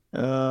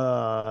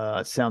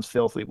 It sounds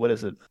filthy. What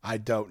is it? I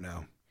don't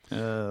know.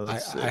 I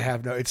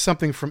have no. It's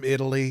something from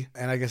Italy,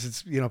 and I guess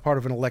it's part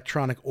of an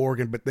electronic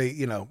organ. But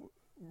they,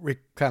 Rick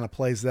kind of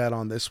plays that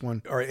on this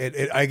one. Or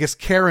I guess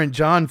Karen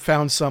John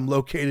found some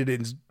located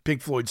in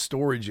Pink Floyd's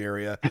storage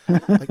area.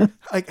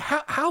 Like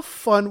how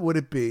fun would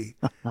it be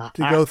to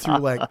go through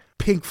like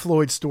Pink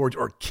Floyd storage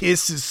or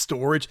Kiss's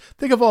storage?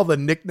 Think of all the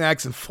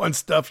knickknacks and fun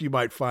stuff you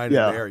might find in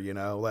there,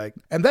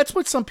 and that's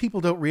what some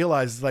people don't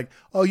realize is like,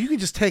 oh, you can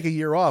just take a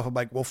year off. I'm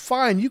like, well,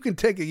 fine, you can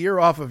take a year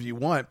off if you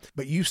want,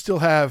 but you still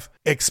have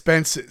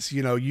expenses.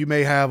 You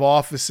may have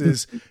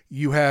offices,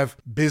 you have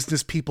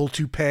business people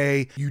to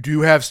pay, you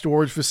do have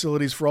storage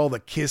facilities for all the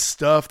Kiss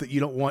stuff that you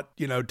don't want,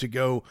 to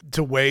go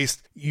to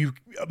waste.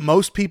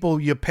 Most people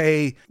you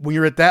pay when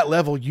you're at that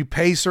level, you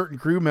pay certain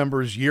crew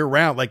members year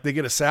round, like they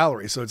get a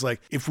salary. So it's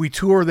like, if we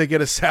tour, they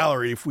get a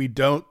salary. If we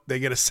don't, they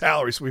get a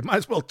salary. So we might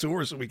as well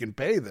tour so we can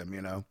pay them,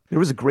 There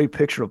was a great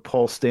picture of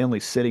Paul Stanley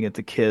sitting at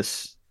the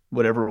Kiss,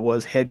 whatever it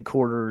was,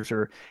 headquarters,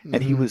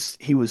 and he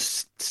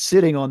was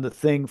sitting on the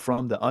thing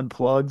from the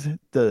Unplugged,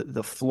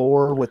 the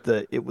floor with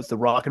it was the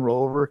rock and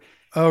roll over.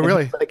 Oh,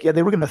 really? Like,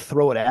 they were going to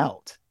throw it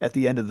out at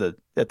the end of the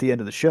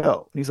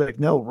show. And he's like,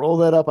 no, roll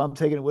that up. I'm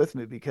taking it with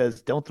me,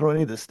 because don't throw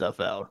any of this stuff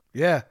out.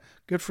 Yeah.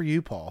 Good for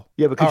you, Paul.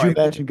 Yeah, but could you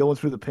imagine going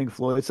through the Pink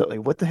Floyd stuff?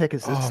 Like, what the heck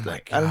is this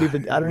thing? God,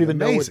 I don't even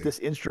know what this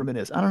instrument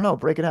is. I don't know.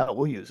 Break it out.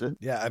 We'll use it.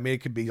 Yeah. I mean,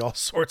 it could be all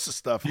sorts of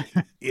stuff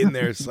in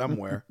there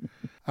somewhere.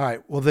 All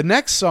right. Well, the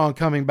next song,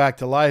 Coming Back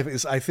to Life,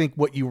 is, I think,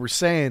 what you were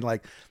saying.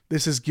 Like,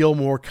 this is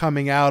Gilmour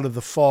coming out of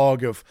the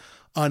fog of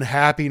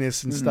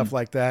unhappiness and stuff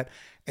like that.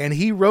 And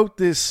he wrote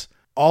this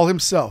all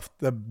himself,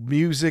 the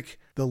music,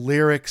 the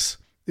lyrics.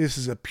 This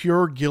is a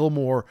pure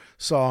Gilmour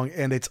song,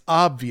 and it's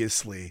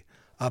obviously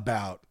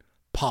about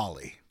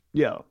Polly.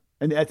 Yeah.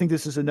 And I think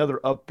this is another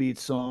upbeat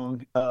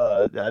song.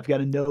 I've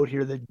got a note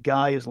here that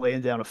Guy is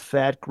laying down a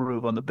fat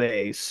groove on the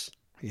bass.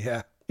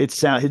 Yeah. It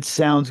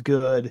sounds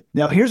good.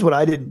 Now here's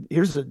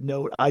a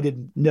note I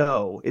didn't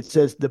know. It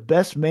says the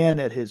best man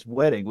at his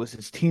wedding was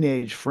his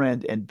teenage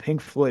friend and Pink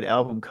Floyd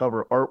album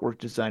cover artwork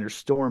designer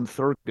Storm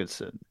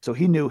Thurgeson. So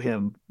he knew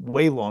him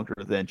way longer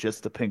than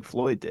just the Pink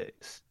Floyd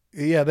days.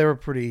 Yeah, they were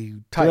pretty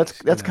tight.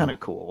 So that's kind of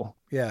cool.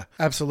 Yeah,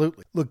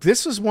 absolutely. Look,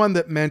 this is one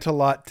that meant a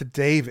lot to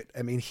David.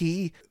 I mean,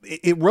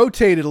 it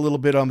rotated a little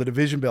bit on the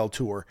Division Bell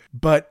tour,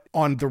 but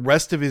on the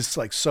rest of his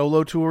like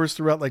solo tours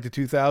throughout like the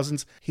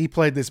 2000s, he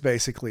played this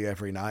basically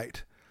every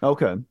night.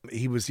 Okay.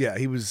 He was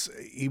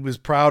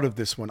proud of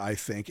this one, I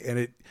think, and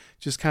it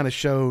just kind of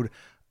showed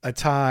a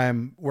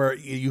time where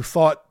you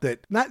thought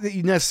that, not that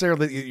you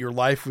necessarily your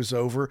life was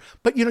over,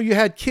 but you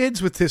had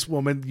kids with this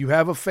woman, you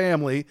have a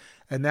family,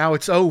 and now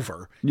it's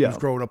over. Yeah. You've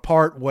grown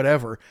apart,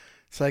 whatever.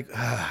 It's like,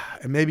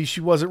 and maybe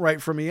she wasn't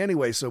right for me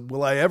anyway. So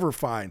will I ever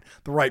find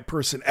the right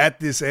person at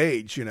this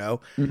age,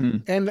 Mm-hmm.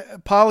 And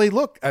Polly,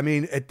 look, I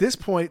mean, at this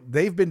point,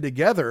 they've been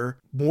together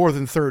more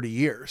than 30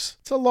 years.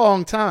 It's a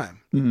long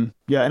time. Mm-hmm.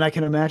 Yeah. And I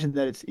can imagine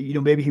that it's,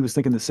 maybe he was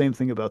thinking the same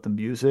thing about the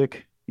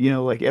music.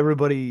 Like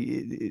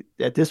everybody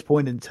at this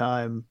point in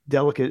time,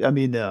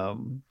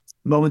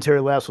 Momentary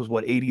Lapse was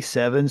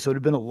 87. So it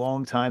had been a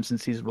long time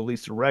since he's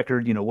released a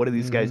record. What are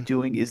these guys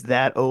doing? Is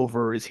that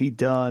over? Is he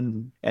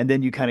done? And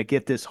then you kind of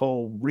get this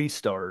whole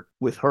restart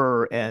with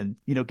her and,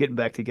 getting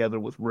back together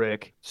with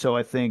Rick. So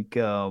I think,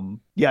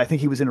 I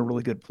think he was in a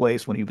really good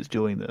place when he was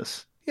doing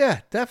this. Yeah,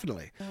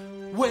 definitely.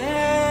 Where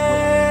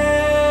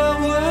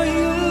were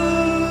you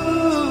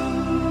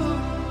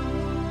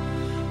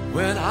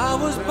when I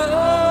was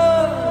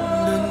burned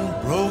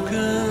and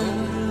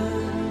broken?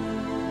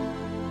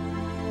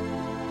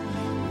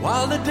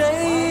 while the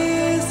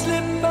days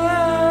slip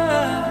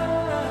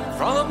by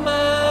from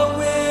my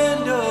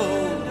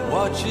window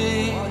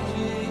watching.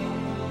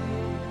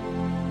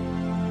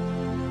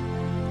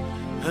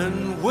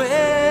 And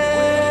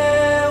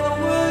where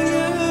were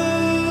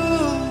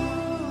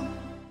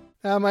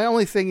you? My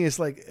only thing is,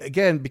 like,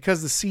 again,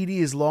 because the CD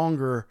is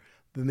longer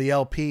than the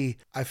LP,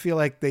 I feel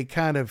like they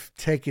kind of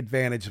take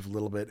advantage of a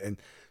little bit.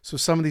 And so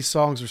some of these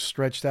songs are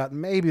stretched out.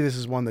 Maybe this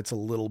is one that's a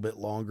little bit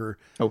longer.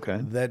 Okay.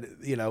 That,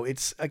 you know,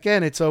 it's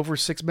over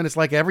 6 minutes,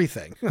 like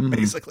everything,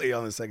 basically,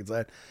 on the second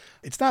side.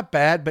 It's not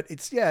bad, but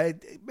it's,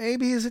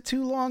 maybe is it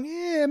too long?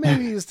 Yeah,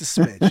 maybe just a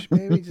smidge.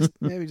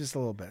 maybe just a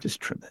little bit. Just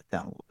trim that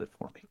down a little bit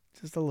for me.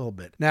 Just a little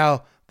bit.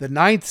 Now, the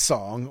ninth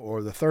song,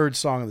 or the third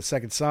song of the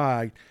second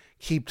side,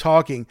 Keep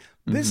Talking.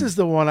 This is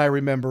the one I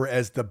remember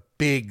as the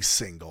big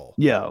single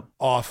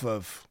off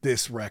of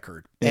this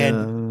record.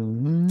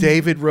 And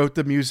David wrote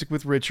the music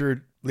with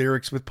Richard,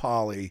 lyrics with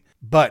Polly,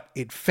 but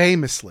it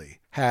famously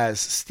has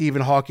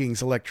Stephen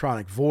Hawking's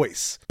electronic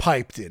voice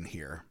piped in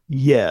here.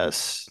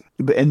 Yes.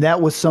 And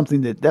that was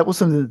something that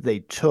they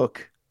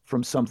took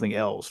from something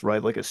else,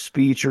 right? Like a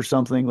speech or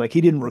something. Like,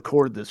 he didn't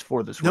record this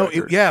for this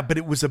record. But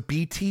it was a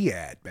BT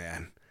ad,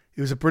 man. It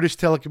was a British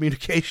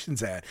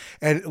telecommunications ad.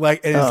 And it's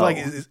like,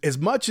 as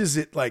much as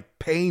it like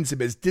pains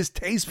him, as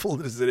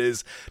distasteful as it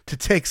is to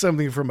take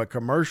something from a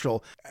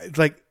commercial, it's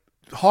like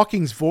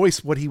Hawking's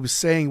voice, what he was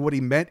saying, what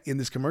he meant in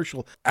this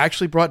commercial,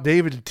 actually brought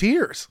David to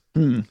tears.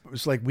 It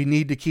was like, we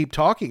need to keep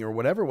talking, or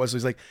whatever it was. It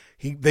was like,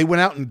 they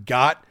went out and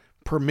got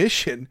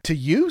permission to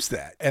use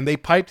that, and they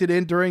piped it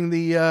in during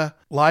the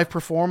live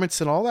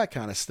performance and all that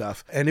kind of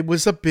stuff. And it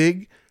was a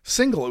big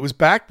single. It was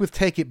backed with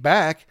Take It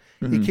Back.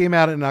 It came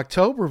out in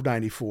October of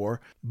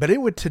 94, but it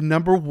went to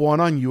number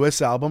 1 on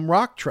US album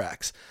Rock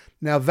Tracks.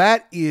 Now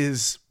that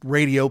is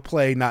radio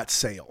play, not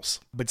sales,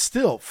 but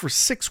still for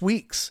 6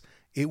 weeks,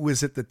 it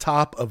was at the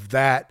top of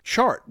that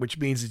chart, which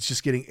means it's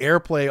just getting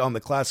airplay on the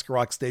classic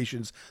rock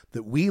stations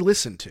that we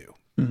listen to.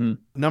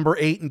 Number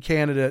 8 in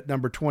Canada,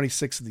 number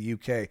 26 in the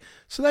UK.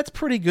 So that's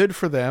pretty good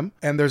for them.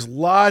 And there's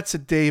lots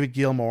of David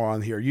Gilmour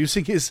on here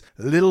using his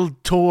little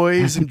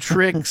toys and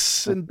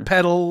tricks and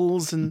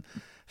pedals and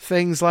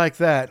things like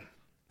that.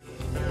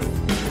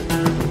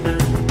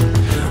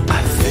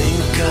 I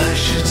think I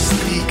should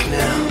speak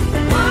now.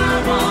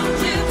 Why won't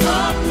you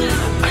talk to me?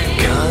 I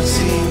can't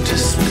seem to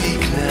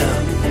speak now.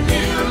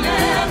 You'll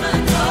never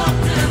talk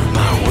to me.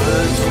 My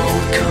words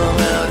won't come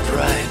out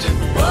right.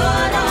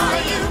 What are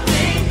you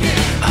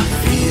thinking? I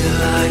feel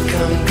like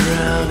I'm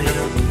drowning.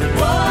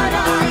 What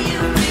are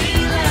you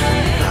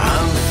feeling?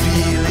 I'm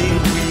feeling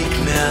weak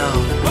now.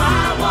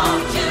 Why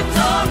won't you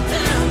talk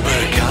to me? I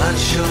can't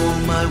show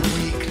my weakness.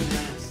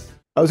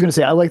 I was going to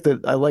say, I like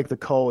the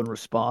call and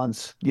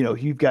response. You know,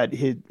 you've got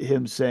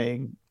him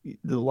saying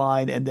the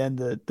line, and then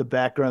the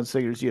background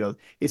singers, you know,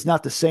 it's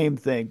not the same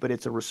thing, but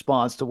it's a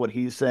response to what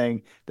he's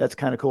saying. That's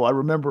kind of cool. I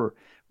remember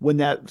when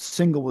that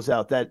single was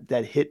out,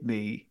 that hit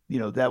me, you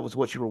know, that was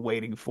what you were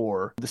waiting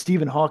for. The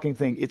Stephen Hawking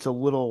thing, it's a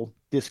little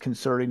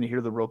disconcerting to hear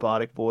the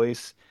robotic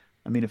voice.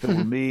 I mean, if it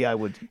were me, I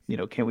would, you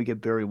know, can't we get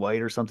Barry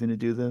White or something to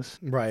do this?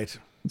 Right.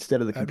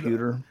 Instead of the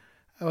computer.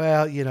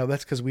 Well, you know,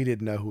 that's because we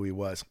didn't know who he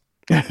was.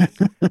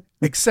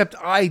 Except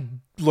I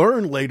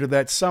learned later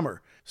that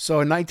summer.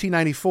 So in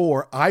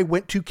 1994, I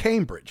went to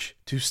Cambridge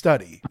to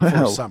study for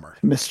a summer.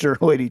 Mr.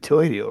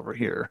 Hoity-toity over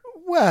here.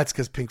 Well, it's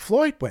because Pink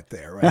Floyd went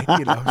there, right?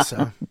 You know,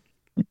 so.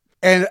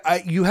 And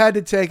you had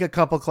to take a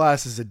couple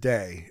classes a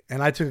day.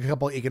 And I took a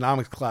couple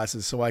economics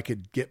classes so I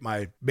could get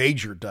my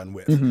major done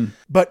with.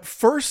 But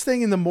first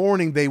thing in the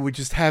morning, they would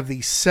just have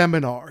these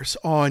seminars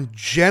on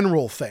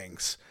general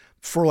things.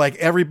 For like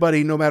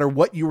everybody, no matter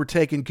what you were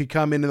taking, could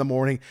come in the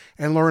morning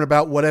and learn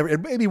about whatever.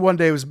 And maybe one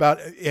day it was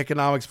about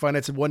economics,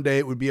 finance, and one day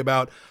it would be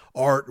about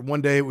art. One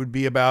day it would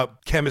be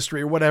about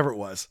chemistry or whatever it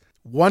was.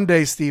 One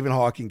day Stephen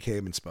Hawking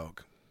came and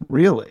spoke.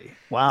 Really?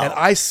 Wow. And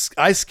I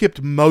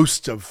skipped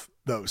most of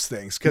those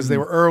things because they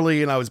were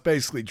early and I was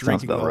basically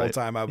drinking the whole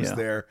time I was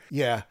there.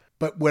 Yeah.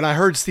 But when I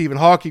heard Stephen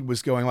Hawking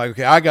was going, like,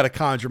 okay, I got to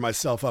conjure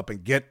myself up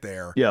and get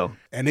there. Yeah.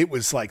 And it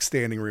was like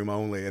standing room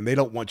only. And they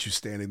don't want you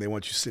standing. They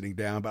want you sitting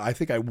down. But I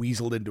think I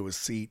weaseled into a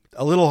seat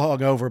a little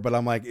hungover. But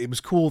I'm like, it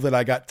was cool that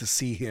I got to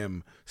see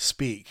him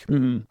speak.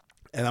 And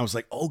I was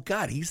like, oh,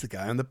 God, he's the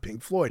guy on the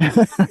Pink Floyd.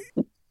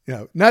 You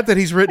know, not that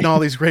he's written all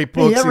these great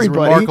books. He's a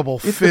remarkable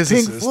physicist.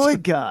 It's the Pink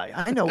Floyd guy.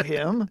 I know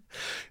him.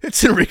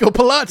 It's Enrico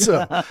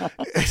Palazzo.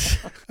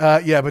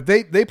 But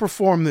they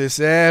perform this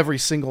every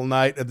single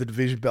night of the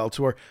Division Bell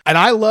tour. And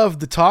I love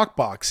the talk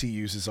box he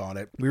uses on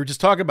it. We were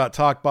just talking about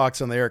talk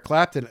box on the Eric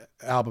Clapton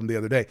album the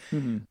other day.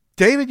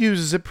 David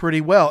uses it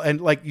pretty well. And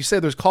like you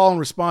said, there's call and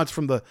response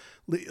from the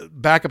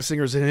backup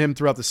singers and him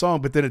throughout the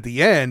song. But then at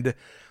the end,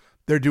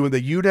 they're doing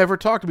the You Never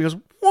Talk to Me. He goes,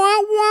 wah,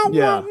 wah,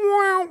 wah,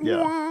 wah,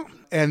 wah.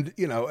 And,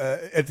 you know,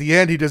 at the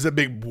end, he does a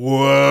big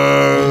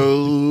whoa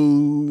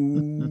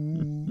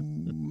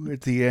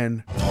at the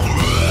end.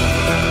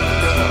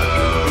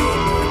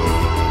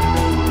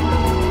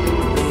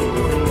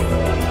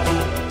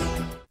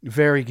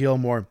 very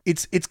Gilmore.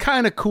 It's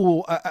kind of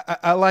cool.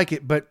 I like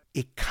it, but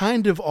it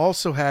kind of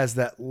also has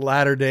that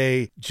latter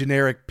day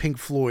generic Pink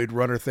Floyd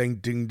runner thing.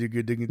 Ding, ding,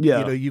 ding. Yeah.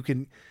 You know, you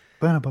can.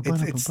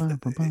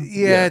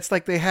 It's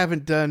like they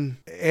haven't done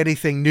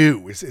anything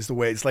new. Is the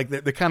way it's like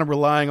they're kind of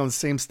relying on the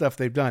same stuff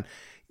they've done.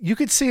 You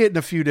could see it in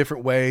a few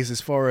different ways.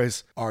 As far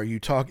as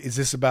is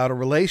this about a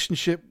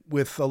relationship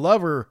with a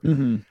lover?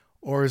 Mm-hmm.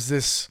 Or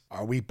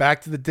are we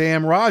back to the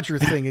damn Roger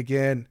thing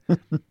again?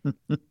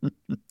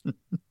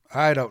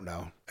 I don't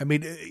know. I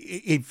mean,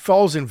 it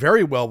falls in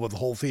very well with the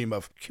whole theme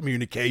of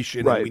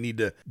communication, right. And we need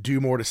to do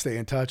more to stay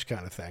in touch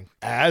kind of thing.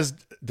 As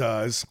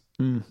does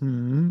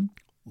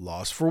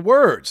Lost for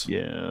Words.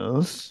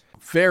 Yes.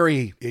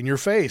 Very in your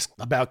face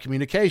about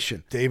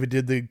communication. David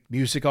did the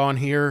music on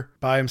here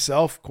by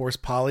himself. Of course,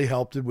 Polly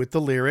helped him with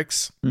the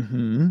lyrics.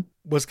 Mm-hmm.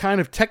 Was kind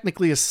of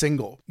technically a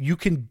single. You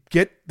can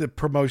get the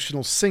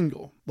promotional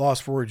single,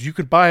 Lost for Words. You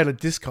can buy it at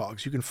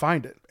Discogs. You can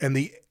find it. And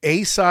the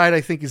A side,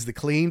 I think, is the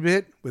clean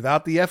bit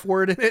without the F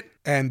word in it.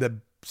 And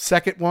the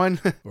second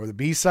one, or the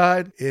B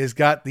side, is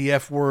got the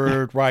F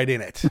word right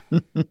in it.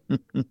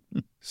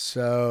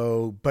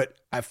 So, but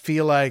I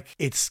feel like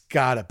it's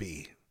gotta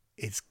be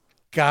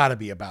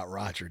about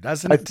Roger,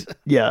 doesn't it?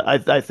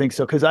 I think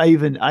so. Cause I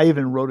even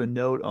wrote a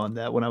note on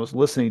that when I was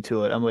listening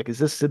to it. I'm like, is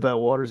this about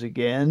Waters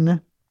again?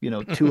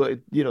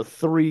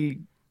 Three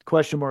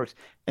question marks.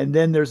 And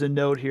then there's a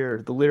note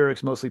here. The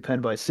lyrics, mostly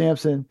penned by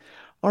Sampson,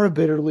 are a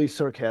bitterly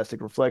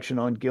sarcastic reflection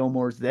on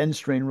Gilmore's then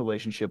strained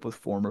relationship with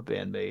former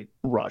bandmate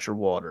Roger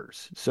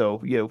Waters. So,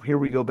 here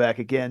we go back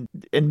again.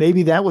 And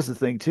maybe that was the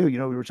thing too. We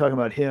were talking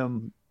about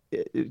him,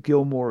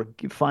 Gilmore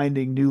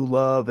finding new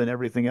love and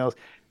everything else.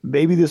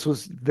 Maybe this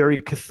was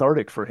very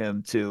cathartic for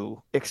him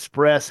to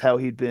express how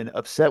he'd been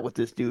upset with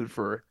this dude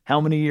for how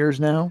many years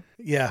now?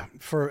 Yeah,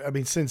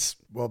 probably since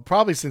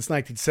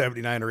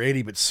 1979 or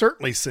 80, but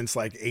certainly since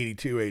like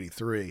 82,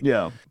 83.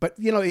 Yeah. But,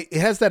 it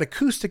has that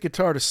acoustic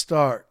guitar to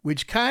start,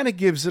 which kind of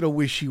gives it a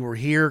Wish You Were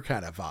Here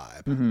kind of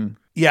vibe. Mm-hmm.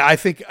 Yeah, I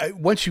think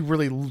once you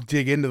really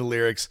dig into the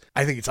lyrics,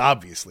 I think it's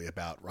obviously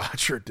about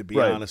Roger, to be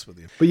honest with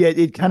you. But yeah,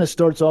 it kind of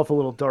starts off a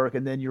little dark,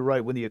 and then you're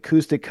right. When the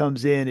acoustic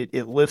comes in,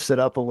 it lifts it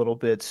up a little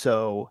bit.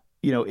 So,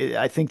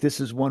 I think this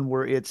is one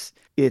where it's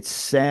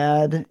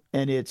sad,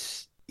 and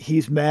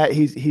he's mad.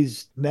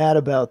 He's mad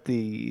about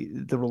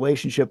the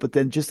relationship, but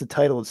then just the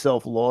title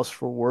itself, Lost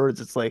for Words.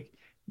 It's like,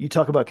 you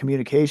talk about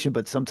communication,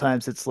 but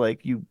sometimes it's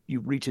like you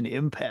reach an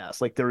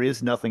impasse, like there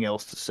is nothing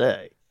else to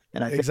say.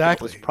 And I think that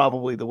was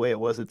probably the way it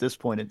was at this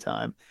point in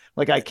time.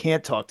 Like, I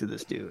can't talk to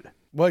this dude.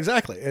 Well,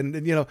 exactly. And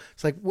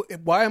it's like,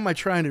 why am I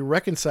trying to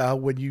reconcile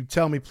when you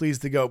tell me please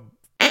to go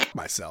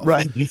myself?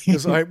 Right.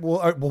 Because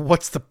well,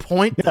 what's the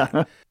point?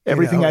 Yeah.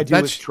 Everything I do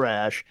is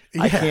trash.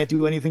 Yeah. I can't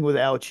do anything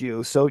without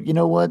you. So you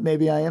know what?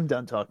 Maybe I am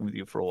done talking with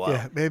you for a while.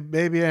 Yeah.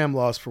 Maybe I am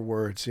lost for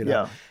words.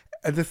 Yeah.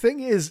 And the thing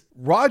is,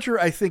 Roger,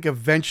 I think,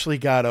 eventually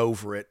got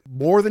over it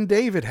more than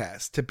David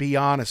has, to be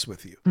honest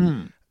with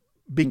you.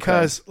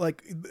 Because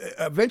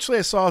eventually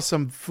I saw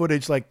some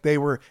footage, like they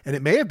were, and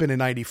it may have been in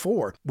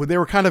 94, where they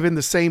were kind of in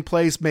the same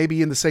place,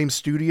 maybe in the same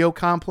studio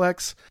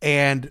complex,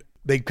 and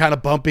they kind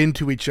of bump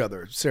into each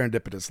other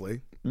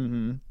serendipitously.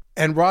 Mm-hmm.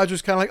 And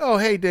Roger's kind of like, oh,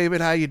 hey,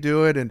 David, how you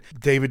doing? And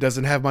David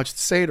doesn't have much to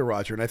say to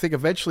Roger. And I think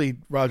eventually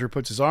Roger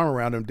puts his arm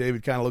around him.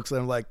 David kind of looks at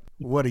him like,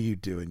 what are you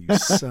doing, you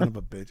son of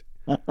a bitch?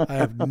 I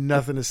have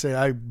nothing to say.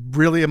 I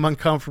really am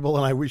uncomfortable,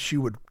 and I wish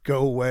you would go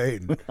away.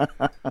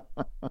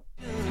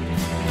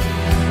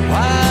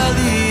 While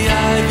the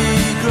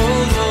ivy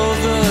grows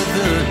over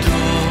the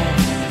door,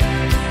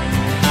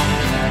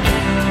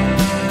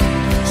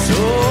 so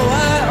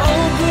I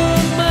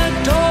open my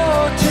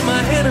door to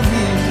my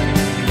enemies,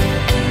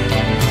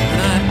 and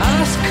I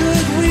ask,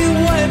 could we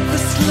wipe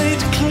the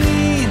slate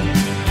clean?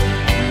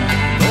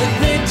 But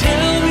they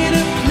tell me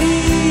to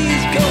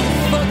please go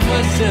fuck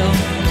myself.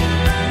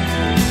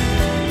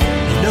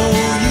 No,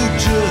 you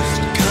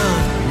just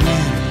can't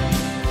win.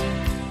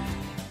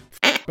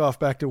 Off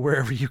back to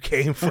wherever you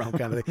came from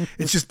kind of thing.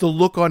 It's just the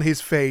look on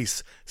his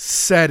face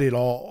said it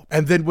all.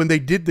 And then when they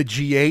did the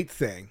G8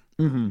 thing,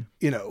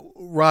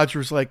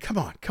 Roger's like, come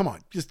on,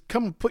 just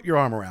come put your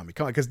arm around me.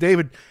 Come on. Because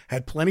David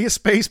had plenty of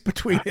space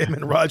between him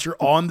and Roger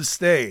on the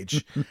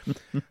stage.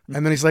 And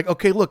then he's like,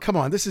 okay, look, come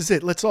on, this is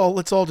it. Let's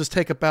all just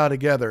take a bow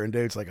together. And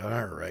David's like,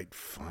 all right,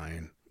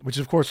 fine. Which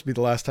of course would be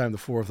the last time the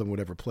four of them would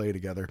ever play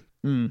together.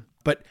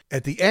 But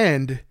at the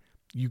end,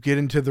 you get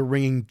into the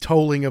ringing,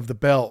 tolling of the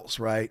bells,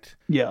 right?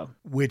 Yeah.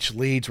 Which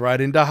leads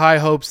right into High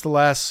Hopes, the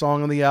last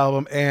song on the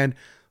album, and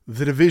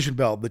the division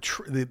bell.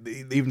 They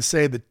even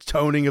say the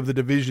toning of the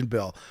division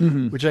bell,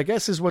 which I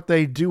guess is what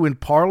they do in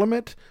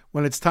Parliament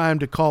when it's time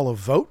to call a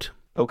vote.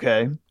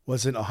 Okay.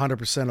 Wasn't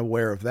 100%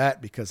 aware of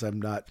that because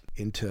I'm not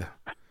into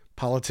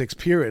politics,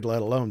 period,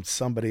 let alone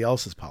somebody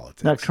else's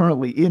politics. Not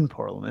currently in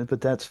Parliament,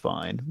 but that's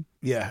fine.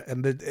 Yeah,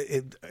 and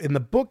in the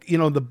book,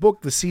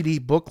 the CD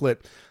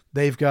booklet,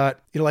 they've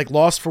got, like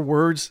Lost for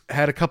Words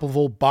had a couple of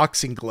old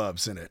boxing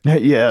gloves in it.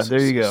 Yeah,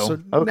 there you go.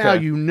 So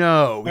okay.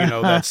 now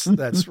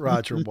that's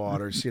Roger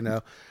Waters,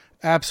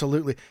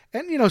 Absolutely.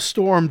 And,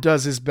 Storm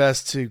does his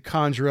best to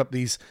conjure up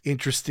these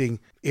interesting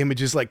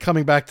images, like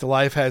coming back to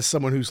life has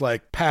someone who's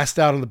like passed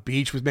out on the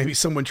beach with maybe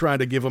someone trying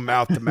to give him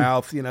mouth to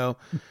mouth,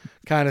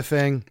 kind of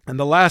thing. And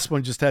the last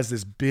one just has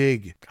this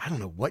big, I don't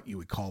know what you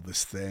would call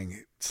this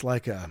thing.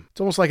 It's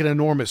almost like an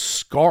enormous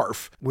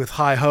scarf with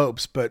high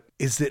hopes, but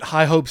is it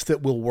high hopes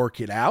that will work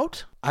it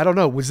out? I don't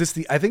know.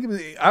 I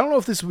don't know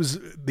if this was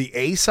the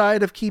A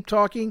side of Keep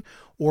Talking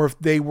or if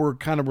they were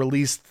kind of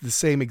released the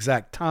same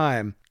exact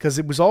time, because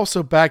it was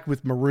also backed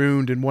with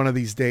Marooned in One of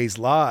These Days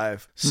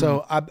Live.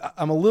 So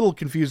I'm a little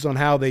confused on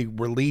how they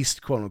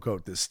released, quote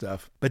unquote, this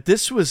stuff. But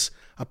this was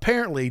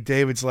apparently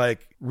David's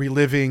like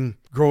reliving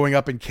growing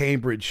up in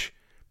Cambridge,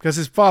 because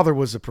his father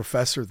was a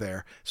professor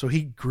there. So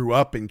he grew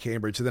up in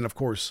Cambridge and then, of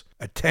course,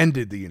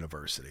 attended the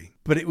university.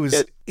 But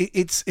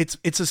it's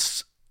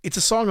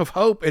a song of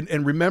hope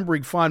and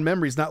remembering fond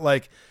memories, not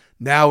like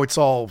now it's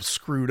all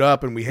screwed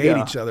up and we hate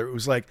each other. It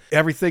was like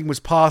everything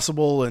was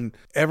possible and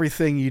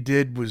everything you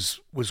did was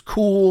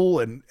cool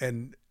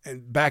and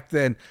back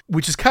then,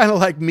 which is kind of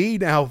like me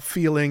now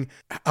feeling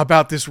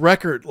about this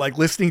record, like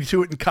listening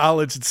to it in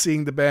college and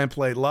seeing the band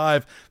play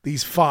live,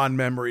 these fond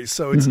memories.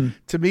 So it's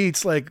to me,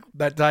 it's like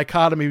that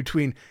dichotomy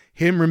between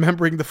him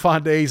remembering the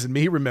fond days and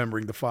me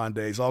remembering the fond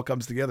days all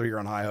comes together here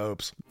on High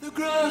Hopes. The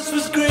grass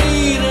was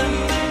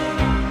greener.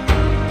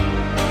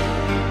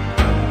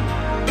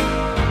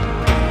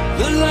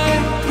 The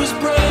light was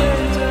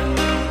brighter,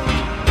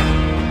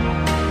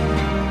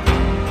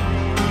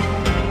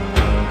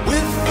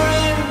 with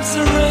friends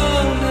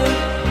around it.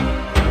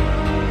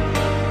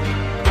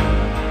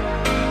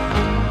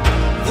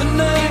 The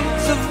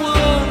nights of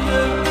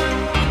wonder.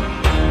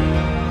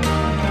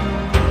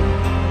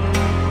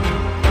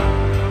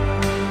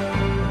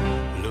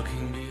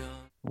 Looking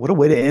beyond. What a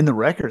way to end the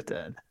record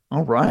then.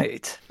 All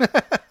right.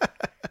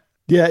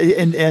 Yeah,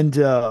 and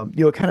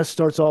it kind of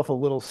starts off a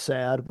little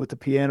sad with the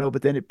piano,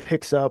 but then it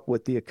picks up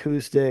with the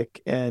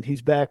acoustic, and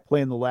he's back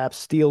playing the lap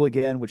steel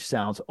again, which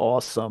sounds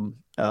awesome.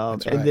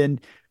 That's and right. then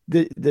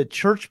the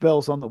church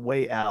bells on the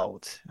way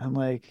out. I'm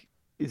like,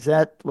 is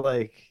that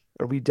like,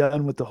 are we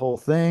done with the whole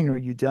thing? Are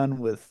you done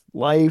with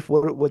life?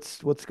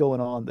 What's going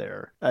on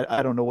there?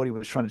 I don't know what he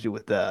was trying to do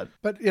with that.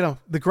 But,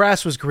 the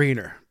grass was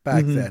greener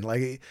back then.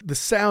 Like the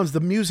sounds,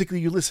 the music that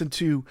you listened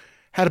to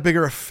had a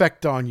bigger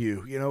effect on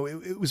you.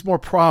 It was more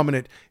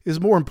prominent. It was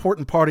a more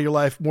important part of your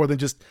life, more than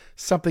just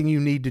something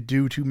you need to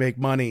do to make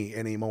money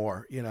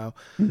anymore.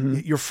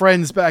 Your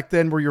friends back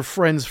then were your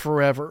friends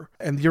forever.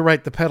 And you're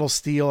right, the pedal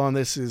steel on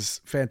this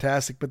is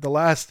fantastic. But the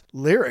last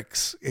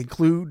lyrics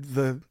include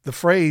the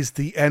phrase,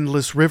 the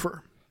endless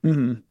river.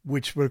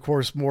 Which would, of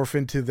course, morph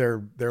into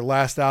their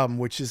last album,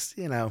 which is,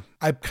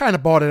 I kind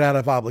of bought it out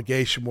of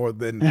obligation more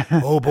than,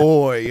 oh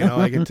boy,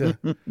 I get to,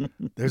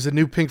 there's a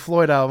new Pink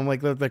Floyd album,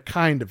 like there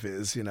kind of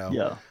is,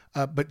 Yeah.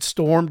 But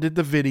Storm did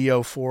the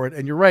video for it.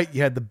 And you're right,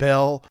 you had the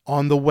bell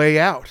on the way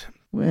out.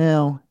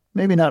 Well,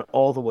 maybe not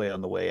all the way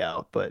on the way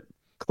out, but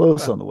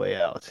close on the way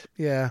out.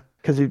 Yeah.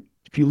 Because if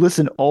you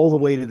listen all the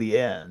way to the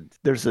end,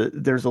 there's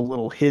a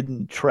little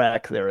hidden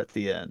track there at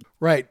the end.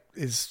 Right.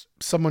 Is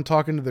someone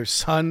talking to their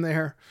son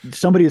there?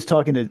 Somebody is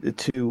talking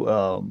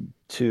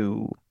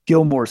to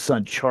Gilmore's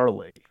son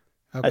Charlie.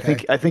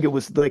 Okay. I think it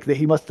was like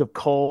he must have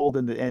called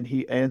and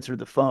he answered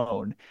the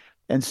phone,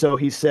 and so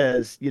he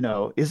says,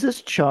 is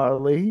this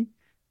Charlie?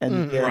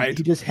 And right.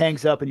 He just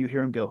hangs up, and you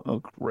hear him go, "Oh,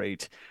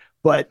 great."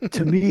 But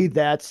to me,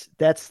 that's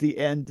the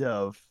end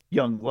of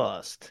Young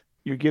Lust.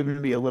 You're giving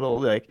me a little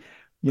like.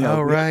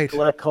 Right.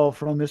 Collect call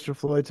from Mr.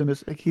 Floyd to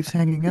It keeps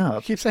hanging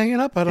up. It keeps hanging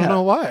up. I don't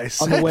know why.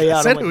 On the way out,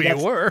 I said I'm who like,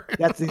 you were.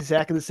 That's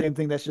exactly the same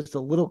thing. That's just a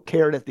little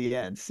carrot at the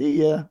end.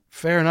 See ya.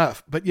 Fair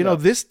enough. But,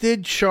 this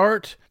did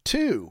chart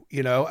too,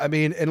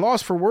 and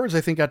Lost for Words,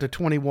 I think, got to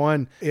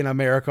 21 in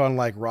America on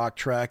like Rock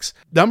Tracks.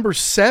 Number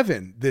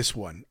 7, this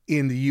one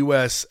in the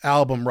U.S.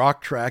 album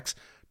Rock Tracks,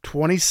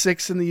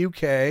 26 in the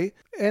UK,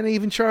 and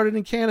even charted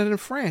in Canada and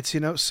France,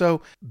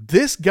 So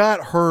this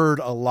got heard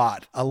a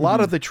lot. A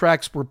lot of the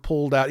tracks were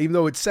pulled out, even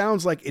though it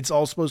sounds like it's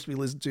all supposed to be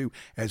listened to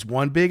as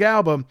one big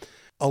album.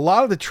 A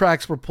lot of the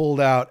tracks were pulled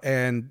out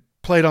and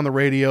played on the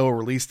radio or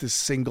released as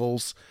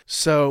singles.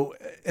 So,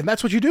 and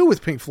that's what you do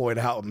with Pink Floyd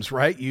albums,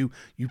 right? You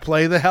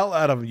play the hell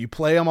out of them. You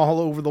play them all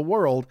over the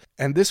world.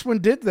 And this one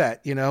did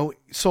that,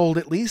 sold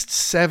at least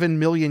 7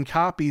 million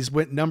copies,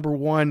 went number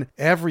 1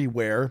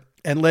 everywhere,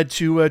 and led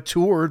to a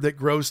tour that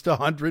grossed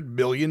 $100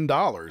 million.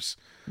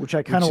 Which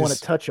I kind of want to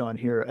touch on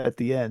here at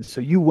the end.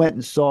 So you went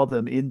and saw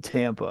them in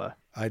Tampa.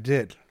 I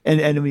did. And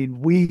I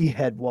mean, we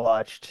had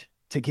watched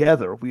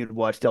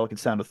Delicate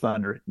Sound of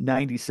Thunder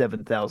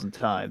 97,000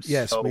 times.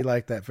 Yes, so we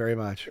like that very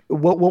much.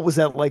 What was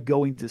that like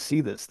going to see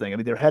this thing? I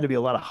mean, there had to be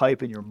a lot of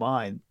hype in your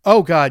mind.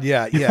 Oh God,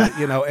 yeah,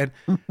 and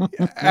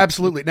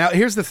absolutely. Now,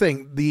 here's the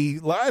thing. The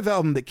live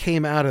album that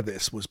came out of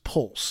this was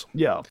Pulse.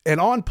 Yeah.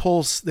 And on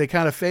Pulse, they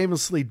kind of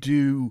famously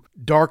do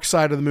Dark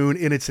Side of the Moon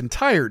in its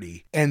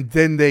entirety, and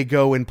then they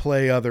go and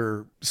play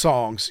other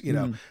songs,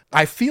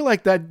 I feel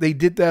like that they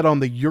did that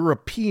on the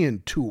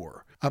European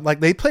tour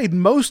Like they played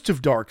most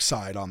of Dark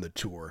Side on the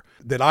tour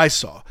that I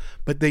saw,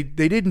 but they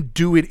didn't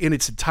do it in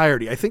its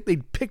entirety. I think they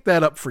picked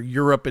that up for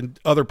Europe and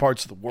other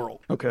parts of the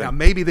world. Okay. Now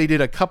maybe they did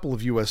a couple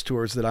of US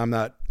tours that I'm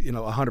not,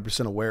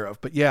 100% aware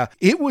of, but yeah,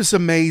 it was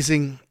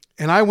amazing.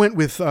 And I went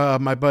with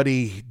my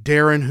buddy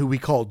Darren, who we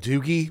call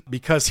Doogie,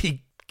 because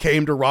he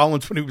came to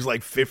Rollins when he was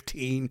like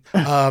 15.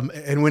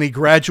 And when he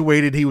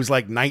graduated, he was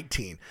like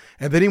 19.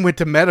 And then he went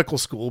to medical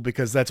school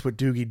because that's what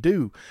Doogie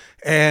do.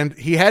 And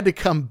he had to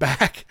come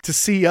back to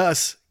see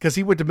us because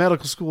he went to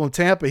medical school in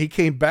Tampa. He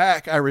came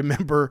back, I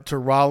remember, to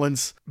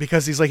Rollins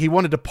because he's like, he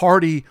wanted to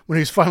party when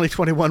he was finally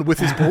 21 with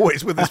his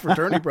boys, with his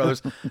fraternity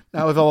brothers,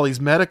 not with all these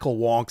medical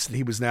wonks that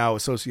he was now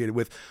associated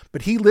with.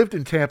 But he lived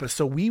in Tampa.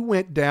 So we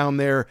went down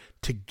there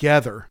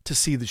together to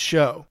see the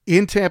show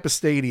in Tampa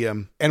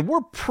Stadium. And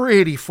we're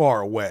pretty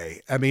far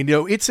away. I mean,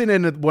 it's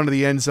in one of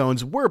the end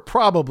zones. We're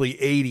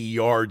probably 80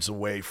 yards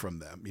away from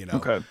them,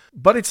 Okay.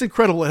 But it's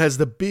incredible. It has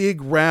the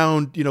big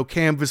round,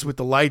 canvas with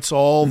the lights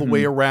all the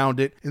way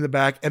around it in the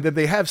back. And then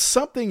they have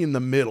something in the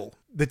middle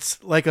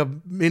that's like a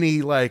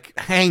mini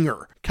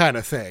hangar kind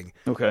of thing.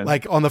 Okay.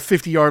 Like on the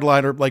 50-yard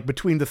line or like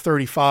between the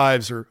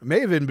 35s or may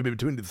have even been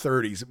between the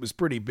 30s. It was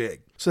pretty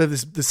big. So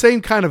this the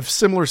same kind of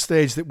similar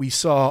stage that we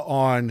saw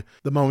on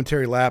the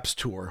Momentary Lapse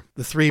tour.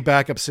 The three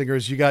backup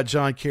singers, you got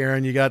John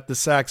Caron, you got the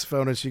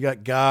saxophonist, you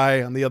got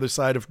Guy on the other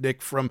side of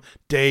Nick from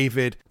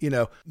David,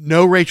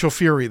 no Rachel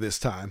Fury this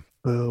time.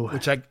 Boo.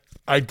 Which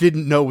I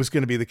didn't know was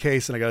going to be the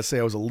case, and I got to say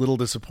I was a little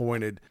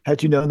disappointed.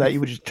 Had you known that, you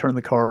would just turn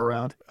the car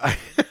around.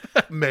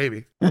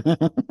 Maybe.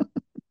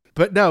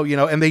 But no,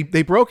 and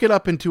they broke it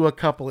up into a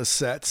couple of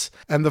sets.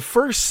 And the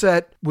first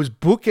set was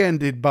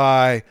bookended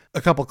by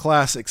a couple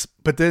classics.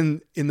 But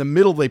then in the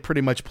middle, they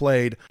pretty much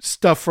played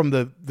stuff from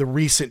the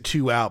recent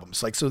two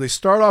albums. So they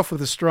start off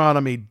with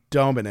Astronomy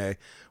Domine,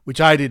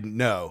 which I didn't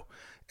know.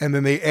 And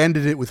then they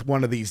ended it with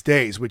One of These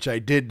Days, which I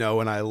did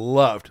know and I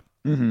loved.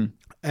 Mm-hmm.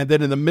 And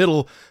then in the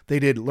middle, they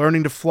did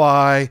Learning to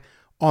Fly,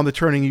 On the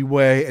Turning You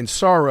Way, and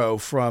Sorrow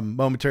from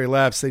Momentary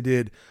Lapse. They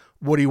did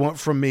What Do You Want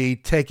From Me,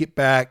 Take It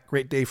Back,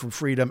 Great Day from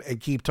Freedom, and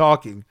Keep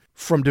Talking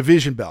from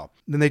Division Bell.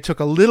 Then they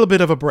took a little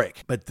bit of a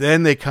break, but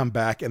then they come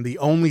back, and the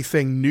only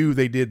thing new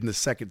they did in the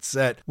second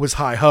set was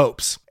High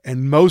Hopes.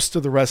 And most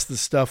of the rest of the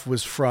stuff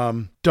was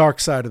from Dark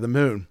Side of the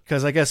Moon.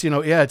 Because I guess,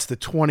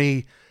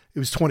 it's it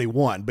was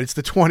 21, but it's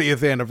the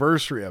 20th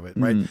anniversary of it,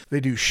 right? Mm-hmm.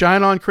 They do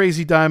Shine On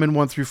Crazy Diamond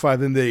 1 through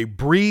 5. Then they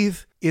Breathe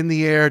in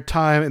the Air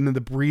Time, and then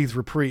the Breathe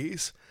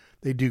reprise.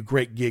 They do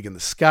Great Gig in the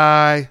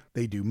Sky.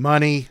 They do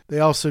Money. They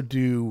also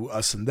do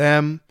Us and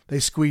Them. They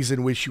squeeze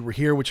in Wish You Were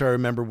Here, which I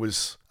remember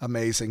was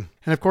amazing.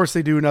 And of course,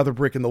 they do Another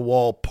Brick in the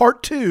Wall,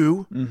 Part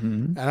 2. Mm-hmm.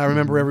 And I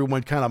remember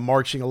everyone kind of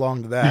marching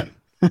along to that.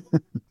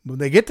 When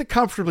they get to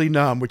Comfortably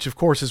Numb, which of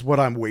course is what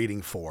I'm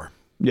waiting for.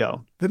 Yeah.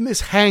 Then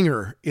this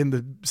hanger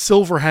the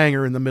silver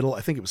hanger in the middle, I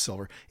think it was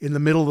silver, in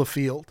the middle of the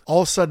field,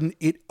 all of a sudden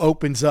it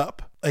opens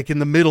up like in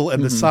the middle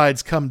and the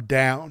sides come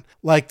down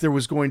like there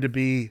was going to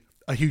be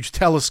a huge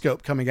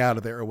telescope coming out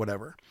of there or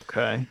whatever.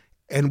 Okay.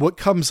 And what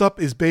comes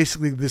up is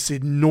basically this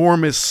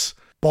enormous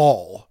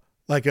ball,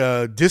 like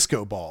a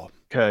disco ball.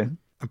 Okay.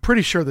 I'm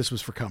pretty sure this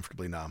was for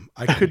Comfortably Numb.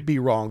 I could be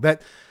wrong.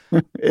 That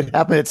it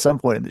happened at some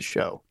point in the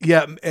show.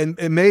 Yeah, and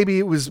maybe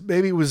it was.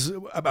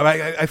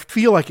 I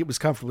feel like it was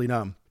Comfortably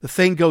Numb. The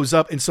thing goes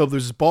up, and so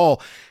there's this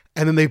ball,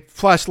 and then they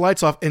flash the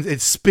lights off, and it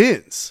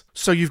spins.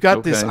 So you've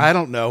got this. I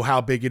don't know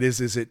how big it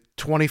is. Is it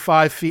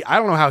 25 feet? I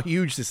don't know how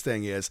huge this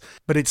thing is,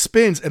 but it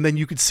spins, and then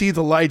you could see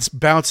the lights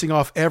bouncing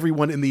off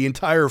everyone in the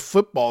entire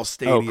football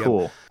stadium. Oh,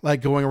 cool!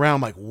 Like going around,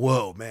 I'm like,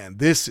 whoa, man,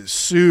 this is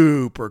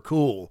super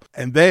cool.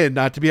 And then,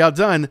 not to be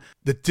outdone,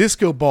 the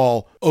disco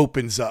ball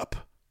opens up.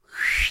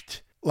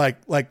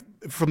 Like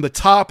from the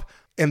top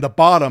and the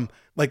bottom,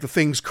 like the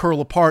things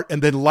curl apart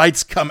and then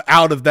lights come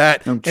out of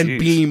that and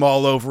beam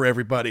all over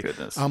everybody.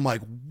 Goodness. I'm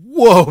like,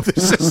 whoa,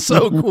 this is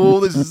so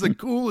cool. This is the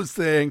coolest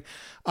thing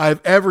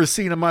I've ever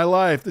seen in my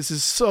life. This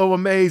is so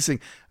amazing.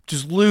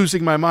 Just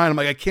losing my mind. I'm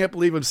like, I can't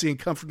believe I'm seeing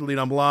Comfortably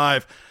Numb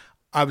live.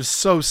 I was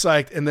so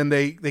psyched. And then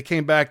they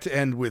came back to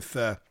end with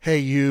Hey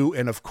You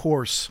and, of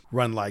course,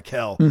 Run Like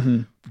Hell,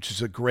 which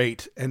is a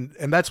great. And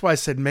that's why I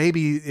said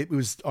maybe it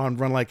was on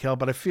Run Like Hell,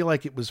 but I feel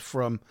like it was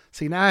from.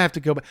 See, now I have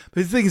to go back.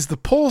 But the thing is, the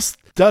Pulse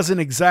doesn't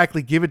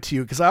exactly give it to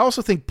you because I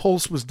also think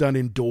Pulse was done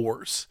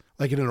indoors,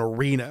 like in an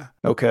arena.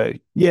 Okay.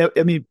 Yeah.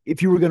 I mean,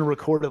 if you were going to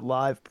record it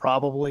live,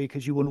 probably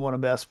because you wouldn't want to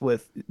mess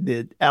with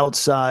the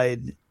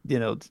outside,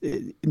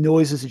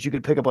 noises that you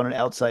could pick up on an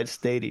outside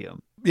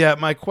stadium. Yeah,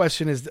 my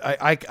question is,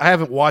 I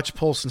haven't watched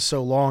Pulse in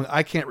so long,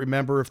 I can't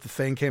remember if the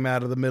thing came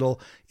out of the middle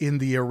in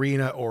the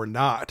arena or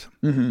not.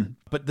 Mm-hmm.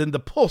 But then the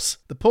Pulse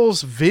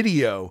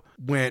video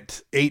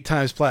went 8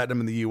 times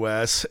platinum in the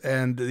U.S.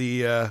 and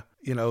the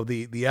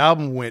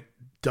album went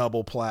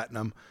double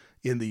platinum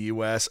in the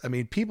U.S. I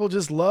mean, people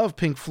just love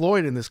Pink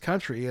Floyd in this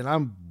country, and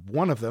I'm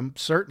one of them,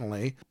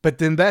 certainly. But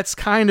then that's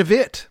kind of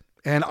it.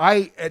 And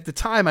at the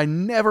time, I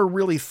never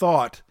really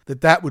thought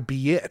that would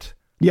be it.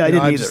 Yeah, I You know,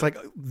 didn't I'm either. just like,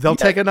 they'll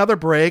take another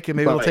break and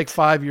maybe they'll Right. take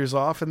 5 years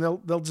off and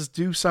they'll just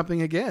do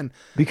something again.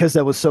 Because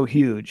that was so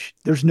huge.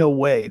 There's no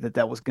way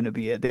that was going to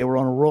be it. They were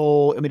on a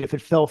roll. I mean, if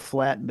it fell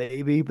flat,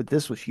 maybe, but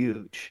this was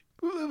huge.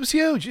 It was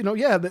huge. You know,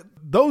 yeah,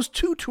 those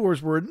two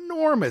tours were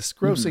enormous,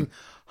 grossing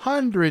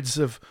hundreds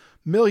of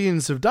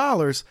millions of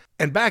dollars.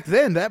 And back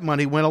then that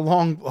money went a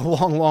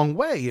long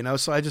way, you know?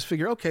 So I just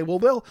figure, okay,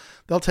 well,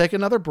 they'll take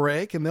another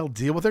break and they'll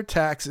deal with their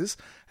taxes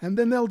and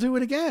then they'll do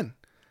it again.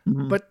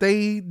 But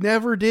they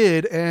never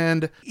did.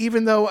 And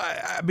even though,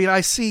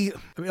 I see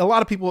a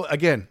lot of people,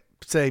 again,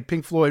 say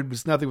Pink Floyd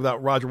was nothing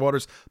without Roger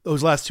Waters.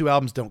 Those last two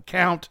albums don't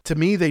count. To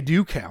me, they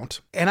do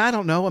count. And I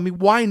don't know. I mean,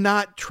 why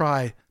not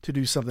try to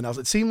do something else?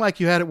 It seemed like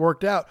you had it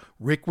worked out.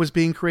 Rick was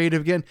being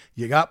creative again.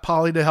 You got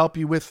Polly to help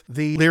you with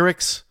the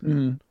lyrics.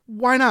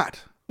 Why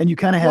not? And you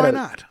kind of had Why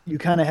not? You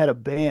kind of had a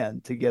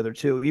band together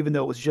too, even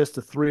though it was just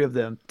the three of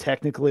them.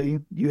 Technically,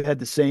 you had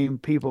the same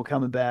people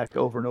coming back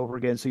over and over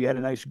again, so you had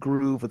a nice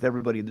groove with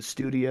everybody in the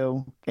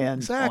studio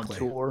and on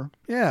tour.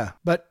 Yeah,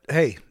 but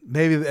hey,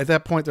 maybe at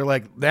that point they're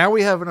like, now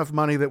we have enough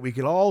money that we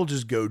can all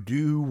just go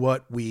do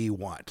what we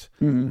want.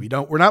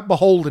 We're not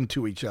beholden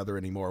to each other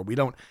anymore. We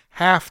don't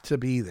have to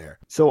be there.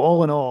 So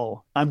all in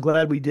all, I'm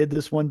glad we did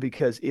this one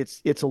because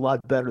it's a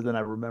lot better than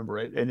I remember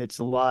it, and it's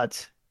a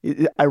lot.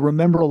 I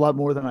remember a lot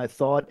more than I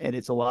thought, and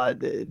it's a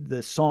lot.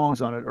 The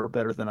songs on it are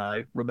better than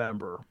I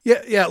remember.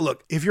 Yeah.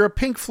 Look, if you're a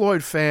Pink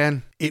Floyd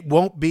fan, it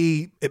won't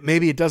be.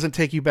 Maybe it doesn't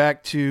take you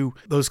back to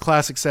those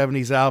classic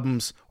 '70s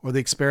albums or the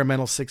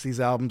experimental '60s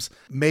albums.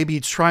 Maybe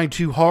it's trying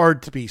too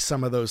hard to be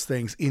some of those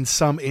things in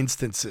some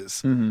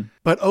instances.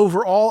 But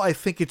overall, I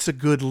think it's a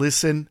good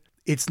listen.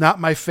 It's not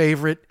my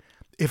favorite.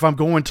 If I'm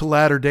going to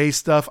latter day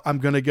stuff, I'm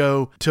going to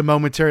go to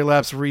Momentary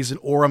Lapse of Reason,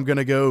 or I'm going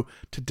to go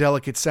to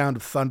Delicate Sound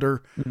of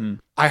Thunder.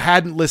 I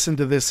hadn't listened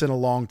to this in a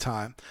long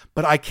time,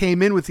 but I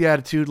came in with the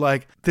attitude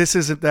like, this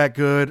isn't that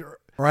good,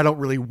 or I don't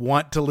really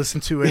want to listen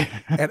to it.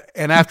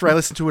 and after I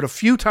listened to it a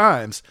few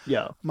times,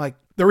 I'm like,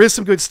 there is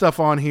some good stuff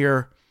on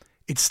here.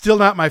 It's still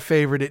not my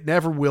favorite. It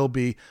never will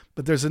be,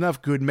 but there's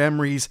enough good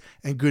memories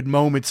and good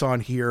moments on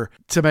here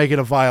to make it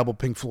a viable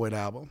Pink Floyd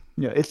album.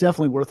 Yeah, it's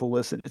definitely worth a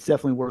listen. It's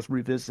definitely worth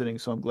revisiting,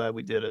 so I'm glad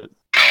we did it.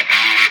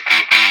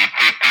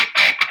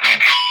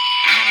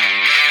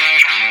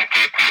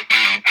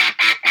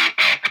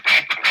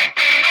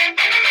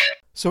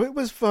 So it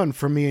was fun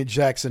for me and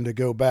Jackson to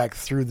go back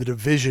through the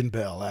Division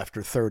Bell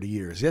after 30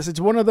 years. Yes,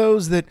 it's one of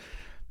those that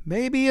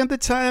maybe at the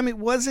time it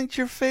wasn't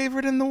your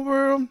favorite in the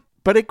world,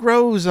 but it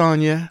grows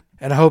on you.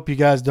 And I hope you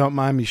guys don't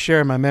mind me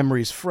sharing my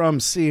memories from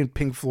seeing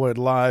Pink Floyd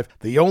live,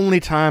 the only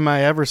time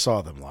I ever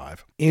saw them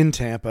live, in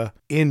Tampa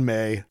in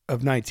May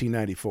of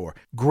 1994.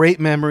 Great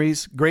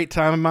memories, great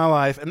time in my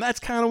life, and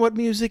that's kind of what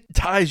music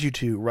ties you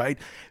to, right?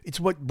 It's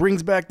what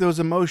brings back those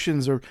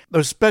emotions or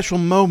those special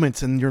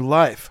moments in your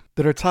life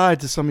that are tied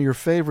to some of your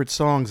favorite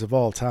songs of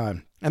all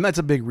time. And that's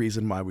a big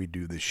reason why we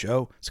do this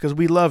show. It's because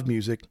we love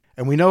music.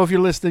 And we know if you're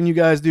listening, you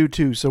guys do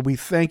too. So we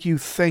thank you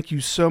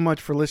so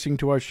much for listening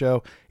to our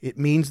show. It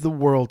means the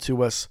world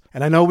to us.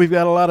 And I know we've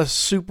got a lot of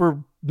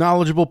super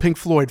knowledgeable Pink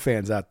Floyd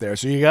fans out there.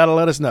 So you got to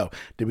let us know.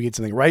 Did we get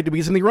something right? Did we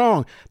get something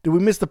wrong? Did we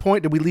miss the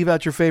point? Did we leave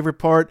out your favorite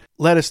part?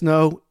 Let us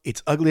know.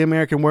 It's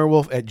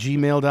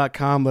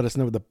uglyamericανwerewolf@gmail.com. Let us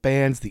know the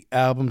bands, the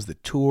albums, the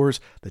tours,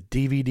 the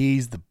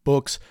DVDs, the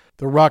books,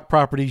 the rock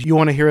properties you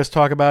want to hear us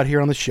talk about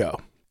here on the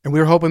show. And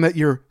we're hoping that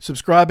you're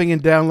subscribing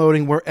and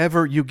downloading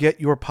wherever you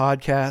get your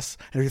podcasts.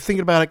 And if you're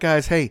thinking about it,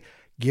 guys, hey,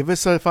 give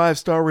us a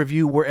 5-star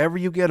review wherever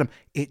you get them.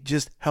 It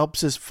just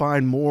helps us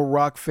find more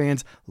rock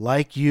fans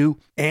like you.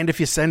 And if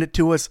you send it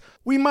to us,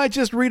 we might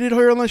just read it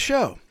here on the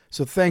show.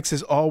 So thanks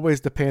as always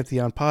to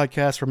Pantheon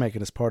Podcast for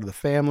making us part of the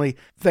family.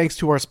 Thanks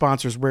to our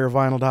sponsors,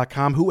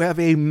 RareVinyl.com, who have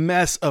a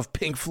mess of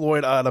Pink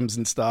Floyd items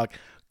in stock.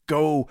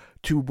 Go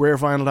to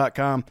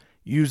RareVinyl.com.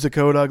 Use the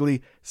code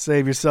UGLY,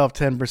 save yourself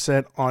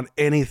 10% on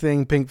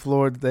anything Pink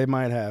Floyd they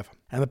might have.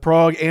 And the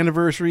Prague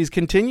anniversaries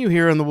continue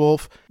here on The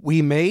Wolf.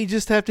 We may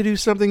just have to do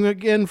something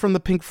again from the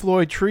Pink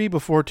Floyd tree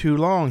before too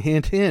long,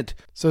 hint, hint.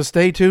 So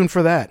stay tuned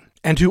for that.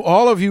 And to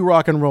all of you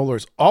rock and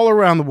rollers all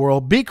around the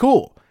world, be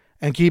cool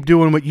and keep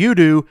doing what you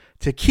do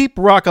to keep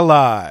rock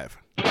alive.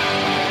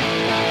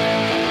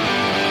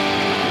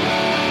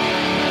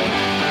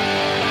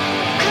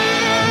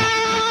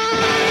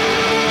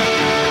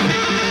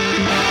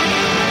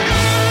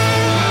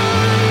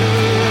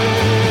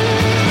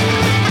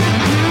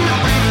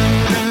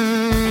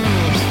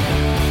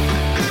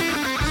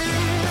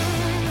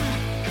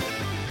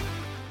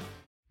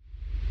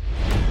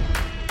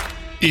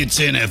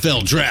 It's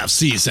NFL draft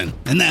season,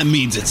 and that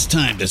means it's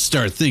time to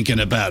start thinking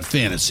about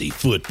fantasy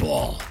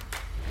football.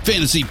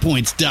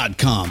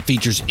 FantasyPoints.com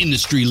features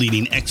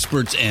industry-leading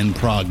experts and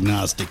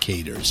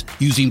prognosticators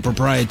using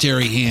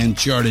proprietary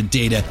hand-charted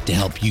data to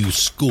help you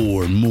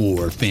score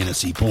more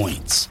fantasy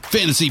points.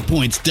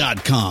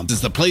 FantasyPoints.com is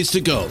the place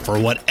to go for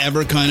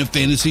whatever kind of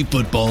fantasy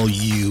football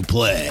you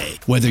play.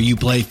 Whether you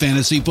play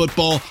fantasy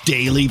football,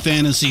 daily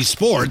fantasy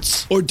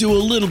sports, or do a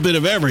little bit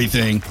of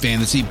everything,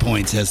 Fantasy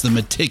Points has the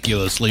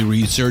meticulously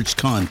researched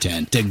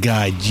content to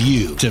guide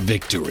you to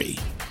victory.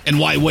 And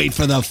why wait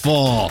for the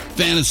fall?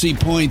 Fantasy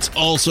Points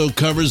also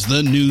covers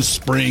the new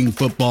spring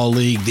football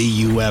league,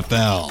 the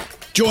UFL.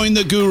 Join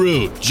the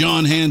guru,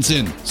 John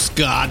Hansen,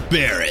 Scott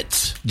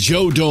Barrett,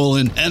 Joe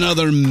Dolan, and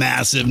other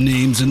massive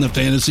names in the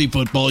fantasy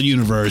football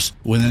universe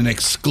with an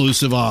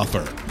exclusive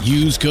offer.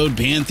 Use code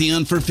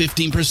Pantheon for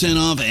 15%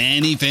 off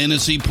any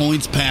Fantasy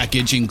Points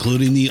package,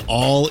 including the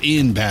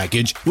all-in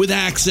package, with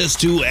access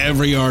to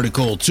every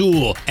article,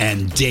 tool,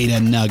 and data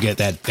nugget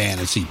that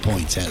Fantasy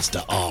Points has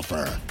to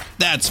offer.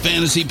 That's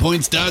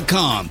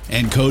fantasypoints.com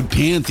and code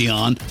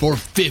Pantheon for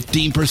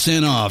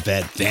 15% off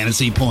at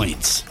Fantasy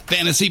Points.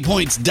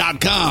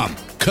 Fantasypoints.com,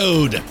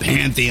 code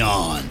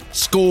Pantheon.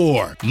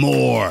 Score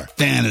more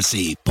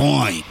fantasy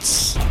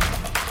points.